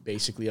out,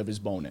 basically, of his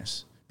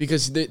bonus.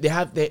 Because they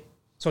have...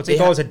 So it's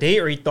 $8 a day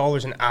or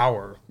 $8 an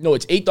hour? No,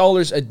 it's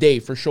 $8 a day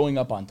for showing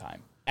up on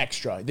time.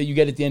 Extra, that you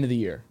get at the end of the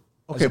year.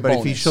 Okay, but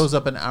if he shows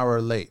up an hour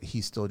late,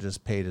 he's still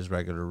just paid his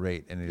regular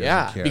rate, and he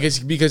doesn't care.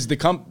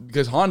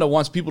 because Honda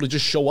wants people to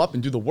just show up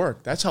and do the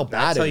work. That's how bad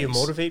it is. That's how you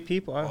motivate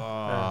people.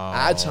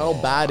 That's how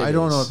bad it is. I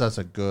don't know if that's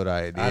a good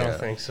idea. I don't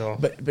think so.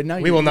 But now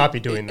we will not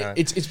be doing that.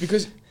 It's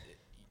because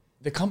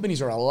the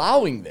companies are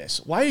allowing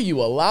this. Why are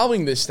you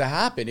allowing this to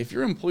happen? If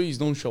your employees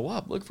don't show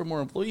up, look for more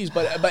employees.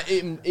 But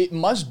it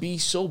must be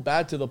so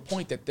bad to the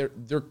point that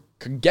they're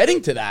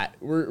getting to that,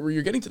 where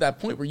you're getting to that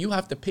point where you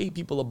have to pay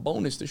people a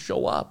bonus to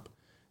show up.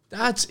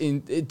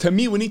 To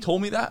me, when he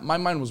told me that, my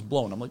mind was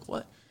blown. I'm like,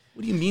 what?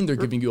 What do you mean they're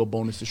giving you a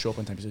bonus to show up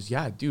on time? He says,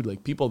 yeah, dude,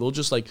 like people,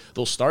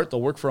 they'll start,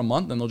 they'll work for a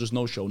month, and they'll just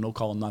no show, no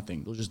call,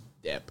 nothing. They'll just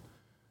dip.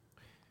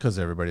 Because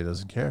everybody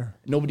doesn't care.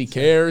 Nobody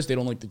cares. They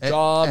don't like the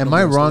job. Am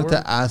I wrong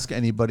to ask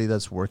anybody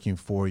that's working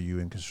for you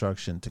in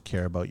construction to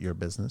care about your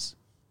business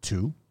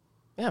too?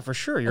 Yeah, for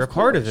sure. You're a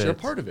part of it. You're a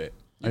part of it.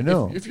 I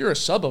know. If you're a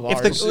sub of ours.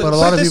 But a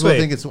lot of people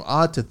think it's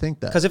odd to think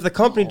that. Because if the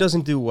company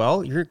doesn't do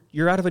well,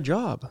 you're out of a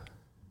job.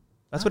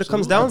 That's what it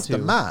comes down to. The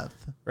math.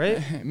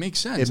 Right? It makes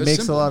sense. It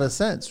makes a lot of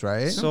sense,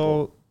 right?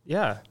 So,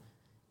 yeah,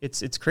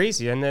 it's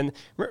crazy. And then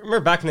remember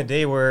back in the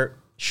day where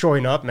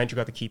showing up meant you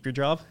got to keep your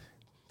job?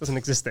 Doesn't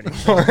exist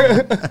anymore.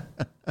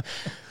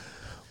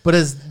 But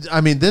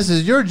this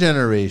is your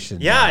generation.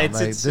 Yeah,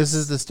 this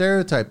is the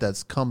stereotype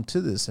that's come to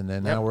this, and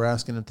then now we're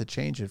asking them to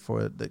change it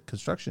for the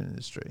construction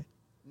industry.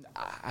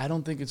 I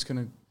don't think it's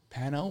going to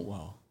pan out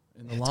well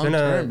in the long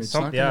term.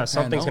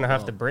 Something's going to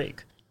have to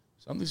break.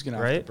 Something's going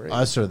to have to break.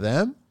 Us or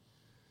them?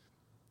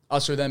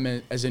 Us or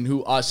them, as in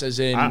who? Us as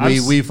in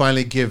we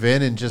finally give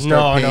in and just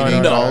start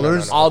paying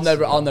dollars. I'll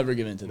never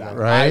give in to that.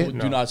 Right? I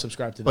do not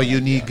subscribe to that. But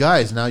you need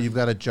guys. Now you've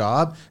got a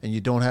job and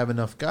you don't have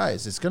enough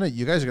guys.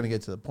 You guys are gonna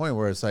get to the point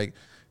where it's like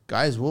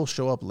guys will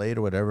show up late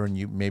or whatever, and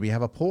you maybe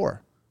have a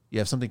pour. You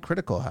have something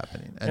critical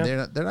happening, and they're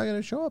not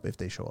gonna show up if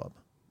they show up.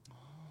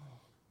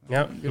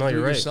 Yeah, no,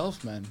 you're right.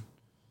 Yourself, man.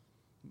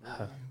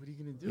 What are you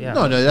gonna do? Yeah.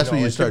 No, that's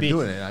when you start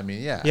doing it. I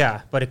mean, yeah.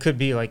 Yeah, but it could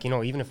be like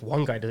even if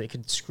one guy does, it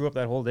could screw up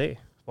that whole day.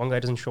 One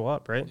guy doesn't show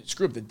up, right?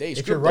 Screw up the day.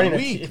 If you're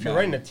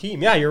running a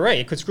team, yeah, you're right.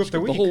 It could screw up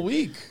the week. The whole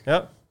week.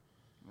 Yep.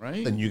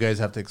 Right. Then you guys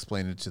have to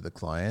explain it to the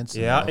clients.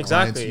 Yeah,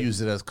 exactly. Clients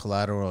use it as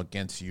collateral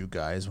against you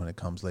guys when it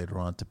comes later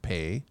on to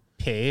pay,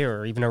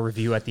 or even a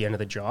review at the end of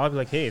the job.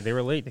 Like, hey, they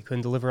were late. They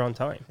couldn't deliver on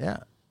time. Yeah.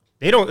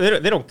 They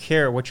don't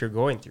care what you're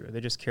going through. They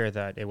just care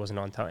that it wasn't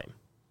on time,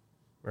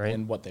 right?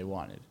 And what they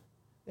wanted.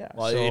 Yeah.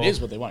 Well, it is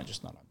what they wanted,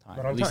 just not on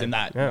time. At least in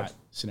that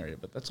scenario.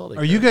 But that's all they.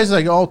 Are you guys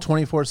like all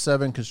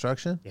 24/7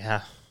 construction?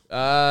 Yeah.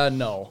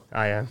 No.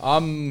 I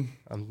am.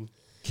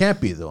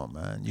 Can't be though,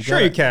 man. You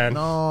can.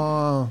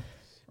 No.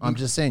 I'm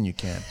just saying you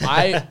can't.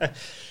 I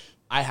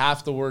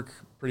have to work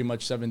pretty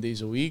much 7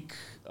 days a week.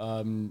 I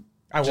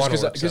want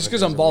to work just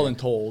because I'm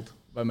voluntold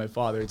by my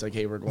father. It's like,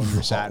 hey, we're going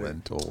for Saturday.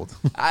 Voluntold.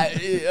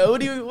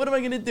 What am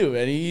I gonna do?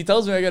 And he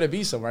tells me I gotta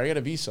be somewhere. I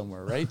gotta be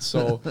somewhere, right?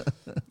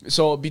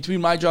 So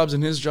between my jobs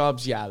and his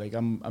jobs, yeah, like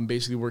I'm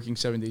basically working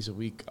 7 days a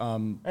week.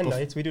 And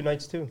nights, we do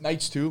nights too.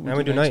 Nights too.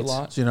 We do nights a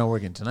lot. So you're not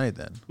working tonight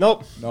then?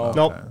 Nope. No.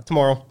 Nope.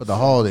 Tomorrow. But the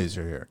holidays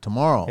are here.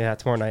 Tomorrow. Yeah,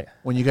 tomorrow night.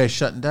 When you guys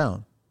shutting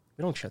down?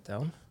 We don't shut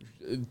down.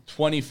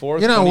 24th.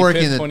 You're not 25th,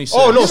 working. 26th.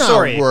 Oh no, You're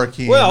sorry. Not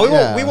working.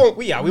 Well, we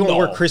won't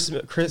work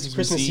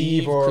Christmas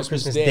Eve or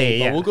Christmas Day.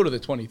 But Yeah. we'll go to the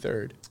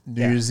 23rd.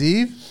 New Year's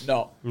Eve?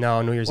 No,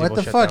 New Year's Eve. What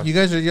the fuck? Down. You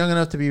guys are young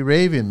enough to be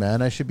raving,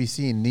 man. I should be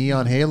seeing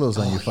neon halos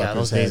on you fuckers'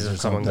 those heads days or are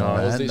something, gone.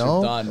 man. Those days No?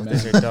 are done, man.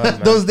 Those days are done,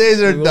 man. Those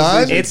days are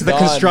done? It's the done,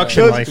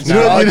 construction man. life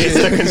now. It's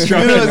the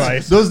construction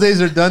life. Those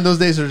days are done. Those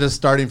days are just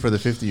starting for the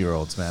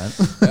 50-year-olds, man.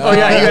 Oh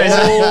yeah, you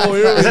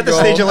guys. Is that the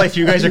stage of life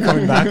you guys are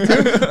coming back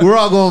to? We're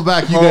all going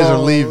back. You guys are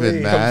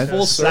leaving, man.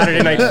 Full circle.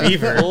 Saturday Night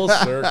Fever. Full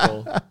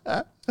circle.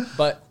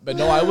 But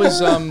no, I was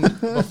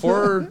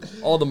before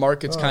all the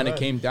markets kind of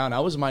came down.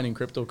 I was mining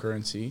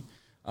cryptocurrency.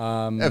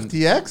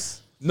 FTX?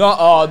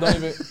 No, don't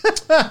even.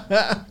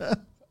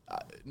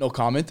 No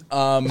comment.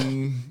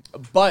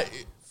 But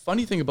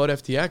funny thing about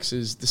FTX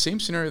is the same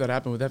scenario that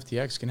happened with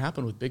FTX can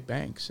happen with big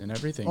banks and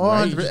everything. Oh,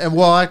 right? and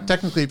well,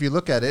 technically, if you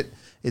look at it,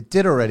 it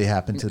did already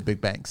happen to the big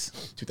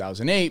banks.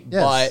 2008,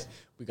 Yes. but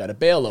we got a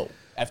bailout.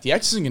 FTX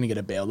isn't going to get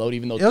a bailout,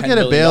 even though They'll get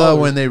a bailout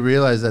when they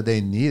realize that they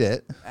need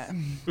it.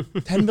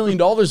 $10 million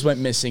went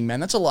missing, man.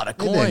 That's a lot of It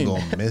didn't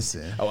coin. go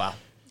missing. Oh, wow.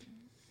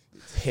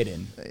 It's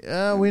hidden.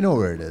 We know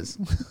where it is.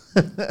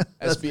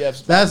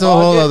 SBF's That's a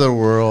whole other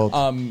world.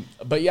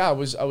 But yeah, I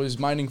was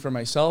mining for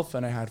myself,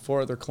 and I had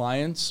 4 other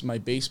clients. My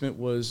basement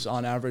was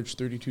on average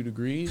 32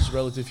 degrees.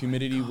 Relative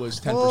humidity was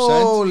 10%.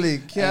 Holy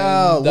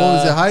cow. And, what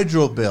was the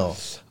hydro bill?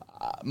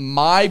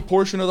 My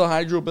portion of the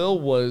hydro bill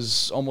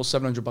was almost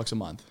 $700 a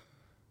month.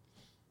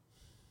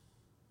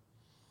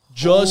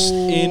 Just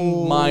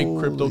in my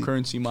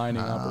cryptocurrency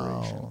mining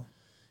operation.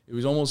 It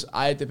was almost,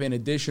 I had to pay an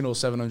additional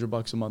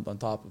 $700 a month on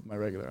top of my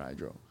regular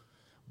hydro.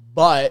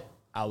 But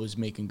I was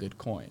making good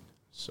coin.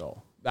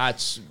 So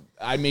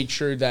I made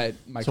sure that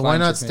my So why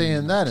not stay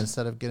in that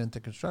instead of get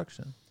into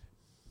construction?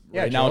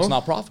 Yeah, right now it's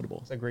not profitable.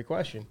 That's a great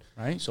question.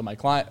 Right? So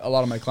a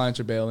lot of my clients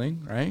are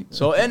bailing, right?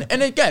 So, and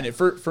again,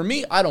 for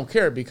me, I don't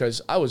care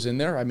because I was in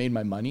there. I made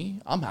my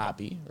money. I'm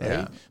happy, right?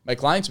 Yeah. My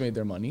clients made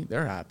their money.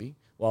 They're happy.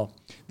 Well,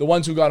 the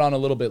ones who got on a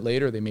little bit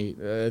later, they made,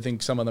 I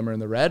think some of them are in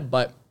the red,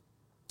 but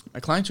my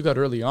clients who got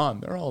early on,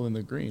 they're all in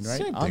the green,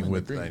 right? Same thing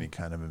with any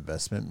kind of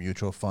investment,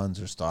 mutual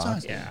funds or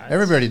stocks. Yeah,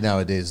 everybody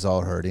nowadays is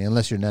all hurting,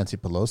 unless you're Nancy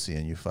Pelosi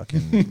and you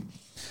fucking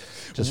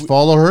Just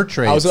follow her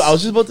traits. I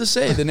was just about to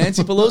say the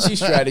Nancy Pelosi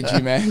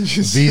strategy, man.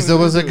 Visa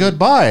was a good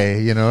buy.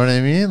 You know what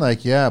I mean?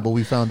 Like, yeah, but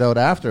we found out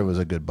after it was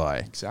a good buy.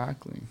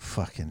 Exactly.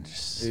 Fucking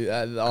just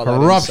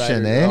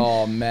corruption, eh?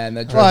 Oh man,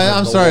 that. Well,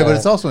 I'm sorry, but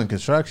it's also in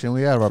construction.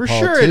 We have our For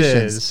politicians sure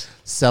it is.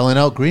 selling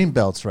out green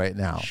belts right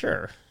now.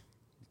 Sure.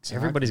 Exactly,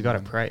 Everybody's got a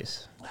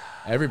price.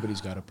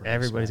 Everybody's got a price.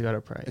 Everybody's got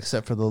a price.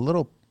 Except for the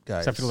little guys.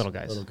 Except for the little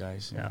guys. Little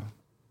guys. Yeah.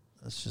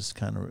 That's just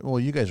kind of, well,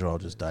 you guys are all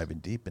just diving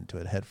deep into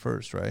it head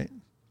first, right?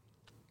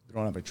 You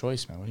don't have a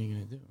choice, man. What are you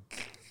gonna do?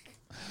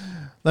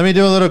 Let me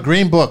do a little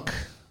green book.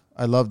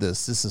 I love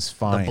this. This is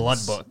fines. The blood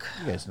book.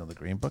 You guys know the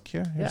green book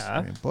here? Here's Yeah.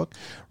 the green book.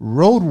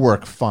 Road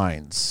work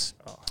fines.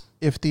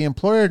 If the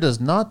employer does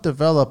not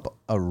develop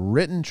a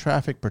written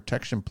traffic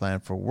protection plan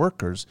for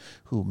workers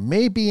who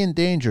may be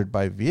endangered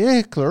by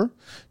vehicular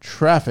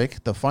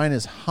traffic, the fine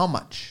is how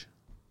much?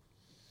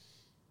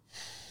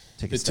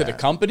 Take a To the stab.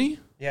 company?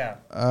 Yeah.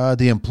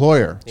 The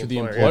employer. To the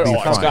employer. employer? Be Oh,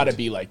 it's fined. got to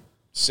be like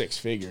 6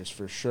 figures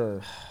for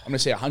sure. I'm gonna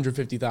say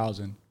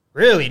 150,000.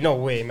 Really? No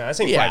way, man. That's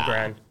ain't Yeah.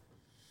 $5,000.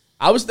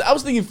 I was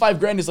thinking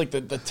 $5,000 is like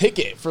the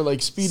ticket for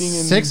like speeding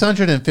in.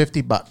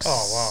 $650.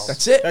 Oh, wow.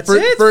 That's it. That's for,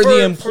 it? for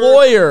the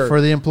employer.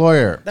 For the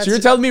employer. So you're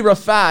telling me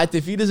Rafat,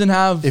 if he doesn't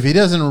have If he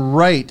doesn't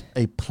write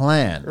a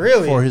plan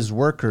Really? for his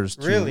workers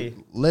to Really?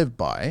 live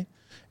by,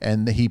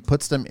 and he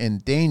puts them in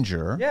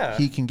danger, Yeah.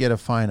 he can get a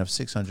fine of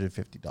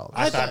 $650.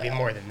 I thought it'd be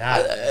more than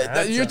that. man.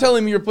 That's you're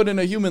telling me you're putting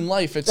a human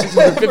life at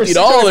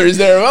 $650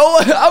 there. Well,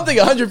 I'm thinking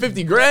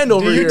 150 grand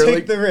over Do you here. take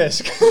Like, the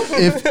risk?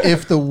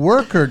 if the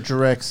worker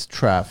directs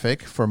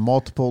traffic for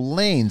multiple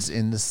lanes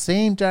in the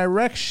same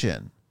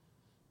direction,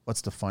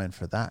 what's the fine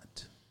for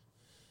that?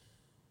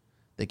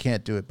 They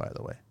can't do it, by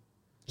the way.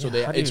 so how do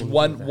you it's even do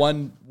one that?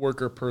 one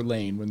worker per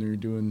lane when you're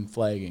doing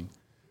flagging.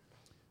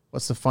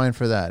 What's the fine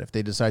for that if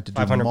they decide to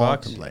do $500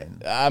 multiple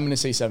lanes? I'm gonna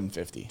say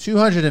 750.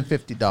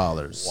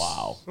 $250.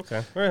 Wow. Okay.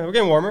 All right, we're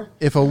getting warmer.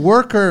 If a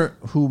worker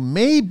who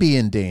may be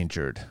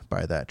endangered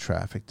by that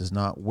traffic does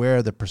not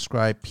wear the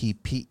prescribed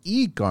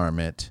PPE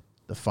garment,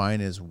 the fine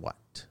is what?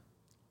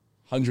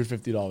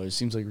 $150.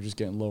 Seems like we're just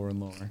getting lower and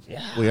lower.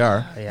 Yeah. We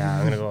are Yeah,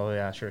 I'm gonna go.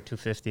 Yeah, sure.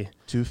 250.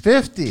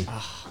 $250.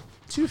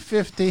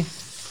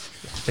 $250.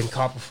 Been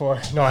caught before.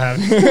 No, I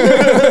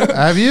haven't.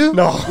 Have you?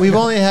 No. We've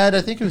only had,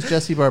 I think it was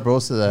Jesse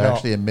Barbosa that No.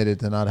 actually admitted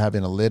to not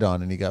having a lid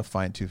on, and he got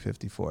fined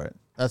 $250 for it.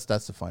 That's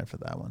the fine for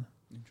that one.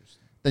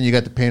 Interesting. Then you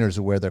got the painters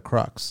who wear their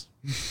Crocs.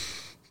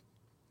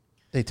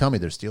 They tell me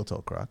they're steel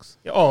toe Crocs.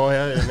 Oh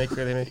yeah,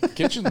 they make.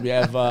 Kitchen, we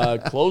have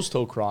closed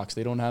toe Crocs.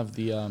 They don't have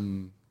the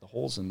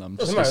holes in them.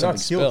 Doesn't Just in matter,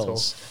 case they're something not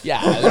spills.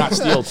 Yeah, they're not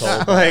steel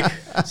toe.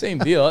 Like, Same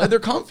deal. They're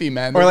comfy,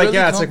 man. or They're like, really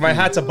yeah, it's like my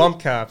comfy. hat's a bump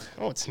cap.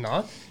 Oh, it's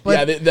not.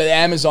 Yeah, the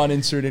Amazon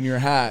insert in your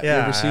hat. Yeah,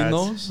 you ever seen it's-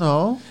 those?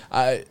 No.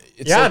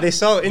 It's Yeah, like- they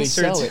sell They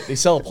sell inserts. it. They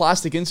sell a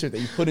plastic insert that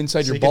you put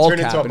inside So your you can ball turn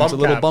it cap, into a and it's a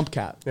bump little cap. bump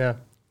cap. Yeah.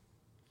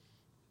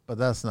 But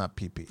that's not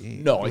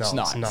PPE. No, it's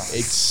No, not. it's not.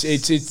 It's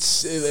It's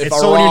a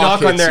so when you rock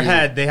knock on hits their you-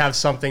 head, they have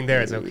something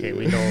there. It's okay.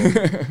 We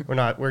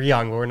know we're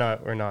young. We're not.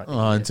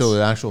 Until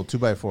the actual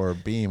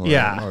 2x4 beam or,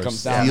 Yeah. or Comes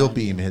steel down.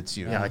 beam hits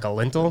you. Yeah, like a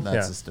lintel.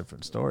 That's Yeah. a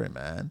different story,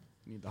 man.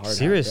 Need the hard hat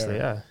Seriously,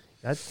 there.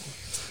 yeah.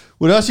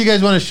 What else you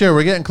guys want to share?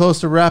 We're getting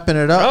close to wrapping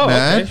it up, Oh,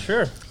 man. okay,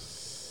 sure.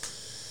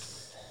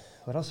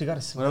 What else we got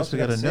to? What else we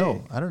got to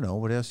know? I don't know.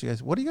 What else you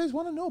guys? What do you guys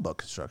want to know about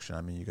construction?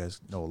 I mean, you guys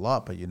know a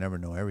lot, but you never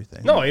know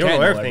everything. No, you don't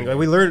can't know know everything. Like,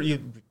 we learn. You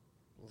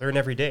learn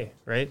every day,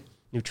 right?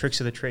 New tricks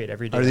of the trade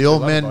every day. Are That's the what I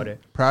old love about men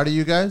it. proud of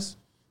you guys?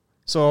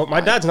 So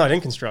my dad's not in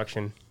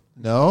construction.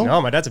 No.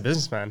 No, my dad's a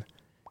businessman.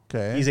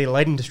 Okay. He's a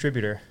lighting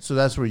distributor. So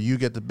that's where you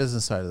get the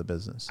business side of the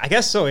business. I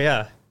guess so.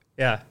 Yeah.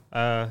 Yeah.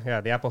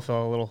 Yeah. The apple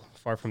fell a little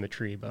far from the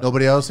tree, but.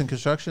 Nobody else in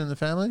construction in the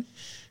family?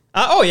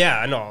 Oh yeah,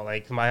 I know.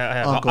 Like I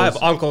have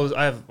uncles.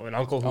 I have an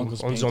uncle who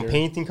Uncle's owns his own painter.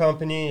 painting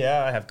company.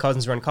 Yeah, I have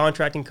cousins who run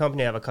contracting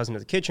company. I have a cousin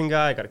who's a kitchen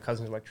guy. I got a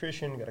cousin who's an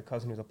electrician. I got a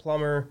cousin who's a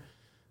plumber.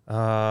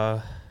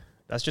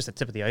 That's just the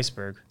tip of the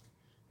iceberg.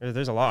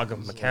 There's a lot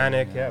of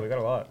mechanic. Yeah, we got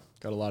a lot.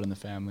 Got a lot in the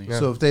family. Yeah.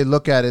 So if they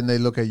look at it and they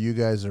look at you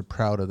guys are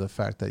proud of the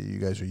fact that you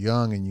guys are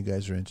young and you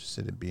guys are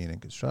interested in being in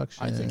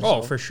construction. I think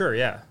Oh, so. for sure.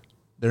 Yeah.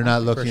 They're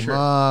not looking,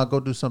 sure. go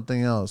do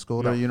something else.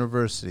 Go to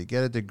university,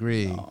 get a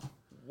degree.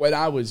 When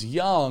I was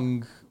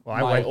young, Well,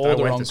 my I went older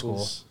to uncles.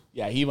 school.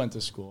 Yeah, he went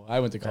to school. I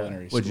went to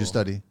culinary school. What'd you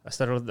study? I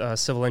studied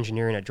civil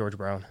engineering at George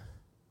Brown.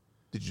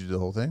 Did you do the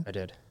whole thing? I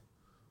did.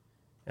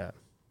 Yeah,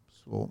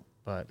 So,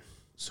 but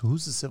so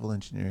who's the civil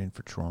engineering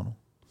for Toronto?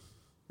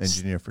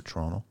 Engineer for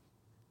Toronto.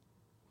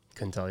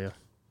 couldn't tell you.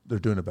 They're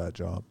doing a bad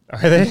job. Are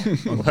they?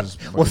 Just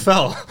What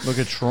fell? Look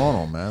at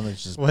Toronto, man.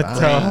 It's just What,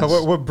 bad.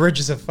 what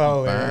bridges have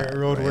fell? Bad.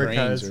 Road work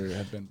Trains has.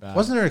 have been bad.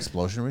 Wasn't there an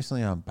explosion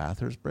recently on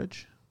Bathurst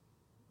Bridge?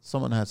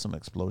 Someone had some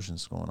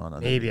explosions going on.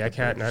 Maybe I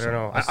can't. I don't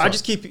know. I I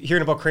just keep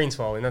hearing about cranes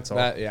falling. That's all.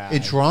 that? Yeah.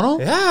 In Toronto?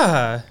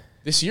 Yeah.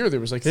 This year there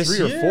was like This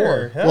 3 year,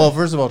 or 4. yeah. Well,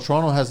 first of all,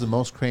 Toronto has the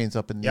most cranes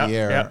up in the Yeah,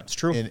 air yeah, it's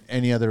true. in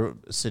any other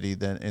city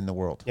than in the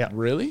world. Yeah.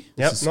 Really?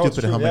 Yep. It's No, it's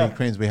stupid true, how many yeah.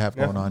 cranes we have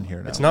Yeah. going on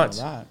here now. It's I didn't nuts.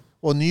 know that.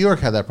 Well, New York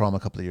had that problem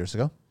a couple of years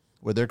ago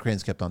where their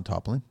cranes kept on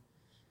toppling.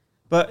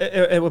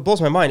 But what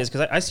blows my mind is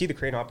because I see the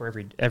crane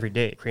operator every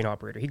day. Crane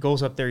operator, he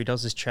goes up there, he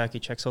does his check, he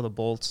checks all the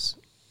bolts.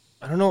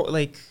 I don't know,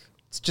 like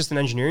it's just an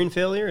engineering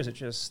failure. Is it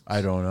just?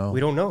 I don't know.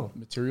 We don't know.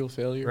 Material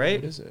failure, right?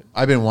 What is it?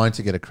 I've been wanting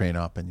to get a crane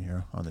op in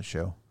here on the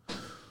show.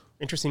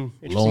 Interesting.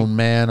 Lone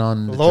man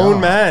on the lone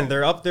job. man.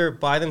 They're up there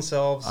by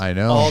themselves. I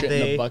know. All Shit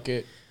day. in a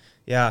bucket.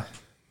 Yeah.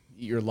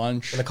 Eat your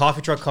lunch. When the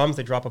coffee truck comes,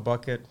 they drop a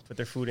bucket, put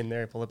their food in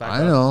there, pull it back.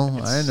 I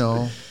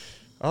know.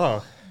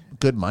 Oh,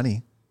 Good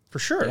money. for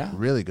sure. Yeah.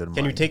 Really good money.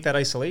 Can you take that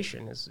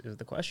isolation? Is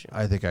the question.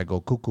 I think I go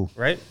cuckoo.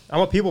 Right?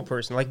 I'm a people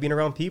person. I like being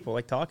around people. I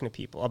like talking to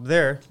people. Up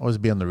there. Always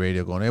be on the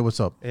radio going, hey, what's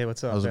up? Hey,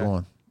 what's up? How's it Yeah.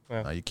 going?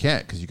 Yeah. You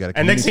can't because you got to.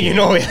 And next thing you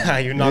know,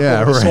 you knock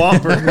Yeah, over the right.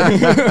 swamper.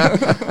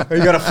 Or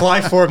you got a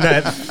fly form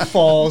that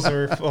falls,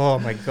 or oh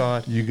my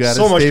god, You gotta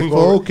much stay can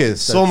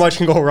focused. So much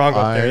can go wrong up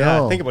I there.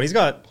 know. Yeah, think about it. He's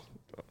got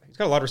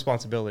a lot of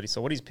responsibility.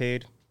 So what he's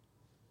paid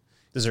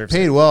deserves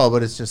paid it. well,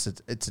 but it's just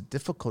it's a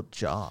difficult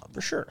job.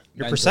 For sure.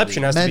 Your Mentally.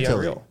 perception has to be Mentally.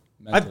 unreal.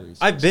 Mentally,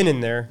 I've been in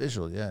there.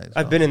 Visual, yeah.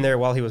 I've been in there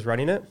while he was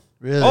running it.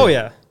 Really? Oh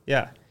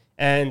yeah.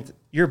 And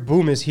your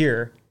boom is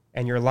here,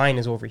 and your line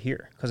is over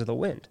here because of the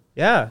wind.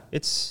 Yeah,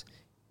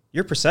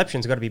 your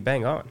perception's got to be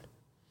bang on.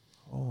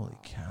 Holy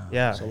cow!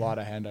 Yeah, It's a lot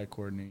of hand-eye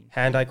coordination.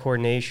 hand-eye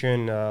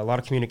coordination, a lot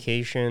of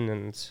communication,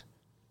 and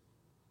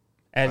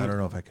I don't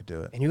know if I could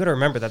do it. And you got to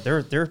remember that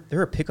there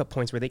are pickup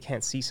points where they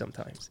can't see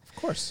sometimes. Of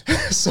course.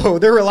 So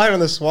they're relying on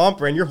the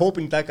swamper, and you're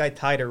hoping that guy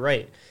tied it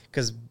right.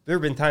 Because there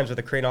have been times where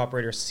the crane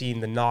operator's seen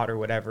the knot or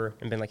whatever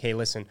and been like, hey,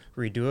 listen,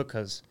 redo it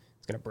because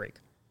it's going to break.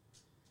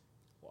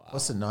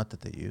 What's the knot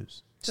that they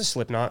use? It's a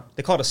slip knot.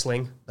 They call it a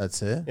sling.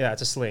 That's it? Yeah,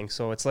 it's a sling.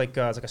 So it's like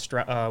a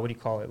strap. What do you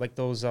call it? Like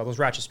those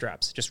ratchet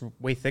straps, just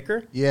way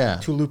thicker. Yeah.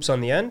 2 loops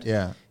on the end.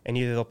 Yeah. And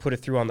either they'll put it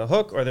through on the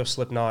hook or they'll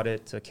slip knot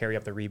it to carry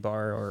up the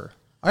rebar or...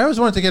 I always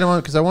wanted to get him on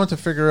because I wanted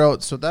to figure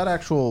out, so that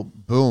actual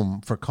boom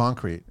for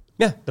concrete,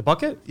 Yeah, the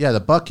bucket. yeah, the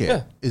bucket,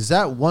 Yeah. is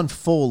that one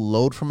full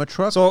load from a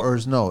truck So- or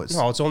is no? It's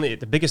No, it's only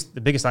the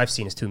biggest I've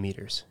seen is 2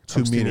 meters. 2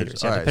 Pumps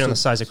meters. Yeah, All right, depending on the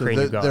size of crane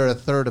they're, you got. they're a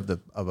third of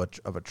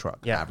a truck,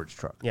 Yeah. average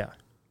truck. Yeah.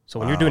 So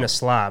when you're doing a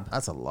slab,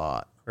 That's a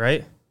lot.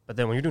 right? But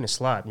then when you're doing a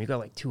slab and you got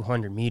like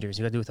 200 meters,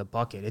 you got to do it with a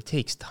bucket. It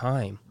takes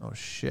time, Oh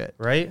shit.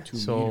 right? 2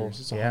 so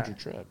meters. It's 100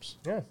 trips.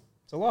 Yeah,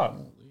 it's a lot.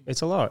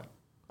 It's a lot.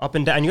 Up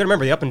and down. And you got to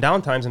remember the up and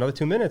down time's another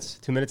 2 minutes.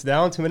 2 minutes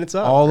down, 2 minutes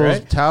up. All those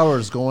right?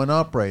 towers going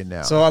up right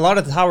now. So a lot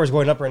of the towers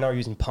going up right now are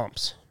using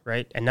pumps,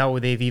 right? And now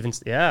they've even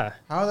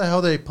How the hell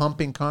are they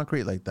pumping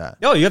concrete like that?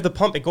 No, you have the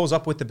pump. It goes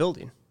up with the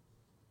building.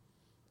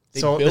 They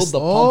So build this- the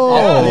pump. Oh.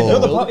 up. Yeah, they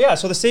build the Build pump. it. Yeah,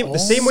 so the same way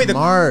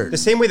smart. the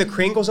same way the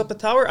crane goes up the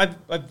tower.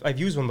 I've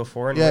used one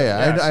before. And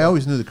Yeah. I so-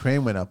 always knew the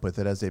crane went up with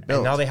it as they built.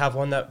 And now they have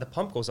one that the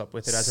pump goes up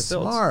with it as it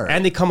builds. Smart.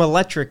 And they come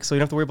electric, so you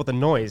don't have to worry about the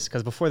noise.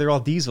 Because before they're all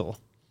diesel.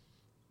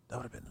 That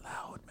would have been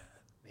loud, man.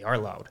 They are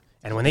loud.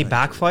 And when they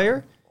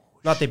backfire,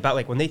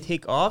 like when they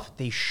take off,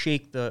 they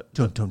shake the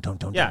Dun, dun, dun,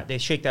 dun, yeah, dun. they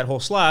shake that whole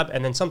slab,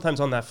 and then sometimes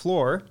on that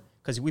floor,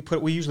 because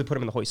we usually put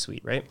them in the hoist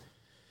suite, right?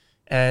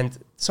 And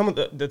some of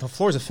the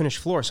floor is a finished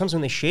floor. Sometimes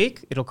when they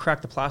shake, it'll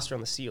crack the plaster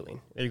on the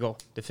ceiling. There you go,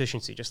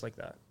 deficiency, just like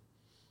that.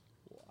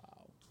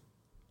 Wow.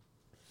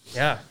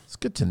 Yeah, It's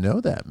good to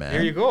know that, man.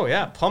 there you go.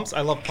 Yeah, pumps.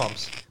 I love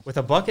pumps. With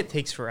a bucket,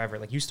 takes forever.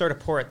 Like you start a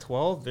pour at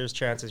 12, there's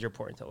chances you're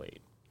pouring till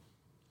 8.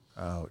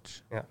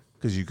 Ouch. Yeah,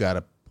 Because you got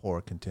to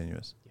pour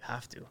continuous. you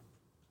have to.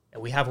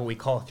 And we have what we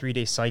call a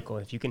 3-day cycle.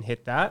 If you can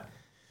hit that,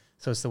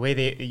 so it's the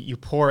way you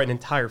pour an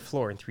entire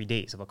floor in 3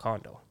 days of a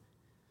condo.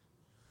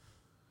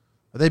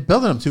 Are they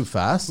building them too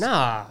fast?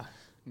 Nah,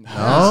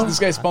 No? This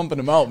guy's pumping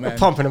them out, man.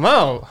 pumping them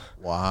out.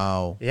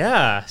 Wow.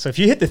 Yeah. So if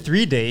you hit the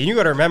 3-day, and you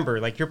got to remember,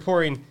 like you're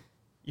pouring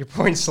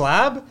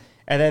slab,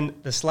 and then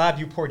the slab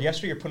you poured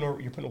yesterday,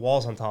 you're putting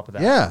walls on top of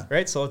that. Yeah.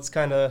 Right. So it's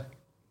kind of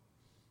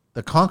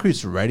The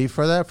concrete's ready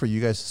for that, for you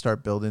guys to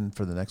start building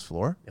for the next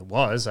floor? it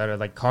was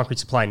like concrete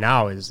supply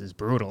now is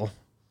brutal.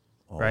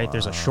 Right.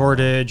 There's a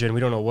shortage, and we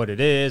don't know what it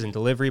is, and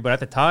delivery. But at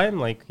the time,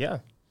 like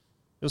it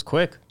was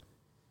quick.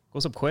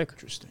 Goes up quick.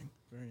 Interesting.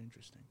 Very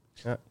interesting.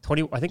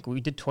 20. I think we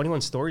did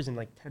 21 stories in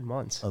like 10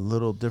 months. A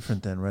little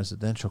different than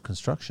residential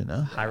construction,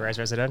 huh? High-rise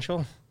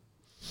residential.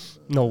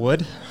 No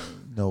wood.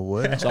 No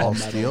wood. It's all all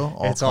metal. steel.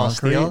 All It's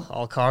concrete. all steel.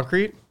 All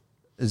concrete.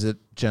 Is it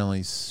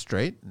generally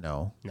straight?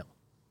 No. No.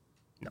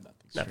 No. Nothing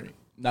Never. straight.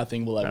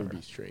 Nothing will ever Never.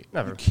 be straight.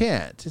 Never. You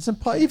can't. It's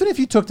impossible. Even if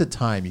you took the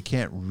time, you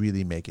can't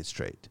really make it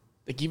straight.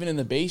 Like even in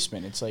the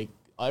basement, it's like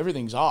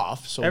everything's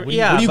off. So what do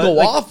Yeah, you but go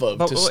like- off of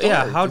but, to well, start?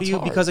 yeah, how do It's you?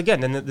 hard. Because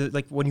again, then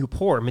like when you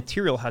pour,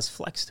 material has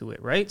flex to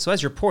it, right? So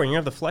as you're pouring, you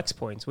have the flex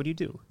points. What do you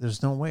do?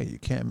 There's no way. You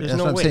can't. There's That's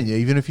no what I'm way. saying.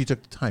 Even if you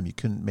took the time, you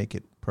couldn't make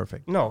it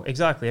perfect. No,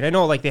 exactly. And I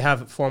know like they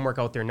have formwork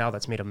out there now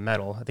that's made of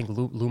metal. I think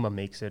Luma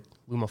makes it.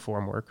 Luma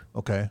formwork.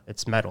 Okay.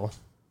 It's metal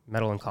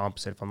and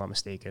composite, if I'm not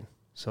mistaken.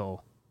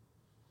 So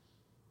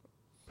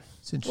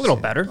It's interesting. little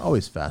better.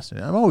 Always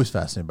fascinating. I'm always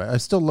fascinated by it. I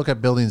still look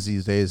at buildings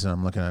these days and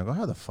I'm looking at it, I go,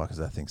 how the fuck is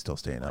that thing still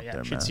staying up yeah,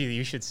 there, you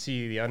man? should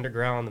see the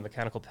underground, the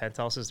mechanical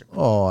penthouses. They're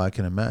Oh, I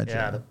can imagine.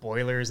 Yeah, the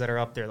boilers that are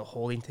up there, the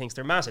holding tanks,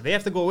 they're massive. They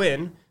have to go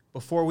in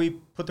before we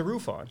put the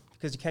roof on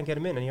because you can't get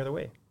them in any other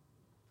way.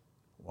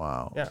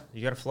 Wow. Yeah,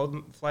 you got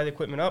to fly the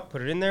equipment up,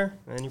 put it in there,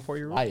 and then you pour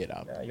your roof. Fly it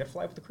up. Yeah, you got to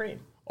fly with the crane.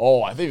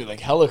 Oh, I think like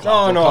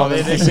helicopter. No,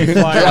 they say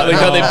fly Yeah, up. like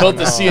how they built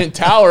the No. CN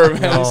Tower,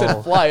 man. They No.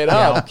 said fly it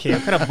Yeah, up. okay.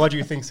 What kind of budget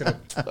you think's gonna?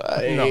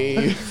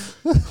 Hey.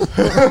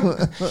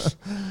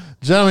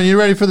 Gentlemen, you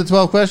ready for the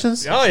 12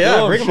 questions? Oh yeah,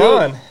 Sure, bring them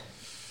sure. on.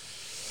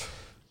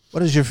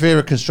 What is your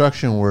favorite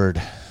construction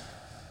word?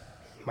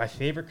 My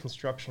favorite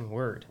construction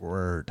word.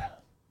 Word.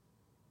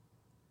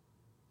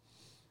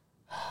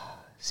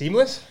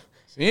 Seamless.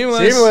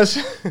 Seamless.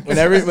 when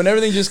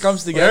everything just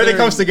comes When together. everything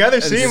comes together,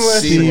 it's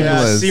seamless.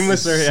 Seamless.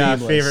 Seamless. Yeah,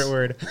 Seamless. favorite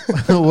word.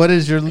 What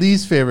is your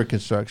least favorite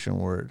construction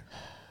word?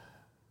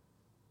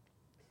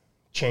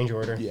 Change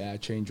order. Yeah,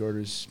 change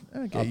orders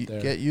up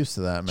there. Get used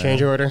to that, man.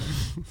 Change order.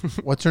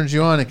 What turns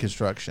you on in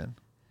construction?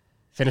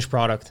 Finished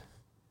product.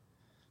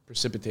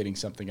 Precipitating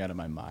something out of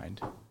my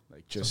mind,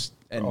 like just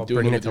and Oh, doing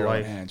bringing it it with to your own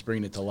life. hands,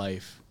 bringing it to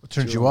life. What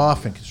turns you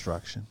off in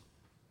construction?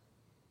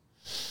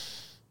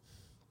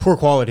 Poor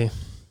quality.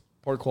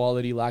 Poor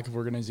quality, lack of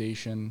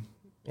organization.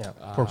 Yeah,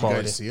 poor Do you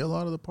quality. guys see a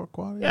lot of the poor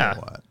quality? Yeah.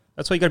 Or what?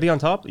 That's why you got to be on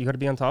top. You got to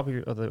be on top of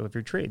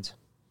your trades.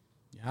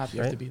 You have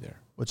Right? to be there.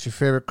 What's your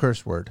favorite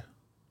curse word?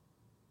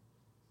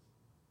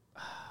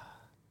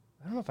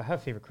 I don't know if I have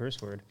a favorite curse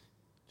word.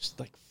 Just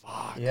like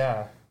fuck.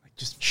 Yeah. Like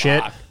just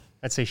Shit. fuck.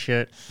 I'd say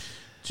shit.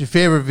 What's your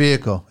favorite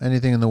vehicle?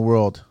 Anything in the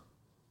world?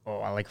 Oh,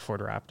 I like Ford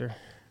Raptor.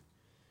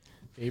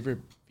 Favorite.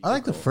 I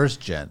like the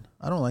first gen.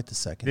 I don't like the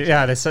second.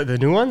 Yeah, the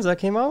new ones that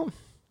came out,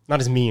 not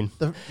as mean.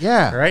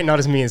 Yeah. Right? Not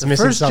as mean. It's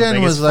missing First something.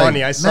 gen was It's like,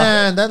 funny. I saw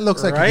man, that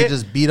looks like you Right? could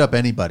just beat up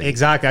anybody.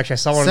 Exactly. Actually, I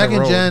saw one on the Second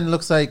road. gen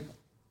looks like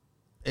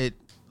a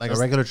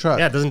regular truck.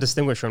 Yeah, it doesn't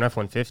distinguish from an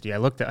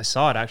F-150. I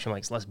saw it actually.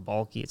 Like, it's less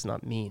bulky. It's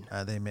not mean.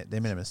 They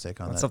made a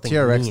mistake on That's that. something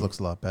TRX mean. looks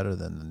a lot better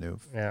than the new.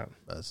 Yeah.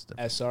 That's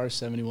different.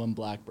 SR-71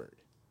 Blackbird.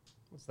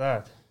 What's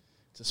that?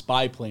 It's a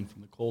spy plane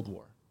from the Cold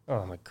War.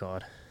 Oh my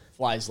god.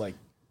 Flies like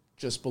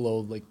just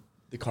below like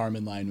the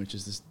Kármán line, which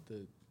is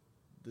the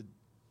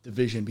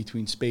division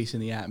between space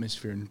and the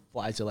atmosphere, and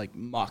flies at like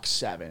Mach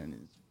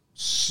 7.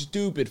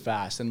 Stupid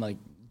fast, and like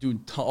doing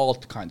all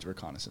kinds of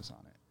reconnaissance on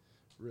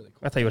it. Really cool.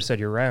 I thought you would have said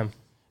your Ram.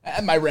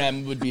 And my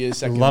Ram would be a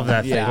second. Love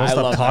that thing. Yeah, Don't I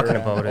stop love my talking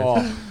Ram. about it.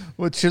 Oh.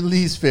 What's your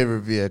least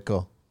favorite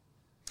vehicle?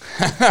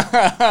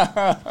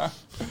 I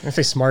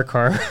say smart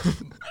car.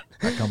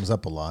 That comes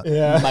up a lot.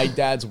 Yeah. My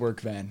dad's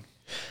work van.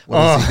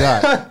 What has he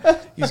got?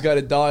 He's got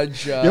a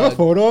Dodge. You have a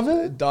photo of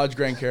it? Dodge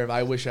Grand Caravan.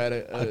 I wish I had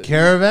A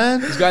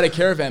caravan? He's got a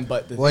Caravan,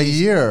 but the What thing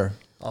is, year?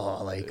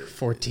 Oh, like the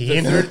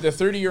 14.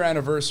 30-year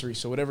anniversary.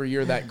 So whatever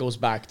year that goes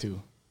back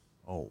to.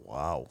 Oh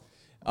wow.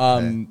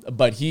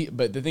 But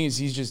the thing is,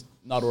 he's just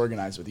not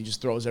organized with. He just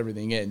throws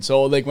everything in.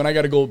 So like when I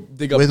got to go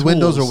dig up With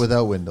windows tools- or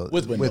without windows?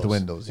 With windows. With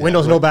windows. Yeah.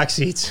 Windows, no back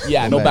seats.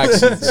 Yeah, no No back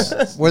back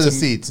seats. Where are the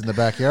seats? In the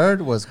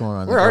backyard? What's going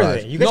on? in Where the are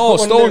garage? they? You guys No, put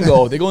one stone there?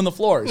 go. They go in the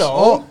floors. No.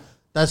 Oh,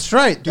 that's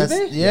right. Do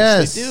they?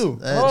 Yes, they do.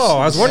 Oh,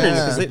 I was wondering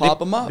Yeah. because they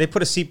Pop 'em up. They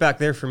put a seat back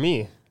there for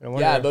me. I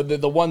wonder- Yeah,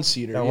 the one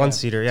seater. That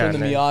one-seater, yeah, Turn the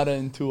and they- Miata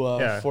into a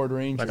yeah. Ford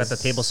Ranger. I got the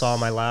table saw on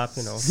my lap.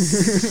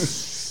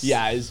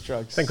 Yeah, his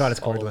trucks. Thank God it's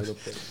all over cordless. the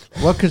place.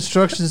 What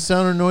construction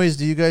sound or noise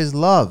do you guys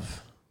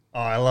love? Oh,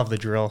 I love the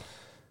drill.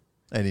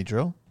 Any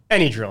drill?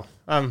 Any drill.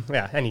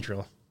 Yeah, any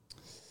drill.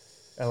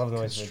 I love the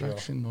noise of the drill.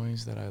 Construction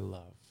noise that I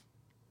love.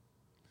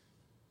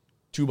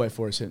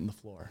 2x4s hitting the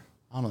floor.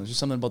 I don't know. There's just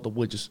something about the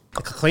wood just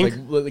Like a clink?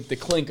 like the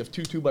clink of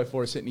two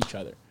 2x4s hitting each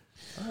other.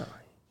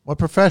 What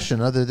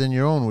profession other than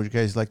your own would you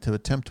guys like to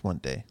attempt one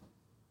day?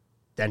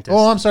 Dentist.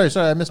 Oh, I'm sorry,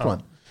 I missed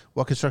one.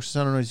 What construction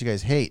sound or noise do you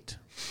guys hate?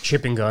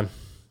 Chipping gun.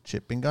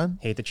 Chipping gun?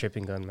 Hate the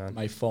chipping gun, man.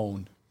 My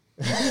phone.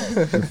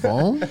 Your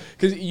phone?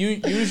 Because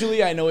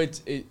usually I know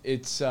it's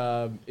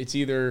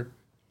either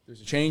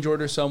there's a change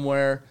order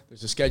somewhere,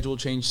 there's a schedule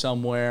change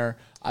somewhere,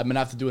 I'm gonna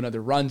have to do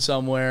another run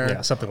somewhere.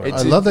 Yeah, something like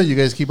I love that you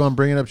guys keep on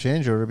bringing up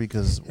change order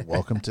because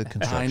welcome to I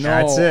construction. know,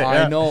 That's it, I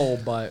yeah. know,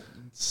 but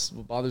it's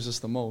what bothers us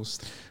the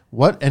most.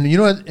 What? And you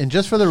know what? And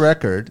just for the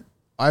record,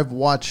 I've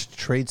watched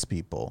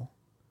tradespeople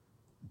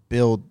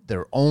build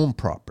their own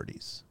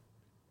properties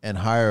and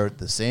hire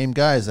the same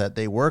guys that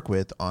they work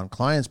with on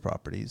clients'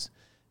 properties,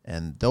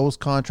 and those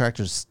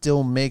contractors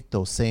still make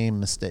those same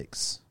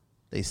mistakes.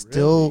 They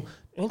still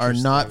are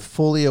not Interesting.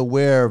 fully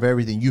aware of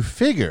everything. You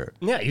figure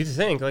Yeah, you'd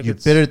think like you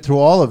it's bittered through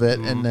all of it,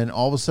 and then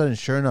all of a sudden,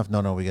 sure enough,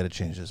 no, we got to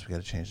change this, we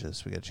got to change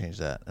this, we got to change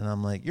that. And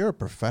I'm like, you're a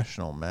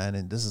professional, man,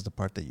 and this is the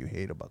part that you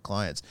hate about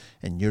clients,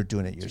 and you're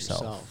doing it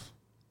yourself.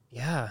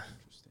 yeah.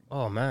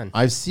 Oh man.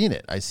 I've seen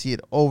it. I see it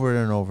over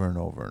and over and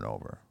over and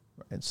over.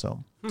 Right.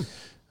 So,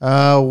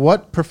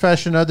 what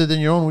profession other than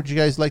your own would you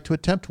guys like to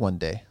attempt one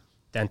day?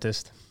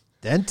 Dentist.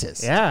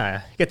 Dentist.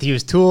 Yeah, you get to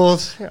use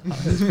tools. Yeah,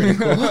 that's pretty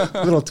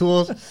cool. Little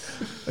tools.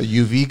 A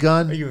UV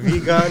gun. A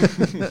UV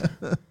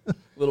gun. A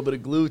little bit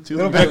of glue too. A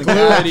little bit of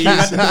glue. You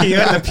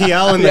got the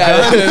PL in the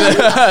gun.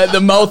 Yeah,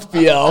 the mouth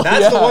PL.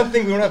 That's the one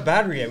thing we don't have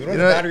battery yet. We don't You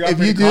have know, battery if you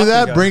operated do caulking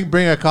that, gun.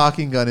 bring a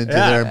caulking gun into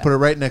Yeah. there and put it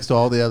right next to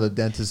all the other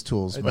dentist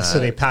tools, man. so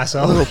they pass a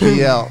out. little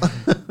PL.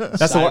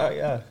 That's the one.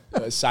 Yeah.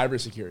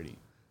 Cybersecurity.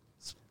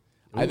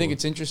 I think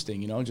it's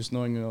interesting, just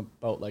knowing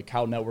about like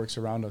how networks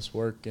around us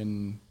work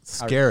and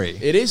scary.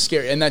 It is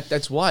scary, and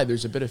that's why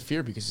there's a bit of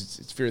fear because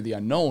it's fear of the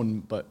unknown.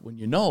 But when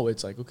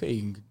it's like okay,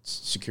 you can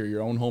secure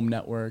your own home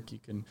network, you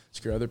can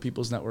secure other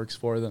people's networks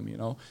for them,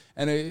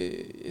 and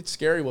it's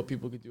scary what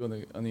people could do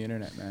on the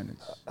internet, man.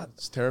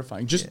 It's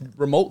terrifying, just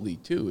remotely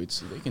too.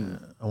 They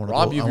can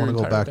rob you. I want to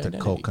go back to identity.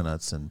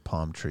 coconuts and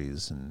palm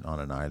trees and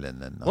on an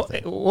island and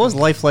nothing. What was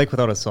life like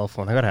without a cell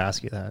phone? I gotta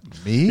ask you that.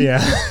 Me?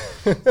 Yeah.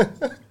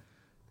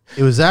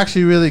 It was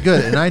actually really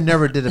good, and I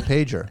never did a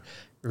pager.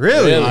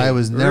 Really? I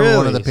was never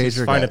one of the pager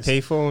just find guys. a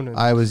payphone.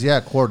 I was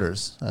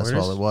quarters. That's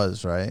all it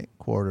was, right?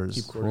 Quarters.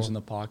 Keep quarters in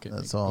the pocket.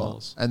 That's all.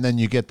 Calls. And then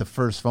you get the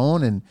first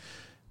phone, and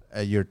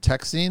you're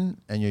texting,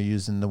 and you're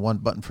using the one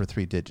button for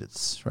 3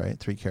 digits, right?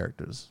 3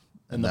 characters.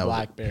 And the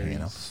BlackBerry.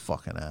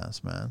 Fucking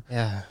ass, man.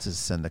 Yeah. To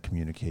send the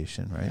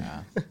communication, right?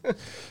 Yeah.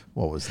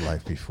 What was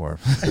life before?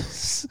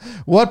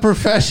 What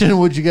profession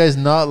would you guys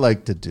not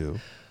like to do?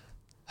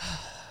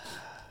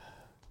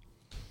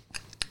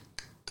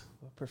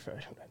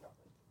 Profession.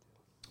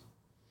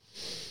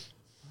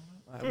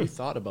 We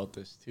thought about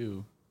this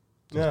too.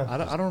 Yeah. I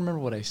don't remember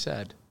what I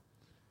said.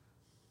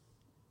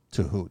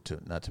 To who?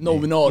 Not to No,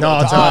 me. no, to to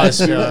us.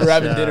 us. We were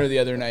having Yeah. dinner the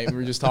other night. We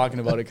were just talking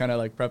about it, kind of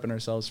like prepping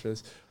ourselves for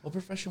this. What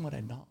profession would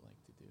I not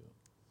like to do?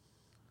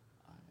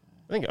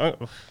 I think I'd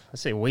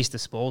say waste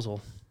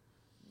disposal.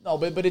 No,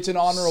 but it's an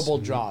honorable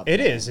job. It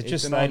is. It's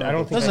just I don't It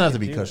think doesn't I have to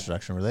could be do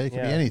construction related. It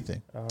could be Yeah.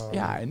 anything.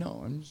 Yeah, I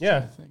know. I'm just Yeah.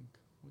 trying to think.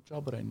 What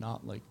job would I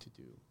not like to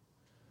do? yeah.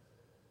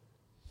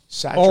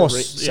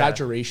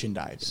 Saturation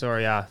diving.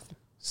 Sorry, yeah.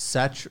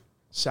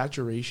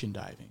 Saturation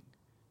diving.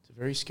 It's a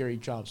very scary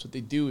job. So what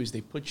they do is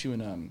they put you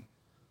in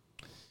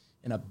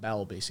a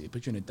bell, basically. They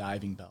put you in a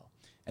diving bell.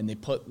 And they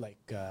put like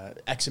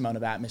X amount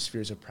of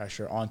atmospheres of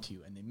pressure onto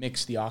you. And they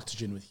mix the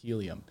oxygen with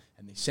helium.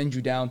 And they send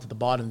you down to the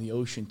bottom of the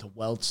ocean to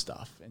weld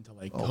stuff and to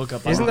like hook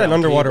up. Isn't that an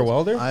underwater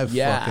cables. welder? I've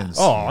Yeah. fucking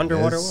Oh, seen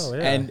underwater this. well,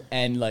 yeah.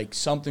 And like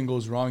something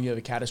goes wrong, you have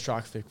a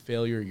catastrophic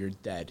failure, you're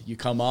dead. You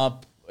come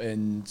up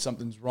and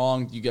something's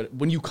wrong.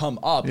 When you come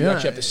up, you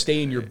actually have to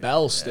stay in your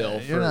bell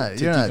still You're not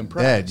decompress.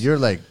 dead. You're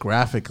like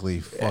graphically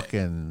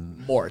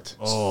fucking mort.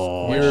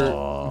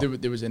 Oh.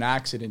 There was an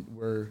accident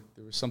where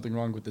there was something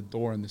wrong with the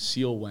door and the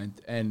seal went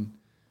and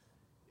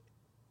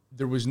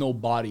there was no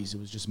bodies.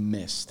 It was just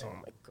mist. Oh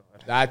my god.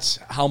 That's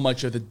how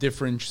much of the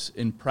difference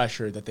in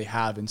pressure that they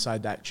have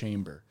inside that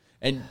chamber.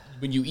 And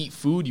when you eat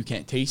food, you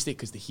can't taste it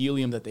because the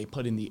helium that they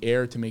put in the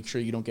air to make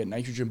sure you don't get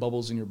nitrogen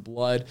bubbles in your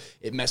blood,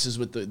 it messes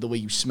with the way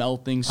you smell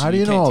things. So How do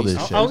you know all taste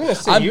this it. shit? I was gonna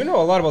say you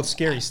know a lot about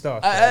scary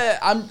stuff.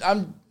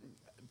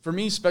 For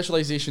me,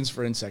 specializations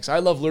for insects. I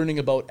love learning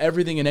about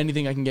everything and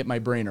anything I can get my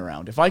brain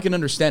around. If I can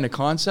understand a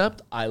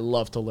concept, I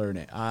love to learn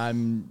it.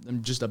 I'm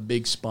just a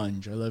big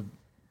sponge. I love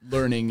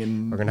learning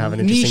and We're gonna have an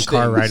interesting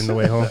car ride on the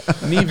way home.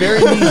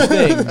 Very niche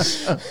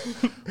things.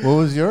 What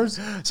was yours?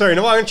 Sorry,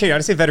 no, I'm gonna change. I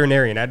say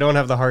veterinarian. I don't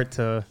have the heart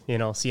to,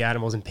 see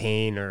animals in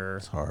pain or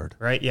It's hard.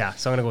 right. Yeah,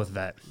 so I'm gonna go with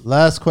vet.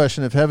 Last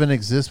question. If heaven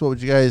exists, what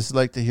would you guys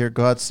like to hear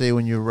God say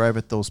when you arrive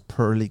at those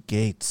pearly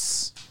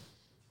gates?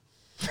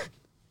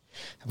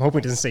 I'm hoping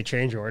it doesn't say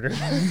change order.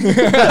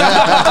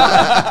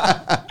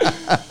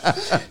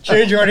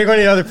 Change order, go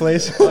to the other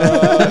place.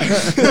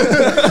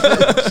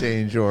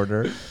 Change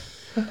order.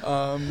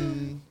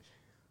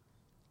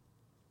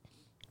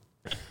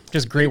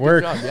 Just great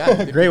work. Good job.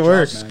 Yeah, Great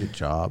work. Good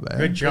job, man.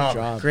 Good job.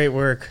 job. Great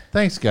work.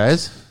 Thanks,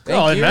 guys.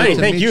 Thank you. Manny, Good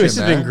to thank meet you. you, This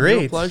has man. been great.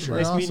 Real pleasure.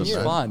 Nice Awesome, meeting you.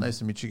 man. Fun. Nice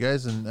to meet you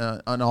guys,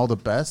 and all the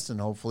best. And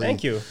hopefully,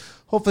 Thank you.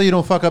 Hopefully, you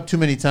don't fuck up too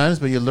many times,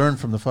 but you learn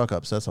from the fuck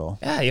ups. That's all.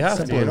 Yeah, you have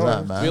Simple to. as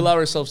that, man. We allow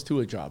ourselves to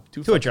a job.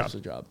 To a fuck job. ups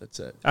a job. That's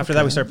it. After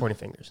that, we start pointing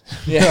fingers.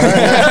 Yeah.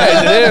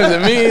 Is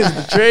it me? Is it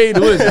the trade?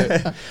 Who is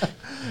it?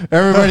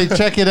 Everybody,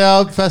 check it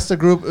out. Festa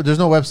Group. There's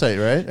no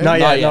website, right? Not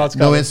yet. yet. No, it's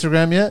No coming.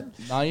 Instagram yet.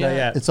 Not Not yet.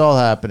 yet. It's all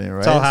happening,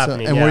 right? all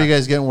happening, and where are yeah. you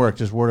guys getting work?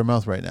 Just word of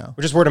mouth right now.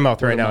 We're just word of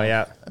mouth right of now. mouth.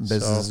 Yeah. And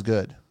business is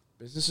good.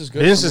 Business is good.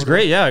 Business is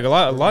great. Yeah, a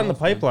lot in the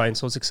pipeline,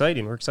 so it's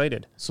exciting. We're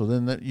excited. So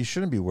then you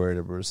shouldn't be worried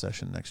of a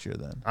recession next year.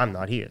 Then, I'm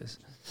not. He is.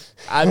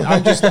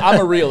 I'm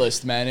a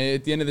realist, man.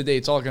 At the end of the day,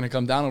 it's all going to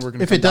come down, and we're going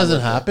to. if it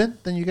doesn't happen,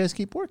 then you guys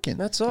keep working.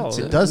 That's all.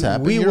 If it does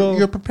happen, We will.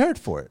 you're prepared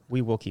for it.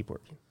 We will keep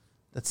working.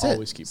 That's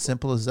Always it. keep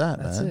Simple as that,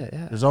 That's man. it,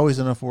 yeah. There's always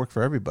enough work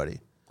for everybody.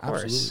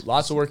 course. Absolutely.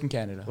 Lots of work in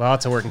Canada.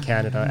 Lots of work in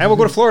Canada, and we'll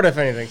go to Florida if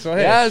anything. So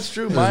hey, Yeah, it's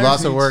true. There's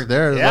lots of work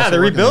there. There's Yeah, lots of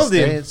they're work in the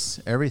rebuilding. States,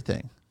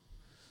 everythking.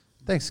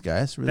 Thanks,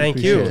 guys. Really Thank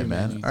appreciate you. it,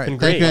 man. It's All right, been thank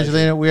great. you,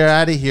 Angelina. We are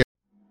out of here.